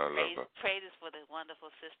 Man, I love her. Praises for the wonderful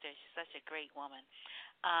sister. She's such a great woman.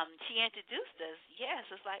 She introduced us. Yes,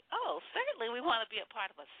 it's like, oh, certainly we want to be a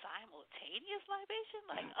part of a simultaneous libation.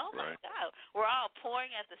 Like, oh my God, we're all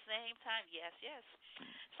pouring at the same time. Yes, yes.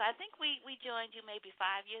 So I think we joined you maybe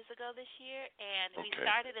 5 years ago this year, and we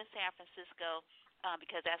started in San Francisco.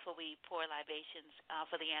 Because that's where we pour libations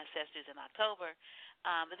for the ancestors in October.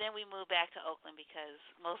 But then we moved back to Oakland because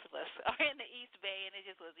most of us are in the East Bay, and it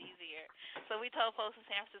just was easier. So we told folks in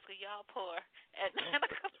San Francisco, y'all pour at 9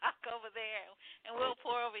 o'clock over there, and we'll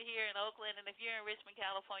pour over here in Oakland. And if you're in Richmond,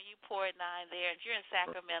 California, you pour at 9 there. If you're in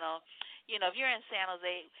Sacramento, you know, if you're in San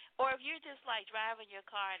Jose, or if you're just like driving your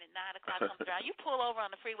car and at 9 o'clock comes around, you pull over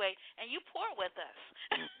on the freeway and you pour with us.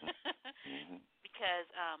 Because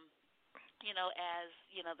you know, as,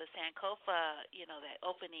 you know, the Sankofa, you know, that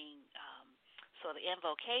opening, so the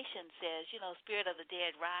invocation says, you know, spirit of the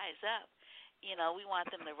dead, rise up. we want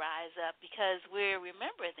them to rise up because we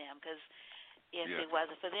remember them. Because if it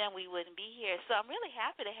wasn't for them, we wouldn't be here. So I'm really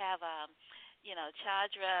happy to have,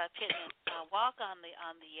 Chadra Pittman walk on the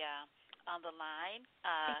line,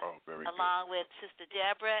 along with Sister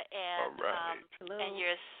Deborah and and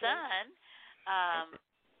your son,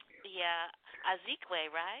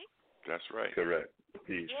 Azikwe, right? That's right. Correct.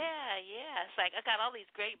 Yeah. It's like I got all these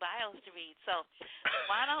great bios to read. So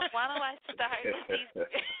why don't I start with these?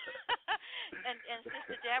 and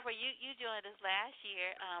Sister Deborah, you joined us last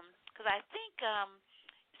year because I think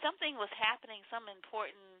something was happening, some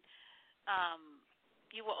important.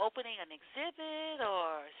 You were opening an exhibit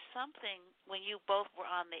or something when you both were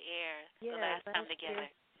on the air the last time together.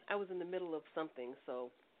 I was in the middle of something,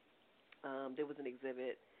 so there was an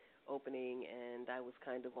exhibit opening, and I was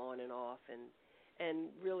kind of on and off,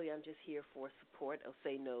 and really I'm just here for support.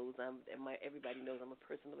 Osay knows everybody knows I'm a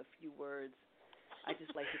person of a few words. I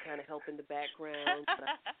just like to kind of help in the background. But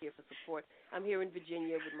I'm here for support. I'm here in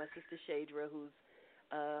Virginia with my sister Shadra, who's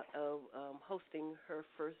hosting her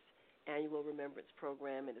first annual remembrance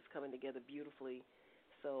program, and it's coming together beautifully.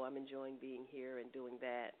 So I'm enjoying being here and doing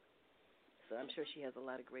that. So I'm sure she has a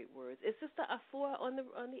lot of great words. Is Sister Afua on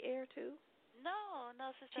the air too? No,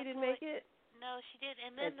 Sister. She didn't make it. No, she didn't.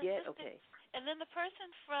 And then okay. And then the person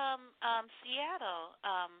from Seattle.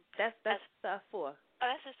 That's Sister Afua. Oh,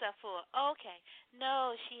 that's Sister Afua. Oh, okay.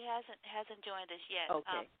 No, she hasn't joined us yet.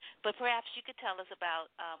 Okay. But perhaps you could tell us about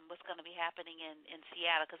what's going to be happening in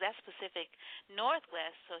Seattle, because that's Pacific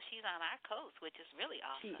Northwest, so she's on our coast, which is really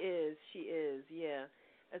awesome. She is, yeah.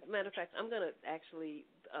 As a matter of fact, I'm going to actually,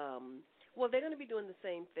 they're going to be doing the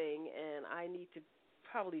same thing, and I need to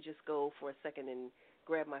probably just go for a second and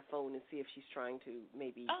grab my phone and see if she's trying to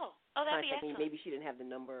maybe that'd be contact me. excellent. Maybe she didn't have the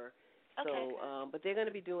number. Okay. So, but they're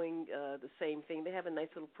going to be doing the same thing. They have a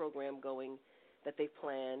nice little program going that they've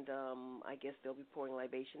planned. I guess they'll be pouring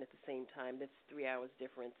libation at the same time. That's 3 hours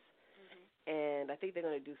difference. Mm-hmm. And I think they're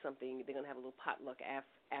going to do something. They're going to have a little potluck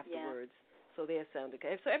afterwards. Yeah. So they're sounding.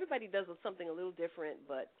 So everybody does something a little different,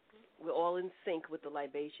 but we're all in sync with the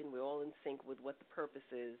libation. We're all in sync with what the purpose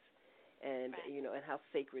is, and and how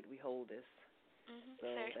sacred we hold this. Mm-hmm. So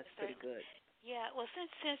that's pretty good. Yeah, well,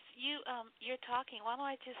 since you're talking, why don't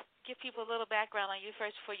I just give people a little background on you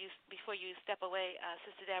first before you step away,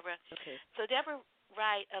 Sister Deborah. Okay. So Deborah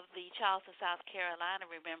Wright of the Charleston, South Carolina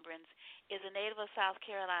Remembrance is a native of South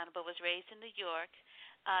Carolina but was raised in New York.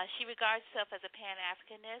 She regards herself as a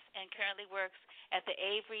Pan-Africanist and currently works at the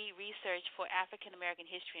Avery Research for African American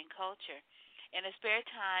History and Culture. In her spare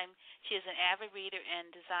time, she is an avid reader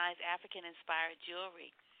and designs African-inspired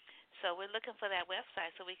jewelry. So we're looking for that website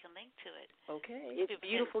so we can link to it. Okay. It's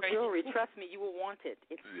beautiful jewelry. Trust me, you will want it.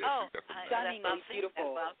 It's stunningly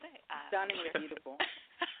beautiful. Stunningly beautiful.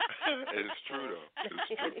 It's true, though.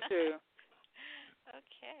 It's true.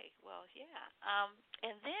 Okay. Well, yeah.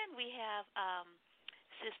 And then we have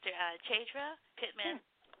Sister Chadra Pittman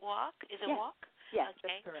Walk. Is it Walk? Yes,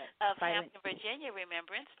 okay. That's correct. Of Hampton, Virginia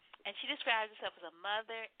Remembrance. And she describes herself as a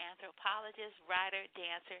mother, anthropologist, writer,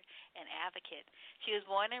 dancer, and advocate. She was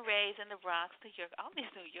born and raised in the Bronx, New York. All these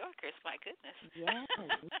New Yorkers, my goodness. Yes,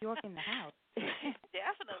 New York in the house.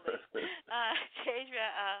 Definitely. Chadra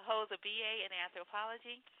holds a BA in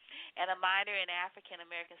anthropology and a minor in African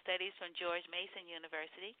American Studies from George Mason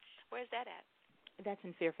University. Where's that at? That's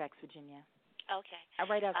in Fairfax, Virginia. Okay.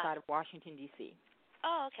 Right outside of Washington, D.C.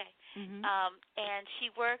 Oh, okay. Mm-hmm. And she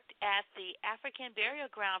worked at the African Burial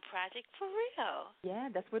Ground Project for real. Yeah,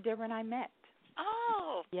 that's where Deborah and I met.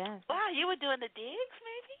 Oh. Yes. Wow, you were doing the digs,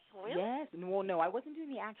 maybe? Really? Yes. Well, no, I wasn't doing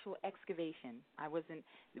the actual excavation.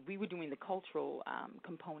 We were doing the cultural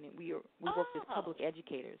component. We worked as public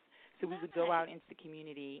educators. So we would go out into the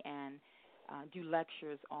community and do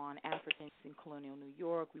lectures on Africans in colonial New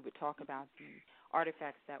York. We would talk about the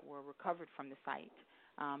artifacts that were recovered from the site.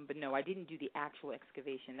 But no, I didn't do the actual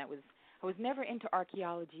excavation. I was never into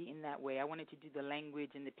archaeology in that way. I wanted to do the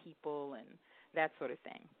language and the people and that sort of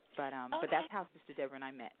thing. But that's how Sister Deborah and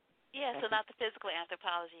I met. Yeah, so not the physical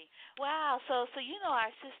anthropology. Wow, so you know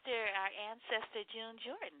our ancestor June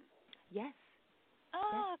Jordan. Yes.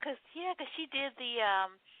 Oh, because she did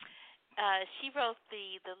she wrote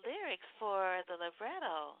the lyrics for the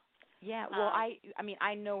libretto. Yeah, well,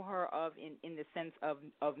 I know her in the sense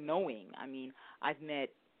of knowing. I mean, I've met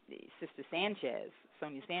Sister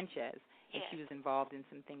Sonia Sanchez, and she was involved in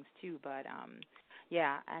some things too. But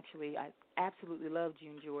actually, I absolutely love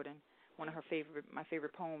June Jordan. One of my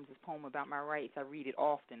favorite poems is a poem about my rights. I read it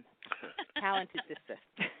often. Talented sister.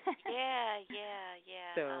 Yeah.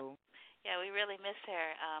 So. We really miss her.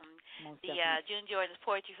 Most definitely. June Jordan's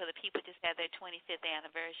Poetry for the People just had their 25th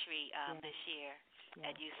anniversary this year.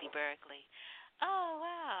 at UC Berkeley. Oh,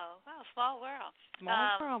 wow. Wow, small world.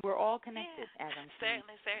 Small world. We're all connected, as I'm saying.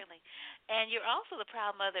 Certainly. And you're also the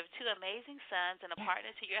proud mother of 2 amazing sons and a partner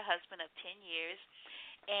to your husband of 10 years.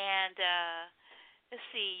 And let's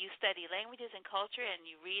see, you study languages and culture, and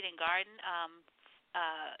you read and garden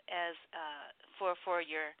as for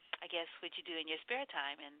your, I guess, what you do in your spare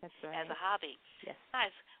time and as a hobby. Yes.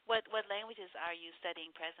 Nice. What languages are you studying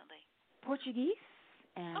presently? Portuguese.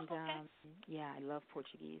 And I love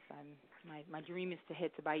Portuguese. My dream is to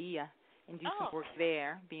head to Bahia and do some work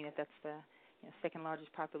there, being that that's the second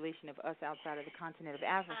largest population of us outside of the continent of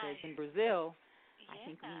Africa. It's in Brazil. I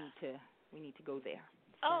think we need to go there.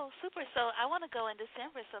 Oh, super! So I want to go in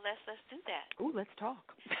December. So let's do that. Ooh, let's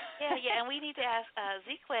talk. Yeah, and we need to ask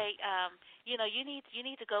Zikwe. You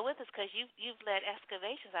need to go with us because you've led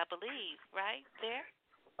excavations, I believe, right there.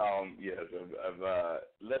 Yes, I've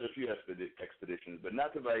led a few expeditions, but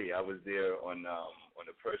not to Bahia. I was there on a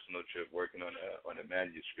personal trip, working on a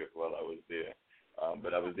manuscript while I was there.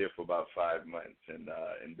 But I was there for about 5 months, and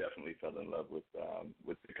definitely fell in love with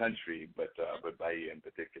the country, but Bahia in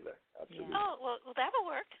particular. Absolutely. Oh, well, that'll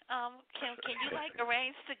work. Can you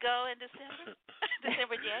arrange to go in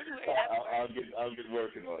December, January? I'll get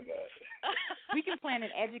working on that. We can plan an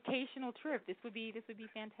educational trip. This would be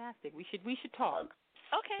fantastic. We should talk.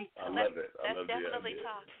 Okay. I love it. Let's definitely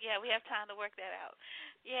talk. Yeah, we have time to work that out.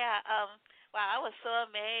 Yeah. Wow, I was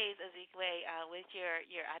so amazed, Ezekwe, with your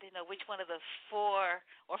I didn't know which one of the 4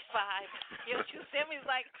 or 5 you sent me.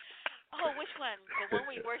 Like, oh, which one? The one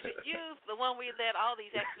where you worked with youth, the one where you led all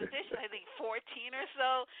these expeditions, I think 14 or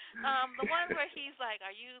so. The one where he's like,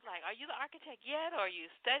 are you the architect yet, or are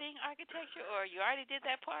you studying architecture, or you already did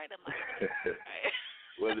that part? I'm like, all right.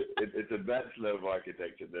 Well, it's a Bachelor of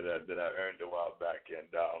Architecture that I earned a while back,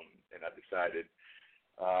 and I decided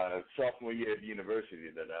sophomore year at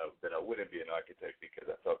university that I wouldn't be an architect because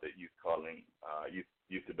I thought that youth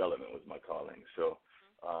development was my calling. So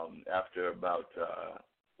after about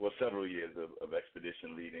several years of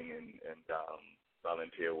expedition leading and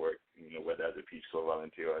volunteer work, whether as a Peace Corps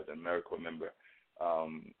volunteer or as an AmeriCorps member,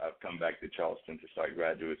 I've come back to Charleston to start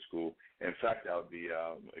graduate school. In fact, I'll be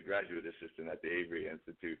a graduate assistant at the Avery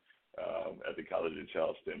Institute at the College of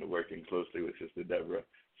Charleston, working closely with Sister Deborah.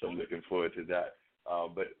 So I'm looking forward to that.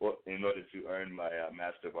 But in order to earn my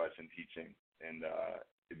Master of Arts in Teaching and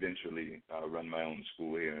eventually run my own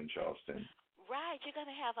school here in Charleston. Right, you're going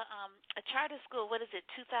to have a charter school. What is it,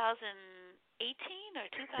 2018 or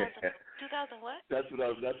 2000 what? That's what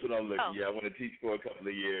I'm looking. Oh. Yeah, I want to teach for a couple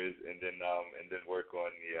of years and then work on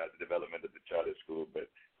the development of the charter school. But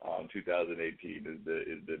 2018 is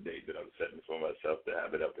the date that I'm setting for myself to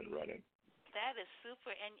have it up and running. That is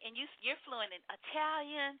super, and you're fluent in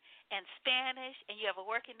Italian and Spanish, and you have a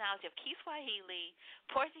working knowledge of Kiswahili,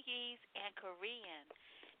 Portuguese, and Korean.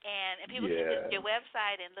 And people can visit your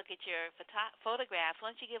website and look at your photographs.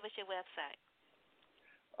 Why don't you give us your website?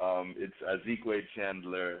 It's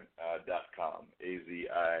azikwechandler.com,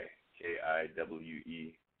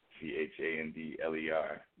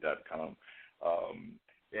 AZIKIWECHANDLER.com.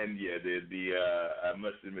 And I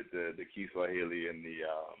must admit the Kiswahili and the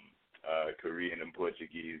Korean and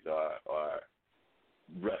Portuguese are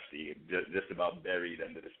rusty, just about buried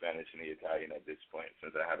under the Spanish and the Italian at this point,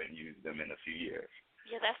 since I haven't used them in a few years.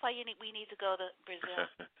 Yeah, that's why we need to go to Brazil.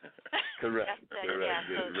 Correct. Yeah,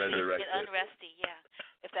 so get unrusty. Yeah,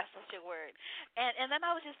 if that's such a word. And then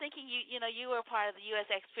I was just thinking, you were part of the U.S.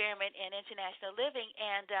 experiment in international living,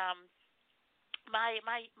 and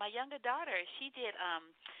my younger daughter, she did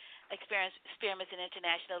experiments in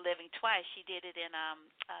international living twice. She did it in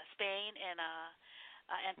Spain and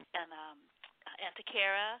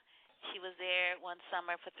Antiquera. She was there one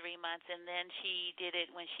summer for 3 months, and then she did it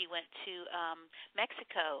when she went to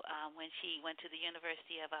Mexico, when she went to the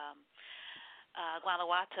University of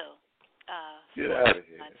Guanajuato. Get out of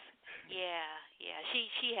here. Yeah.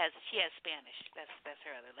 She has Spanish. That's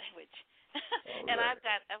her other language. And right.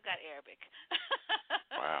 I've got Arabic.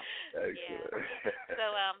 Wow. Excellent. Yeah. So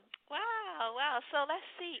wow. So let's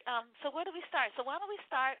see. So where do we start? So why don't we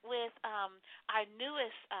start with our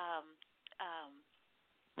newest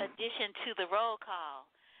addition to the roll call.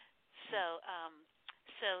 So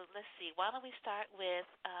let's see. Why don't we start with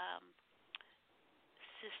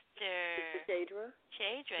Sister Shadra?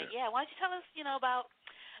 Yeah. Why don't you tell us,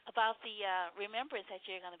 about the remembrance that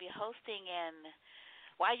you're going to be hosting and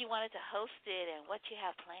why you wanted to host it and what you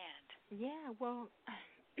have planned. Yeah. Well,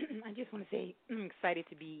 I just want to say I'm excited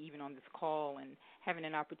to be even on this call and having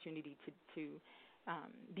an opportunity to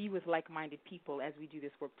be with like-minded people as we do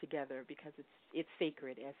this work together, because it's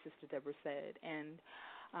sacred, as Sister Deborah said. And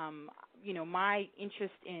my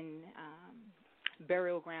interest in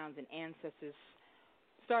burial grounds and ancestors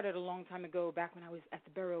started a long time ago, back when I was at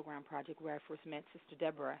the Burial Ground Project where I first met Sister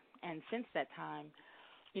Deborah. And since that time,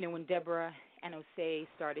 when Deborah and Ashay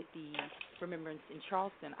started the Remembrance in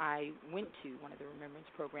Charleston, I went to one of the Remembrance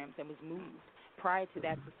programs and was moved. Prior to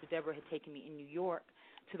that, Sister Deborah had taken me in New York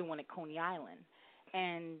to the one at Coney Island.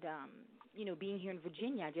 And, being here in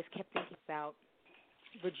Virginia, I just kept thinking about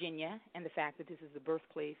Virginia and the fact that this is the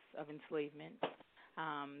birthplace of enslavement.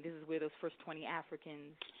 This is where those first 20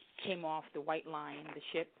 Africans came off the White Lion, the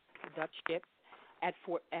Dutch ship, at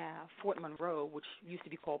Fort Monroe, which used to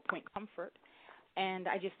be called Point Comfort. And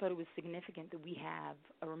I just thought it was significant that we have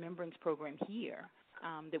a remembrance program here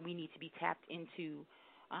that we need to be tapped into.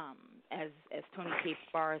 As Tony K.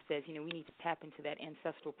 Barr says, we need to tap into that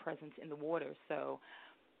ancestral presence in the water. So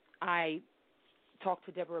I talked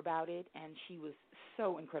to Deborah about it, and she was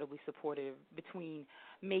so incredibly supportive between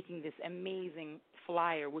making this amazing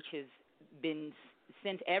flyer, which has been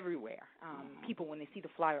sent everywhere. People, when they see the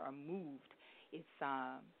flyer, are moved. It's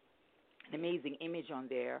an amazing image on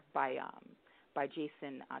there by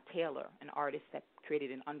Jason Taylor, an artist that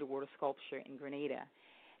created an underwater sculpture in Grenada.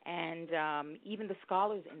 And even the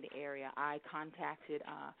scholars in the area, I contacted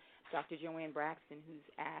Dr. Joanne Braxton, who's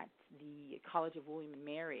at the College of William and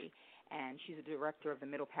Mary, and she's a director of the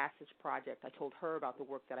Middle Passage Project. I told her about the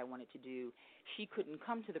work that I wanted to do. She couldn't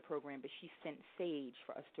come to the program, but she sent sage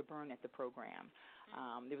for us to burn at the program.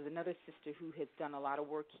 There was another sister who has done a lot of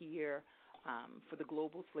work here for the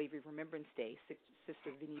Global Slavery Remembrance Day,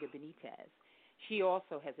 Sister Venita Benitez. She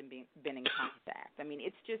also hasn't been in contact. I mean,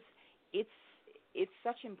 it's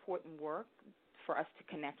such important work for us to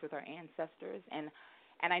connect with our ancestors, and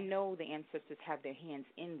I know the ancestors have their hands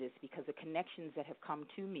in this because the connections that have come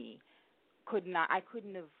to me I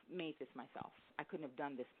couldn't have made this myself. I couldn't have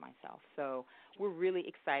done this myself. So we're really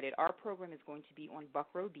excited. Our program is going to be on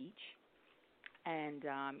Buckrow Beach, and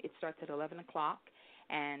it starts at 11 o'clock,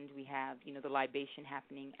 and we have, the libation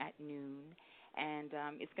happening at noon. And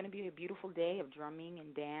it's going to be a beautiful day of drumming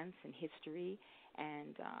and dance and history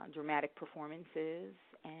and dramatic performances.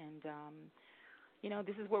 And,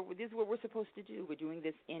 this is what we're supposed to do. We're doing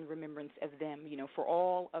this in remembrance of them, for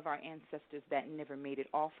all of our ancestors that never made it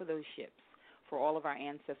off of those ships, for all of our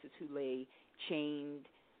ancestors who lay chained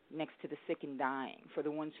next to the sick and dying, for the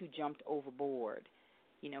ones who jumped overboard,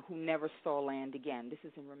 who never saw land again. This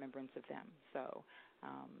is in remembrance of them. So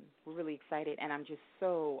we're really excited, and I'm just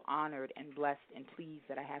so honored and blessed and pleased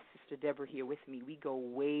that I have Sister Deborah here with me. We go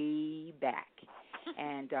way back,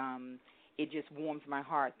 and it just warms my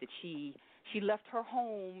heart that she left her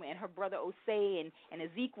home and her brother Ashay and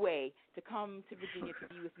Ezekwe to come to Virginia to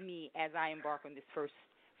be with me as I embark on this first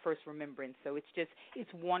remembrance. So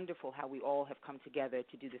it's wonderful how we all have come together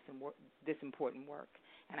to do this important work,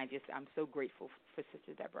 and I'm so grateful for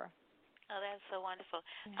Sister Deborah. Oh, that's so wonderful.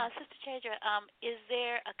 Sister Chadra, is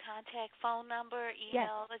there a contact phone number,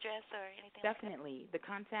 email address, or anything Definitely. like that? The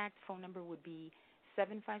contact phone number would be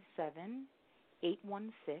 757-816-1579,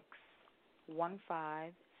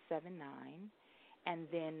 and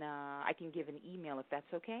then I can give an email if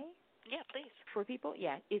that's okay. Yeah, please. For people,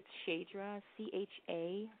 it's Chadra,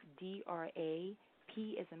 CHADRA,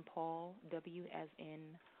 P as in Paul, W as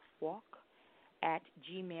in walk, at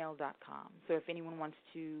gmail.com. So if anyone wants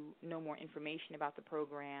to know more information about the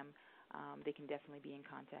program, they can definitely be in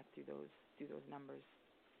contact through those numbers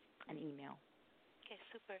and email. Okay,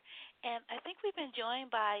 super. And I think we've been joined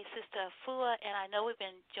by Sister Afua, and I know we've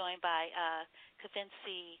been joined by Kafense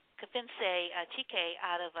Chike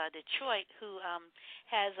out of Detroit, who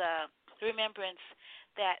has a remembrance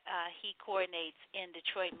that he coordinates in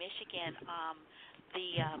Detroit, Michigan.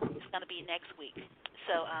 It's going to be next week.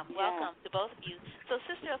 So welcome to both of you. So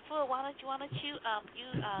Sister Afua, why don't you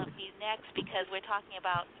be next, because we're talking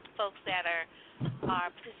about folks that are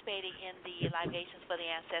participating in the Libations for the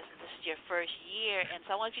Ancestors. This is your first year, and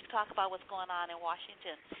so I want you to talk about what's going on in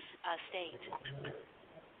Washington State.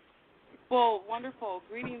 Well, wonderful.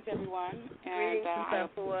 Greetings, everyone. Greetings, Sister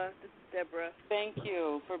Afua. This is Deborah. Thank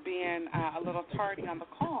you for being a little tardy on the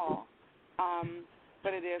call,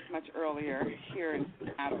 but it is much earlier here in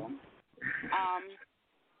Seattle.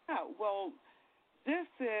 Well, this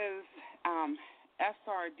is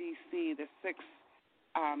SRDC, the 6th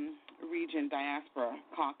Region Diaspora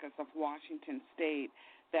Caucus of Washington State,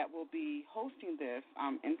 that will be hosting this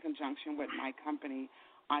in conjunction with my company,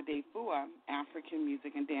 Ade Fua, African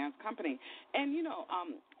Music and Dance Company. And,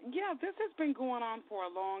 this has been going on for a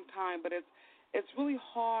long time, but it's really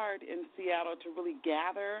hard in Seattle to really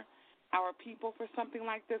gather our people for something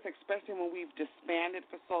like this, especially when we've disbanded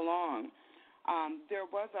for so long. There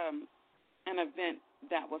was an event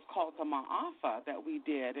that was called the Ma'afa that we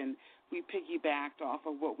did, and we piggybacked off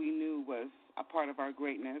of what we knew was a part of our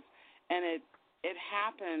greatness, and it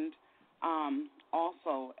happened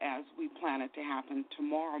also as we plan it to happen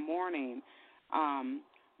tomorrow morning.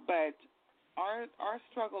 But our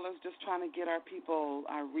struggle is just trying to get our people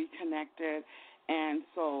reconnected, and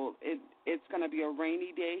so it's going to be a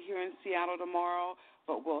rainy day here in Seattle tomorrow,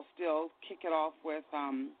 but we'll still kick it off with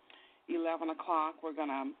 11 o'clock. We're going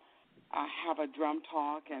to have a drum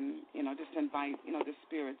talk and, just invite, the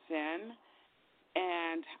spirits in.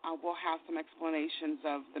 And we'll have some explanations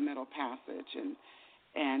of the middle passage,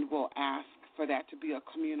 and we'll ask for that to be a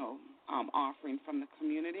communal offering from the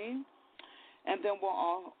community. And then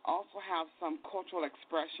we'll also have some cultural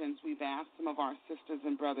expressions. We've asked some of our sisters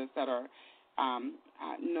and brothers that are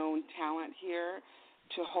known talent here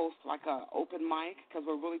to host like an open mic, because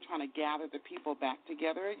we're really trying to gather the people back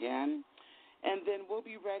together again. And then we'll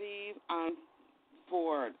be ready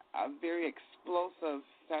for a very explosive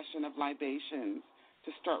session of libations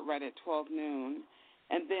to start right at 12 noon.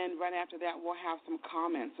 And then right after that, we'll have some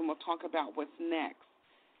comments, and we'll talk about what's next.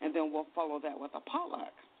 And then we'll follow that with a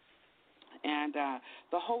potluck. And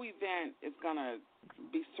the whole event is going to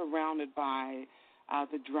be surrounded by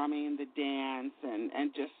the drumming, the dance,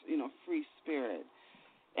 and just, free spirit.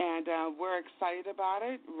 And we're excited about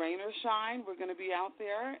it. Rain or shine, we're going to be out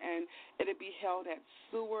there, and it'll be held at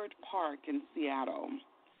Seward Park in Seattle.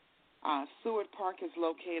 Seward Park is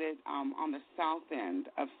located on the south end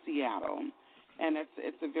of Seattle, and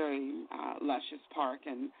it's a very luscious park,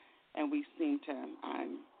 and we seem to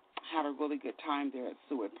have a really good time there at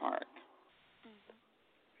Seward Park.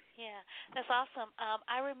 Yeah, that's awesome.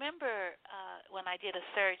 I remember when I did a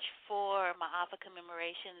search for Mpho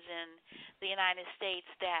commemorations in the United States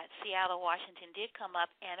that Seattle, Washington did come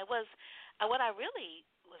up, and it was what I really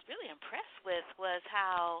was impressed with was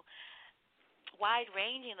how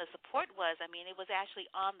wide-ranging the support was. I mean, it was actually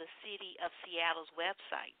on the City of Seattle's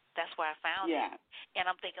website. That's where I found it. And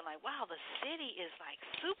I'm thinking, like, wow, the city is, like,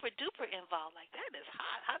 super-duper involved. Like, that is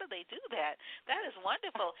hot. How do they do that? That is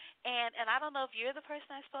wonderful. And I don't know if you're the person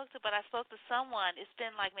I spoke to, but I spoke to someone, it's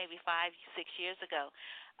been like maybe 5-6 years ago,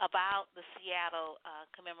 about the Seattle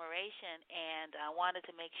commemoration, and I wanted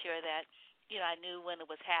to make sure that I knew when it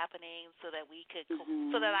was happening so that we could,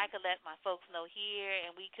 so that I could let my folks know here,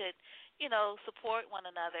 and we could, support one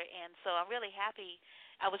another. And so I'm really happy.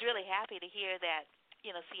 I was really happy to hear that,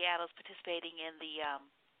 Seattle's participating in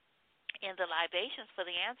the libations for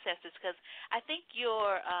the ancestors, because I think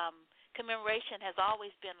your commemoration has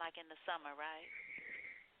always been like in the summer, right?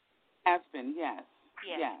 Has been, yes.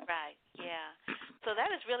 Yes. Right. Yeah. So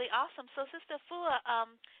that is really awesome. So, Sister Fua,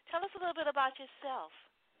 tell us a little bit about yourself.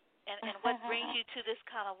 And what brings you to this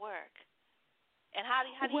kind of work? And how do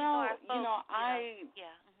you know our folks? I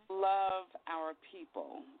love our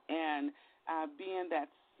people. And being that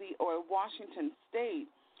Washington State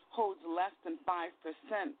holds less than 5%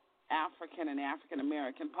 African and African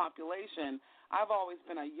American population, I've always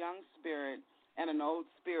been a young spirit and an old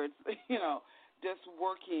spirit, just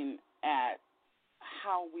working at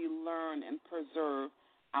how we learn and preserve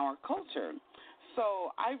our culture.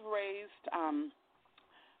 So I've raised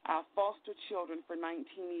foster children for 19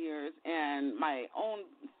 years, and my own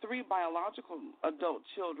 3 biological adult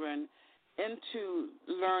children into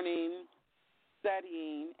learning,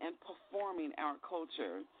 studying, and performing our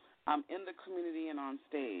culture in the community and on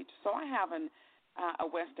stage. So I have a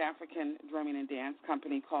West African drumming and dance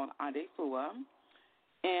company called Ave Montague,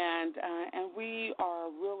 and we are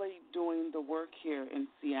really doing the work here in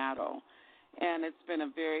Seattle, and it's been a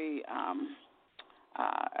very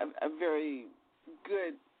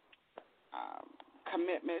good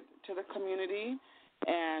commitment to the community,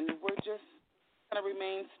 and we're just going to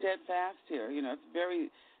remain steadfast here. It's very,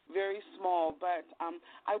 very small, but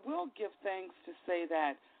I will give thanks to say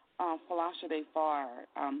that Falasha Defar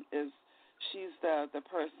she's the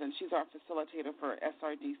person, she's our facilitator for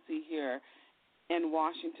SRDC here in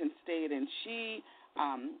Washington State, and she,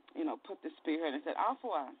 put the spearhead and said,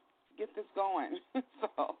 Afua, get this going.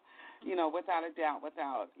 So, without a doubt,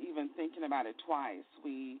 without even thinking about it twice,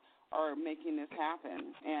 we are making this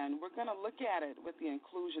happen, and we're going to look at it with the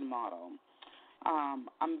inclusion model.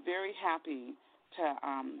 I'm very happy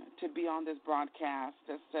to be on this broadcast,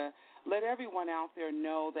 just to let everyone out there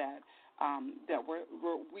know that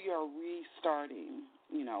we are restarting.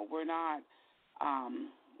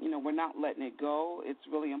 We're not letting it go. It's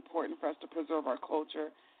really important for us to preserve our culture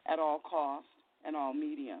at all costs and all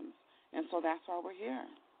mediums, and so that's why we're here.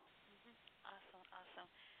 Awesome.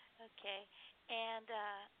 Okay, and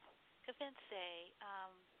Kavinse,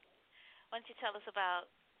 why don't you tell us about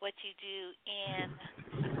what you do in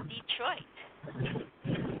Detroit?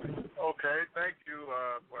 Okay, thank you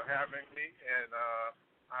for having me, and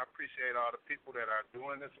I appreciate all the people that are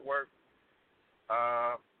doing this work.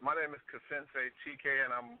 My name is Kafense Chike, and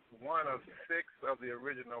I'm one of 6 of the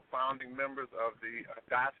original founding members of the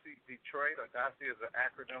ADASI Detroit. ADASI is an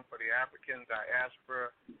acronym for the African Diaspora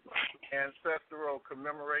Ancestral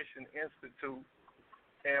Commemoration Institute.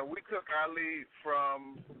 And we took our lead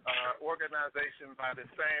from an organization by the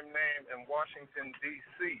same name in Washington,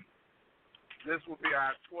 D.C. This will be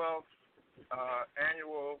our 12th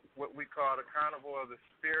annual, what we call the Carnival of the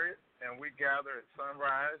Spirit, and we gather at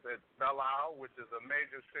sunrise at Belle Isle, which is a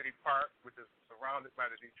major city park, which is surrounded by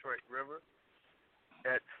the Detroit River.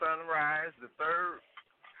 At sunrise, the 3rd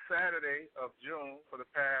Saturday of June for the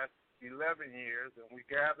past 11 years, and we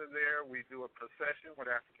gather there. We do a procession with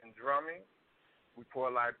African drumming. We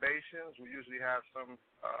pour libations. We usually have some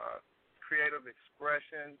creative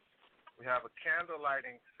expressions. We have a candle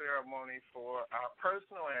lighting ceremony for our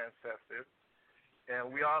personal ancestors,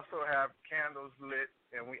 and we also have candles lit,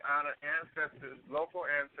 and we honor ancestors, local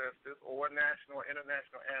ancestors, or national or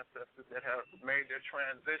international ancestors that have made their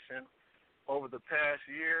transition over the past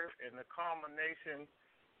year, and the culmination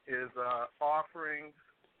is offerings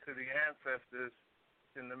to the ancestors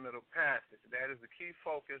in the Middle Passage. That is the key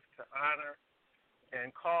focus, to honor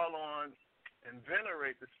and call on and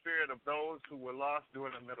venerate the spirit of those who were lost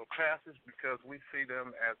during the Middle Passage, because we see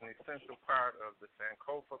them as an essential part of the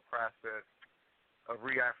Sankofa process of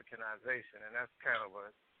re-Africanization. And that's kind of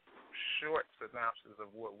a short synopsis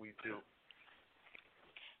of what we do.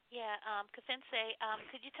 Yeah, Kafense,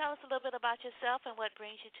 could you tell us a little bit about yourself and what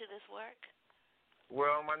brings you to this work?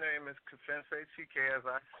 Well, my name is Kafense Chike. As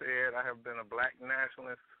I said, I have been a black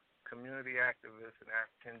nationalist, community activist, and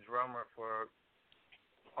African drummer for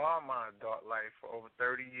all my adult life, for over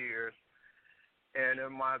 30 years. And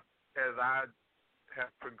as I have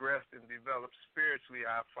progressed and developed spiritually,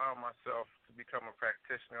 I found myself to become a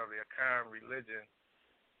practitioner of the Akan religion.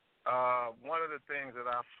 One of the things that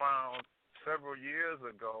I found several years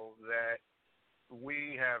ago, that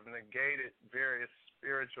we have negated various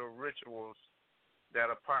spiritual rituals that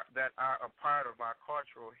are a part of our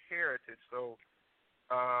cultural heritage. So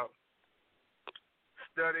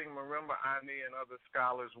studying Marimba Ani and other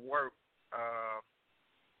scholars' work,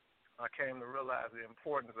 I came to realize the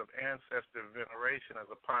importance of ancestor veneration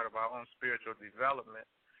as a part of our own spiritual development.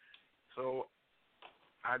 So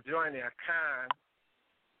I joined the Akan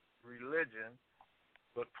religion,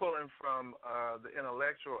 but pulling from the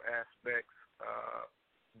intellectual aspects,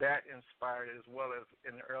 that inspired, as well as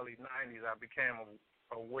in the early 90s, I became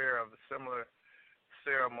aware of a similar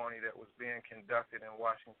ceremony that was being conducted in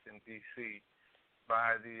Washington, D.C.,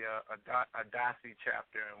 by the ADASI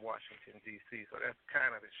chapter in Washington, D.C. So that's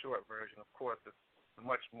kind of the short version. Of course, it's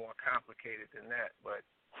much more complicated than that, but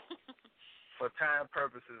for time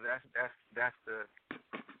purposes, that's the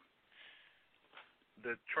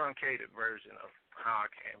truncated version of how I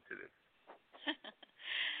came to this.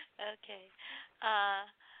 Okay.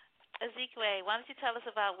 Ezekwe, why don't you tell us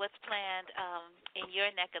about what's planned in your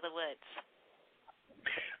neck of the woods?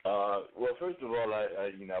 Well, first of all,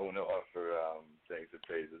 I want to offer thanks and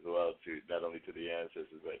praise as well to not only to the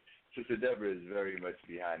ancestors, but Sister Deborah is very much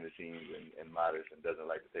behind the scenes and modest and doesn't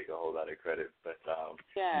like to take a whole lot of credit. But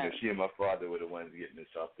she and my father were the ones getting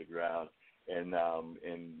this off the ground. And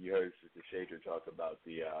you heard Sister Shaker talk about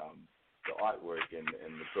the artwork and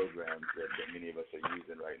the programs that many of us are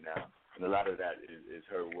using right now. And a lot of that is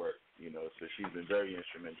her work, so she's been very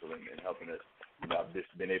instrumental in helping us. I've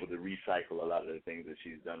just been able to recycle a lot of the things that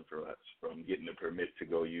she's done for us, from getting a permit to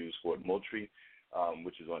go use Fort Moultrie,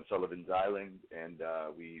 which is on Sullivan's Island, and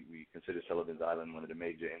we consider Sullivan's Island one of the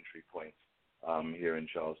major entry points here in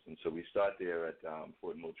Charleston. So we start there at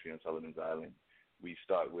Fort Moultrie on Sullivan's Island. We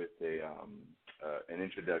start with an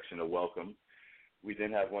introduction, a welcome. We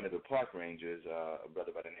then have one of the park rangers, a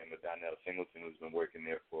brother by the name of Donnell Singleton, who's been working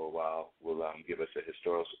there for a while, will give us a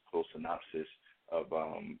historical synopsis of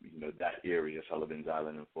that area, Sullivan's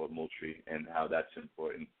Island and Fort Moultrie, and how that's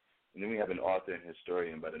important. And then we have an author and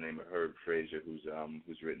historian by the name of Herb Fraser,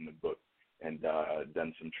 who's written a book and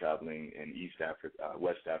done some traveling in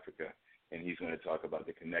West Africa, and he's going to talk about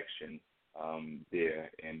the connection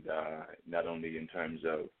there, and not only in terms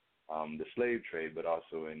of the slave trade, but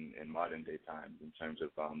also in modern day times, in terms of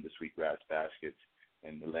the sweetgrass baskets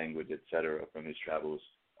and the language, etc., from his travels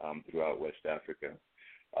throughout West Africa.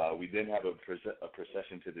 We then have a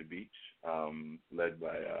procession to the beach, led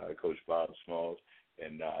by Coach Bob Smalls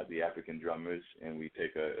and the African drummers, and we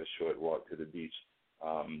take a short walk to the beach.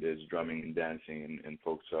 There's drumming and dancing, and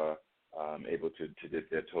folks are able to dip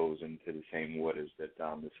their toes into the same waters that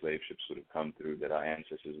the slave ships would have come through, that our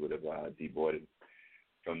ancestors would have deboarded.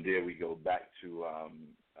 from there, we go back to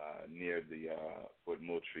near the Fort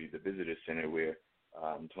Moultrie, the visitor center where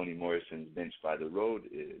Toni Morrison's Bench by the Road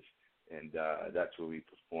is, and that's where we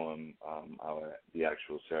perform the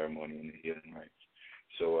actual ceremony and the healing rites.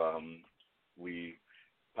 So we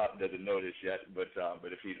Pop doesn't know this yet, but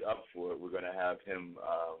if he's up for it, we're going to have him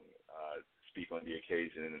speak on the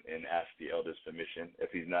occasion and ask the elders' permission.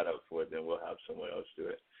 If he's not up for it, then we'll have someone else do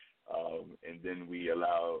it. And then we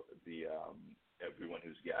allow the everyone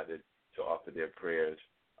who's gathered to offer their prayers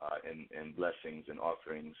and blessings and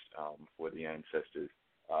offerings for the ancestors,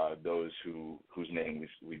 those whose names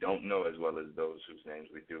we don't know, as well as those whose names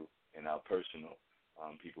we do, and our personal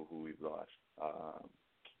people who we've lost.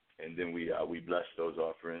 And then we bless those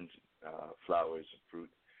offerings, flowers, fruit,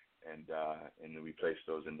 and then we place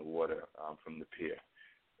those in the water from the pier,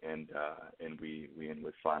 and we end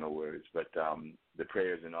with final words. But the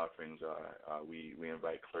prayers and offerings are we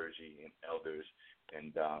invite clergy and elders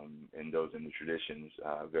and those in the traditions,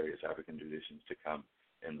 various African traditions, to come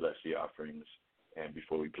and bless the offerings, and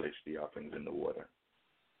before we place the offerings in the water.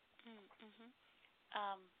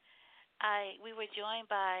 We were joined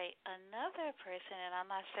by another person, and I'm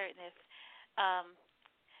not certain if.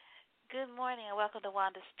 Good morning and welcome to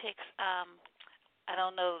Wanda's Picks. I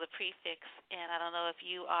don't know the prefix, and I don't know if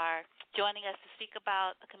you are joining us to speak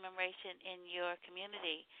about a commemoration in your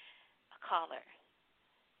community. A caller.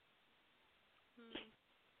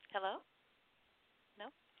 Hello?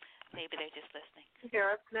 No? Maybe they're just listening. Can you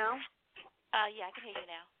hear us now? Yeah, I can hear you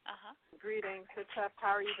now. Greetings, Hitchep.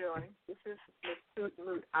 How are you doing? This is Ms.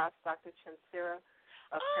 Sutmut As, Dr. Chansira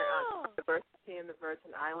of Diversity in the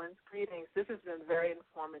Virgin Islands. Greetings. This has been very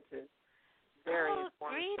informative. Very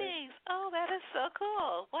informative. Greetings. Oh, that is so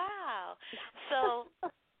cool. Wow. So,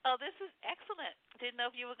 this is excellent. Didn't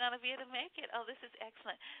know if you were going to be able to make it. Oh, this is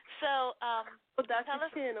excellent. So, well, Dr.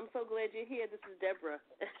 Chin, I'm so glad you're here. This is Deborah.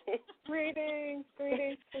 Greetings,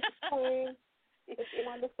 Sister Queen. It's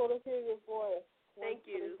wonderful to hear your voice. Thank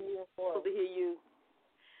you. Wonderful to hear you.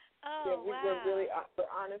 Oh, wow.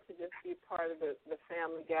 We're honored to just be part of the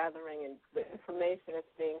family gathering, and the information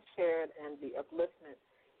that's being shared and the upliftment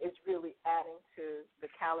is really adding to the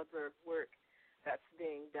caliber of work that's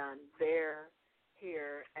being done there,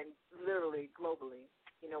 here, and literally globally,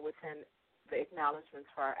 within the acknowledgments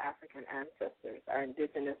for our African ancestors, our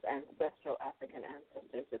indigenous ancestral African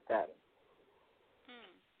ancestors at that.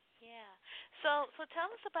 Yeah. So tell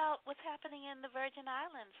us about what's happening in the Virgin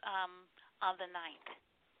Islands on the 9th.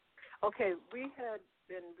 Okay, we had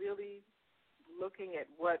been really looking at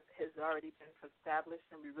what has already been established,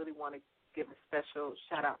 and we really want to give a special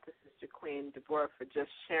shout-out to Sister Queen Deborah for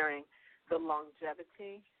just sharing the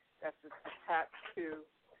longevity that's attached to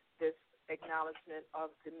this acknowledgement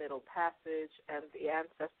of the Middle Passage and the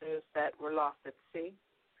ancestors that were lost at sea.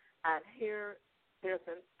 And here there's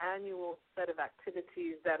an annual set of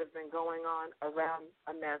activities that have been going on around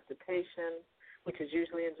emancipation, which is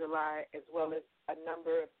usually in July, as well as a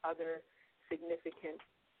number of other significant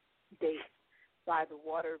dates by the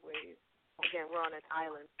waterways. Again, we're on an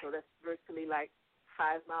island, so that's virtually like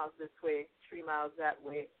 5 miles this way, 3 miles that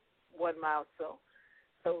way, 1 mile so.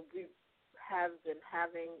 So we have been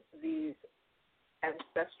having these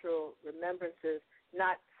ancestral remembrances,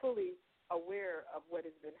 not fully aware of what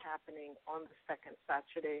has been happening on the second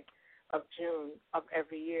Saturday of June of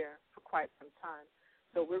every year for quite some time.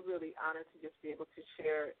 So we're really honored to just be able to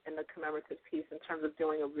share in the commemorative piece in terms of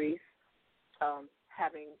doing a wreath,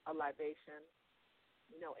 having a libation,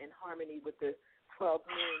 in harmony with the 12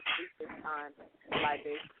 moon Eastern time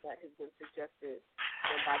libation that has been suggested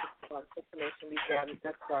by the information we've gathered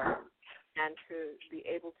thus far, and to be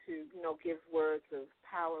able to, give words of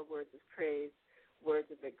power, words of praise, words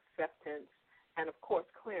of acceptance, and, of course,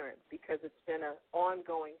 clearance, because it's been an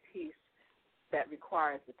ongoing piece that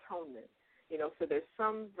requires atonement. So there's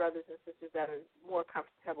some brothers and sisters that are more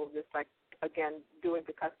comfortable just like, again, doing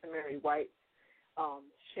the customary white,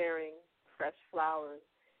 sharing fresh flowers,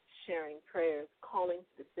 sharing prayers, calling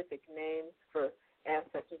specific names for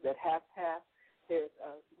ancestors that have passed. There's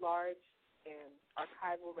a large and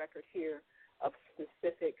archival record here of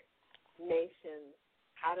specific nations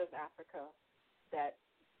out of Africa that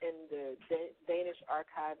in the Danish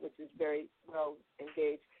archive, which is very well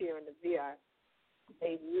engaged here in the VI,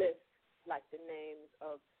 they list like the names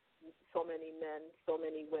of so many men, so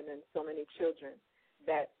many women, so many children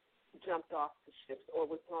that jumped off the ships or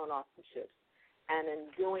were thrown off the ships. And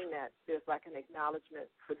in doing that, there's like an acknowledgement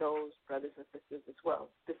for those brothers and sisters as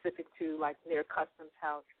well, specific to like near Customs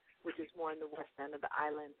House, which is more in the west end of the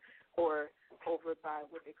island, or over by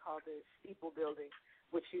what they call the Steeple Building,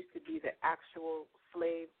 which used to be the actual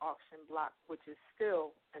slave auction block, which is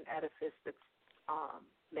still an edifice that's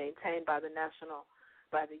maintained by the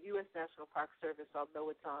U.S. National Park Service, although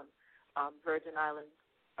it's on Virgin Islands,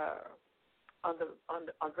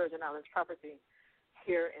 on Virgin Islands property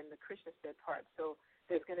here in the Christiansted part. So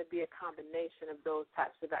there's going to be a combination of those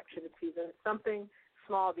types of activities, and it's something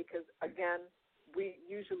small because, again, we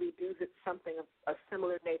usually do something of a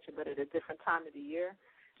similar nature but at a different time of the year,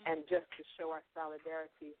 and just to show our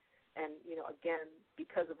solidarity. And, again,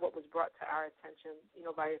 because of what was brought to our attention,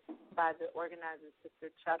 by the organizers, Sister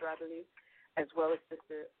Chadra, I believe, as well as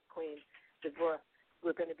Sister Queen Deborah,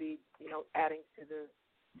 we're going to be, adding to the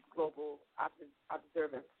global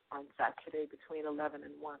observance on Saturday between 11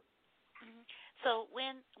 and 1. Mm-hmm. So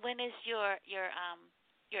when is your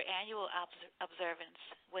annual observance?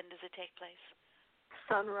 When does it take place?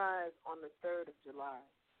 Sunrise on the 3rd of July.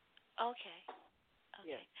 Okay.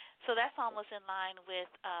 Yes. So that's almost in line with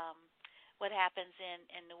what happens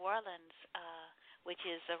in New Orleans, which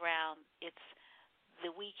is it's the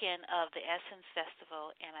weekend of the Essence Festival,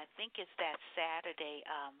 and I think it's that Saturday.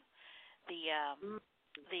 I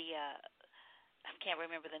can't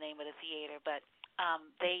remember the name of the theater, but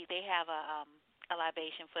they have a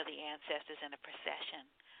libation for the ancestors and a procession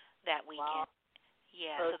that weekend. Wow.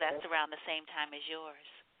 Yeah, okay. So that's around the same time as yours.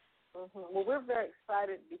 Mm-hmm. Well, we're very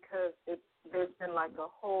excited because there's been like a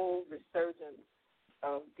whole resurgence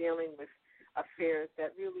of dealing with affairs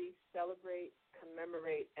that really celebrate,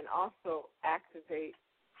 commemorate, and also activate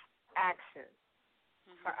action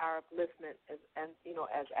for our upliftment as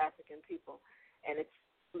African people. And it's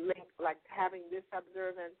linked, like having this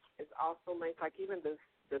observance is also linked, like even the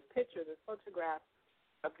picture, the photograph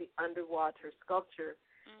of the underwater sculpture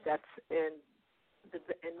that's in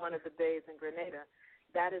one of the bays in Grenada.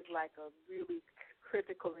 That is like a really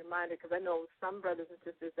critical reminder, because I know some brothers and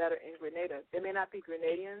sisters that are in Grenada. They may not be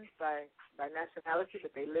Grenadians by nationality,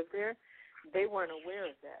 but they live there. They weren't aware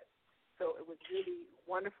of that. So it was really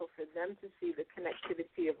wonderful for them to see the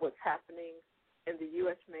connectivity of what's happening in the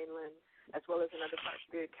U.S. mainland, as well as in other parts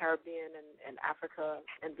of the Caribbean and Africa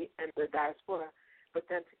and the diaspora, but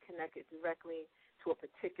then to connect it directly to a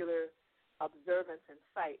particular observance and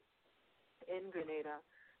site in Grenada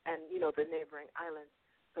and, the neighboring islands.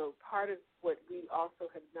 So part of what we also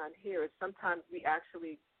have done here is sometimes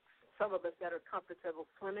some of us that are comfortable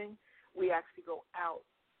swimming, we actually go out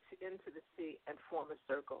into the sea and form a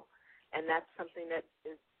circle. And that's something that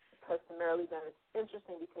is customarily done. It's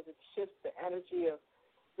interesting because it shifts the energy of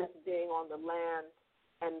just being on the land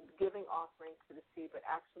and giving offerings to the sea, but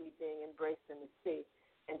actually being embraced in the sea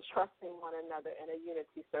and trusting one another in a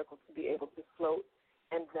unity circle to be able to float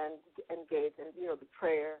and then engage in, the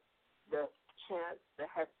prayer, the chants, the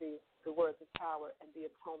hefty, the words of power, and the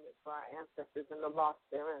atonement for our ancestors and the loss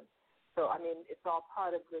therein. So, it's all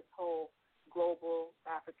part of this whole global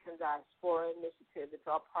African Diaspora initiative. It's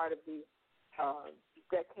all part of the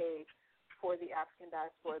decade for the African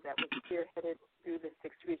Diaspora that was spearheaded through the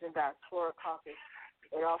Sixth Region Diaspora Caucus.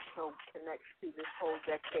 It also connects to this whole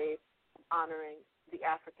decade honoring the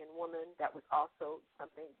African woman. That was also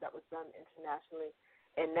something that was done internationally.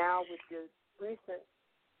 And now with the recent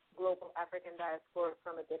Global African Diaspora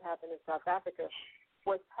Summit that happened in South Africa,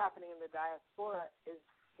 what's happening in the diaspora is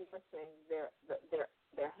forcing their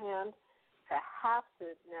hand to have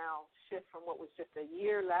to now shift from what was just a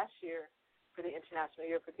year last year for the International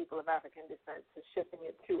Year for People of African Descent to shifting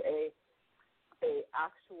it to a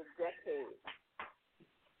actual decade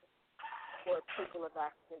for people of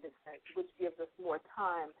African descent, which gives us more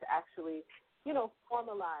time to actually,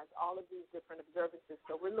 formalize all of these different observances.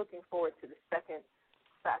 So we're looking forward to the second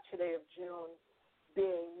Saturday of June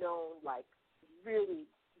being known like really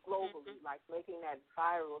globally, like making that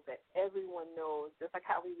viral that everyone knows, just like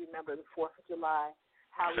how we remember the 4th of July,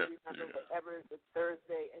 how we remember whatever the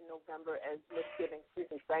Thursday in November as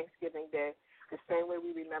Thanksgiving Day, the same way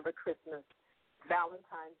we remember Christmas,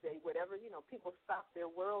 Valentine's Day, whatever, people stop their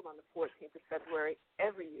world on the 14th of February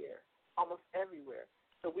every year, almost everywhere.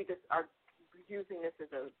 So we just are using this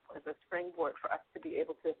as a springboard for us to be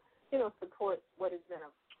able to, support what has been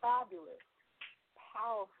a fabulous,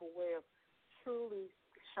 powerful way of truly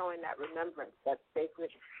showing that remembrance, that sacred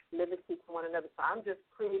liberty to one another. So I'm just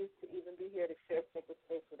pleased to even be here to share sacred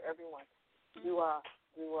space with everyone. You are.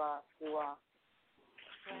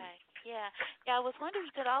 Right. Yeah. I was wondering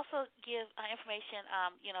if you could also give information,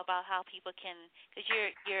 about how people can, because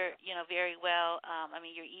you're very well.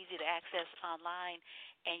 You're easy to access online,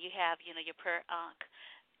 and you have, your Per Ankh,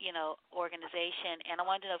 organization. And I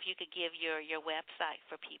wanted to know if you could give your website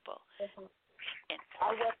for people. Mm-hmm.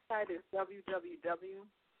 Our website is www.perankh,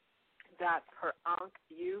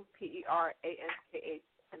 PERANKH,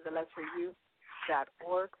 and the letter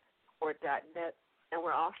U.org or .net. and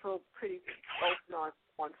we're also pretty open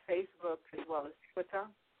on Facebook as well as Twitter.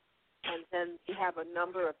 And then we have a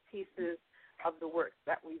number of pieces of the work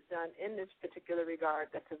that we've done in this particular regard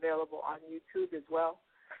that's available on YouTube as well.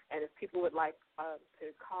 And if people would like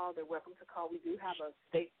to call, they're welcome to call. We do have a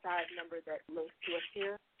stateside number that links to us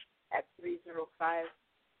here at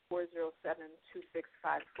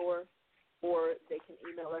 305-407-2654, or they can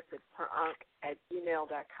email us at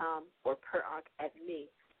peronk@gmail.com or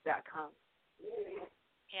peronk@me.com.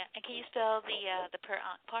 Yeah, and can you spell the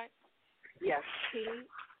peronk part? Yes,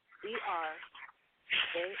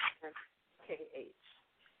 P-E-R-A-N-K-H.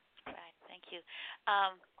 Right, thank you.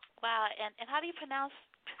 Wow, and how do you pronounce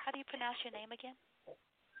your name again?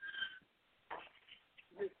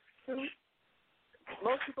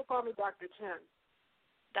 Most people call me Dr. Chen.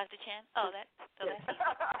 Dr. Chen? Oh, that's easy.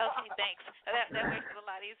 Okay, thanks. That makes it a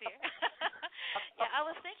lot easier. Yeah, I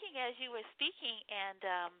was thinking as you were speaking, and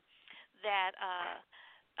that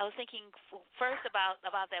I was thinking first about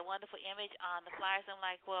that wonderful image on the flyers. I'm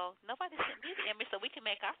like, well, nobody sent me the image, so we can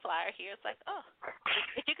make our flyer here. It's like, oh,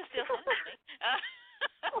 if you can still send it to me.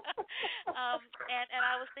 And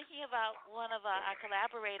I was thinking about one of our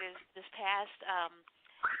collaborators this past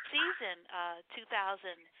season,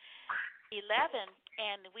 2011,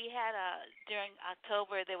 and we had during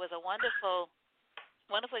October there was a wonderful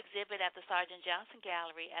exhibit at the Sergeant Johnson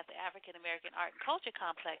Gallery at the African American Art and Culture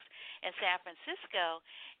Complex in San Francisco,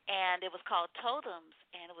 and it was called Totems,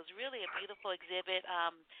 and it was really a beautiful exhibit,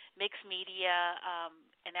 mixed media,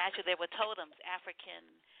 and actually there were totems, African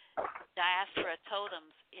Diaspora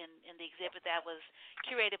totems in the exhibit that was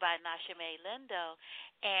curated by Nashime Lindo.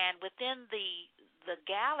 And within the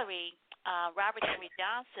gallery, Robert Henry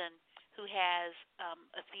Johnson, who has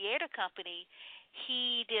a theater company,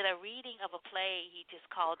 he did a reading of a play. He just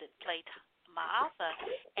called it Play Ma'afa,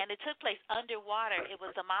 and it took place underwater. It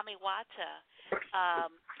was the Mami Wata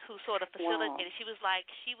who sort of facilitated. Wow.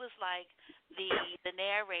 She was like the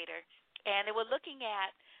narrator, and they were looking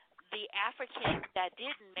at the Africans that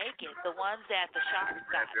didn't make it, the ones that the sharks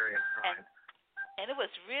got, and it was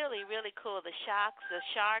really, really cool. The sharks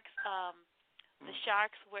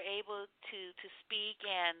were able to speak,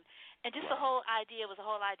 and just the whole idea was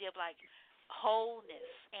of like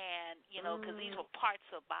wholeness, and because these were parts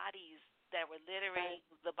of bodies that were littering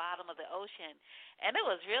the bottom of the ocean, and it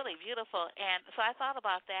was really beautiful. And so I thought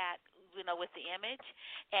about that, with the image,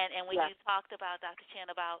 and when you talked about, Dr.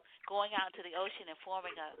 Chen, about going out into the ocean and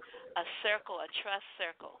forming a circle, a trust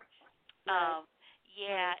circle.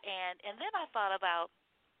 And then I thought about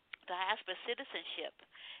diaspora citizenship,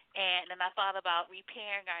 and I thought about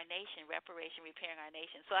repairing our nation, repairing our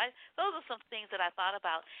nation. So those are some things that I thought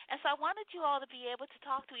about. And so I wanted you all to be able to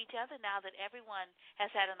talk to each other now that everyone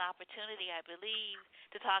has had an opportunity, I believe,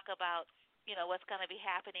 to talk about, what's going to be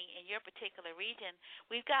happening in your particular region.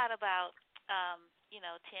 We've got about,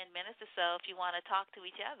 10 minutes or so if you want to talk to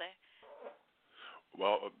each other.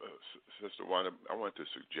 Well, Sister Wanda, I want to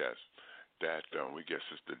suggest that we get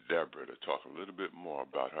Sister Deborah to talk a little bit more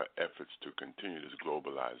about her efforts to continue this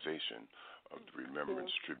globalization of the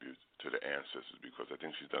remembrance tribute to the ancestors, because I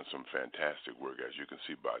think she's done some fantastic work, as you can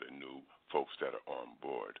see by the new folks that are on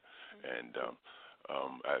board. And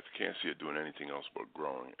I can't see it doing anything else but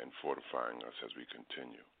growing and fortifying us as we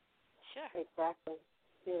continue. Sure. Exactly.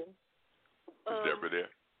 Yeah. Is Deborah there?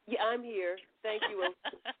 Yeah, I'm here. Thank you. I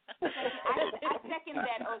second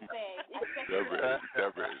that, O'Ray.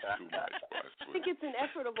 Deborah is too much. I think it's an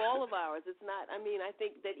effort of all of ours. It's not. I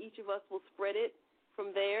think that each of us will spread it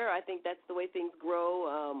from there. I think that's the way things grow.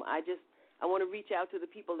 I want to reach out to the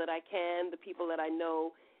people that I can, the people that I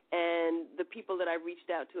know, and the people that I've reached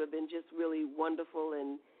out to have been just really wonderful.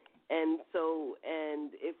 And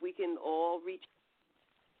if we can all reach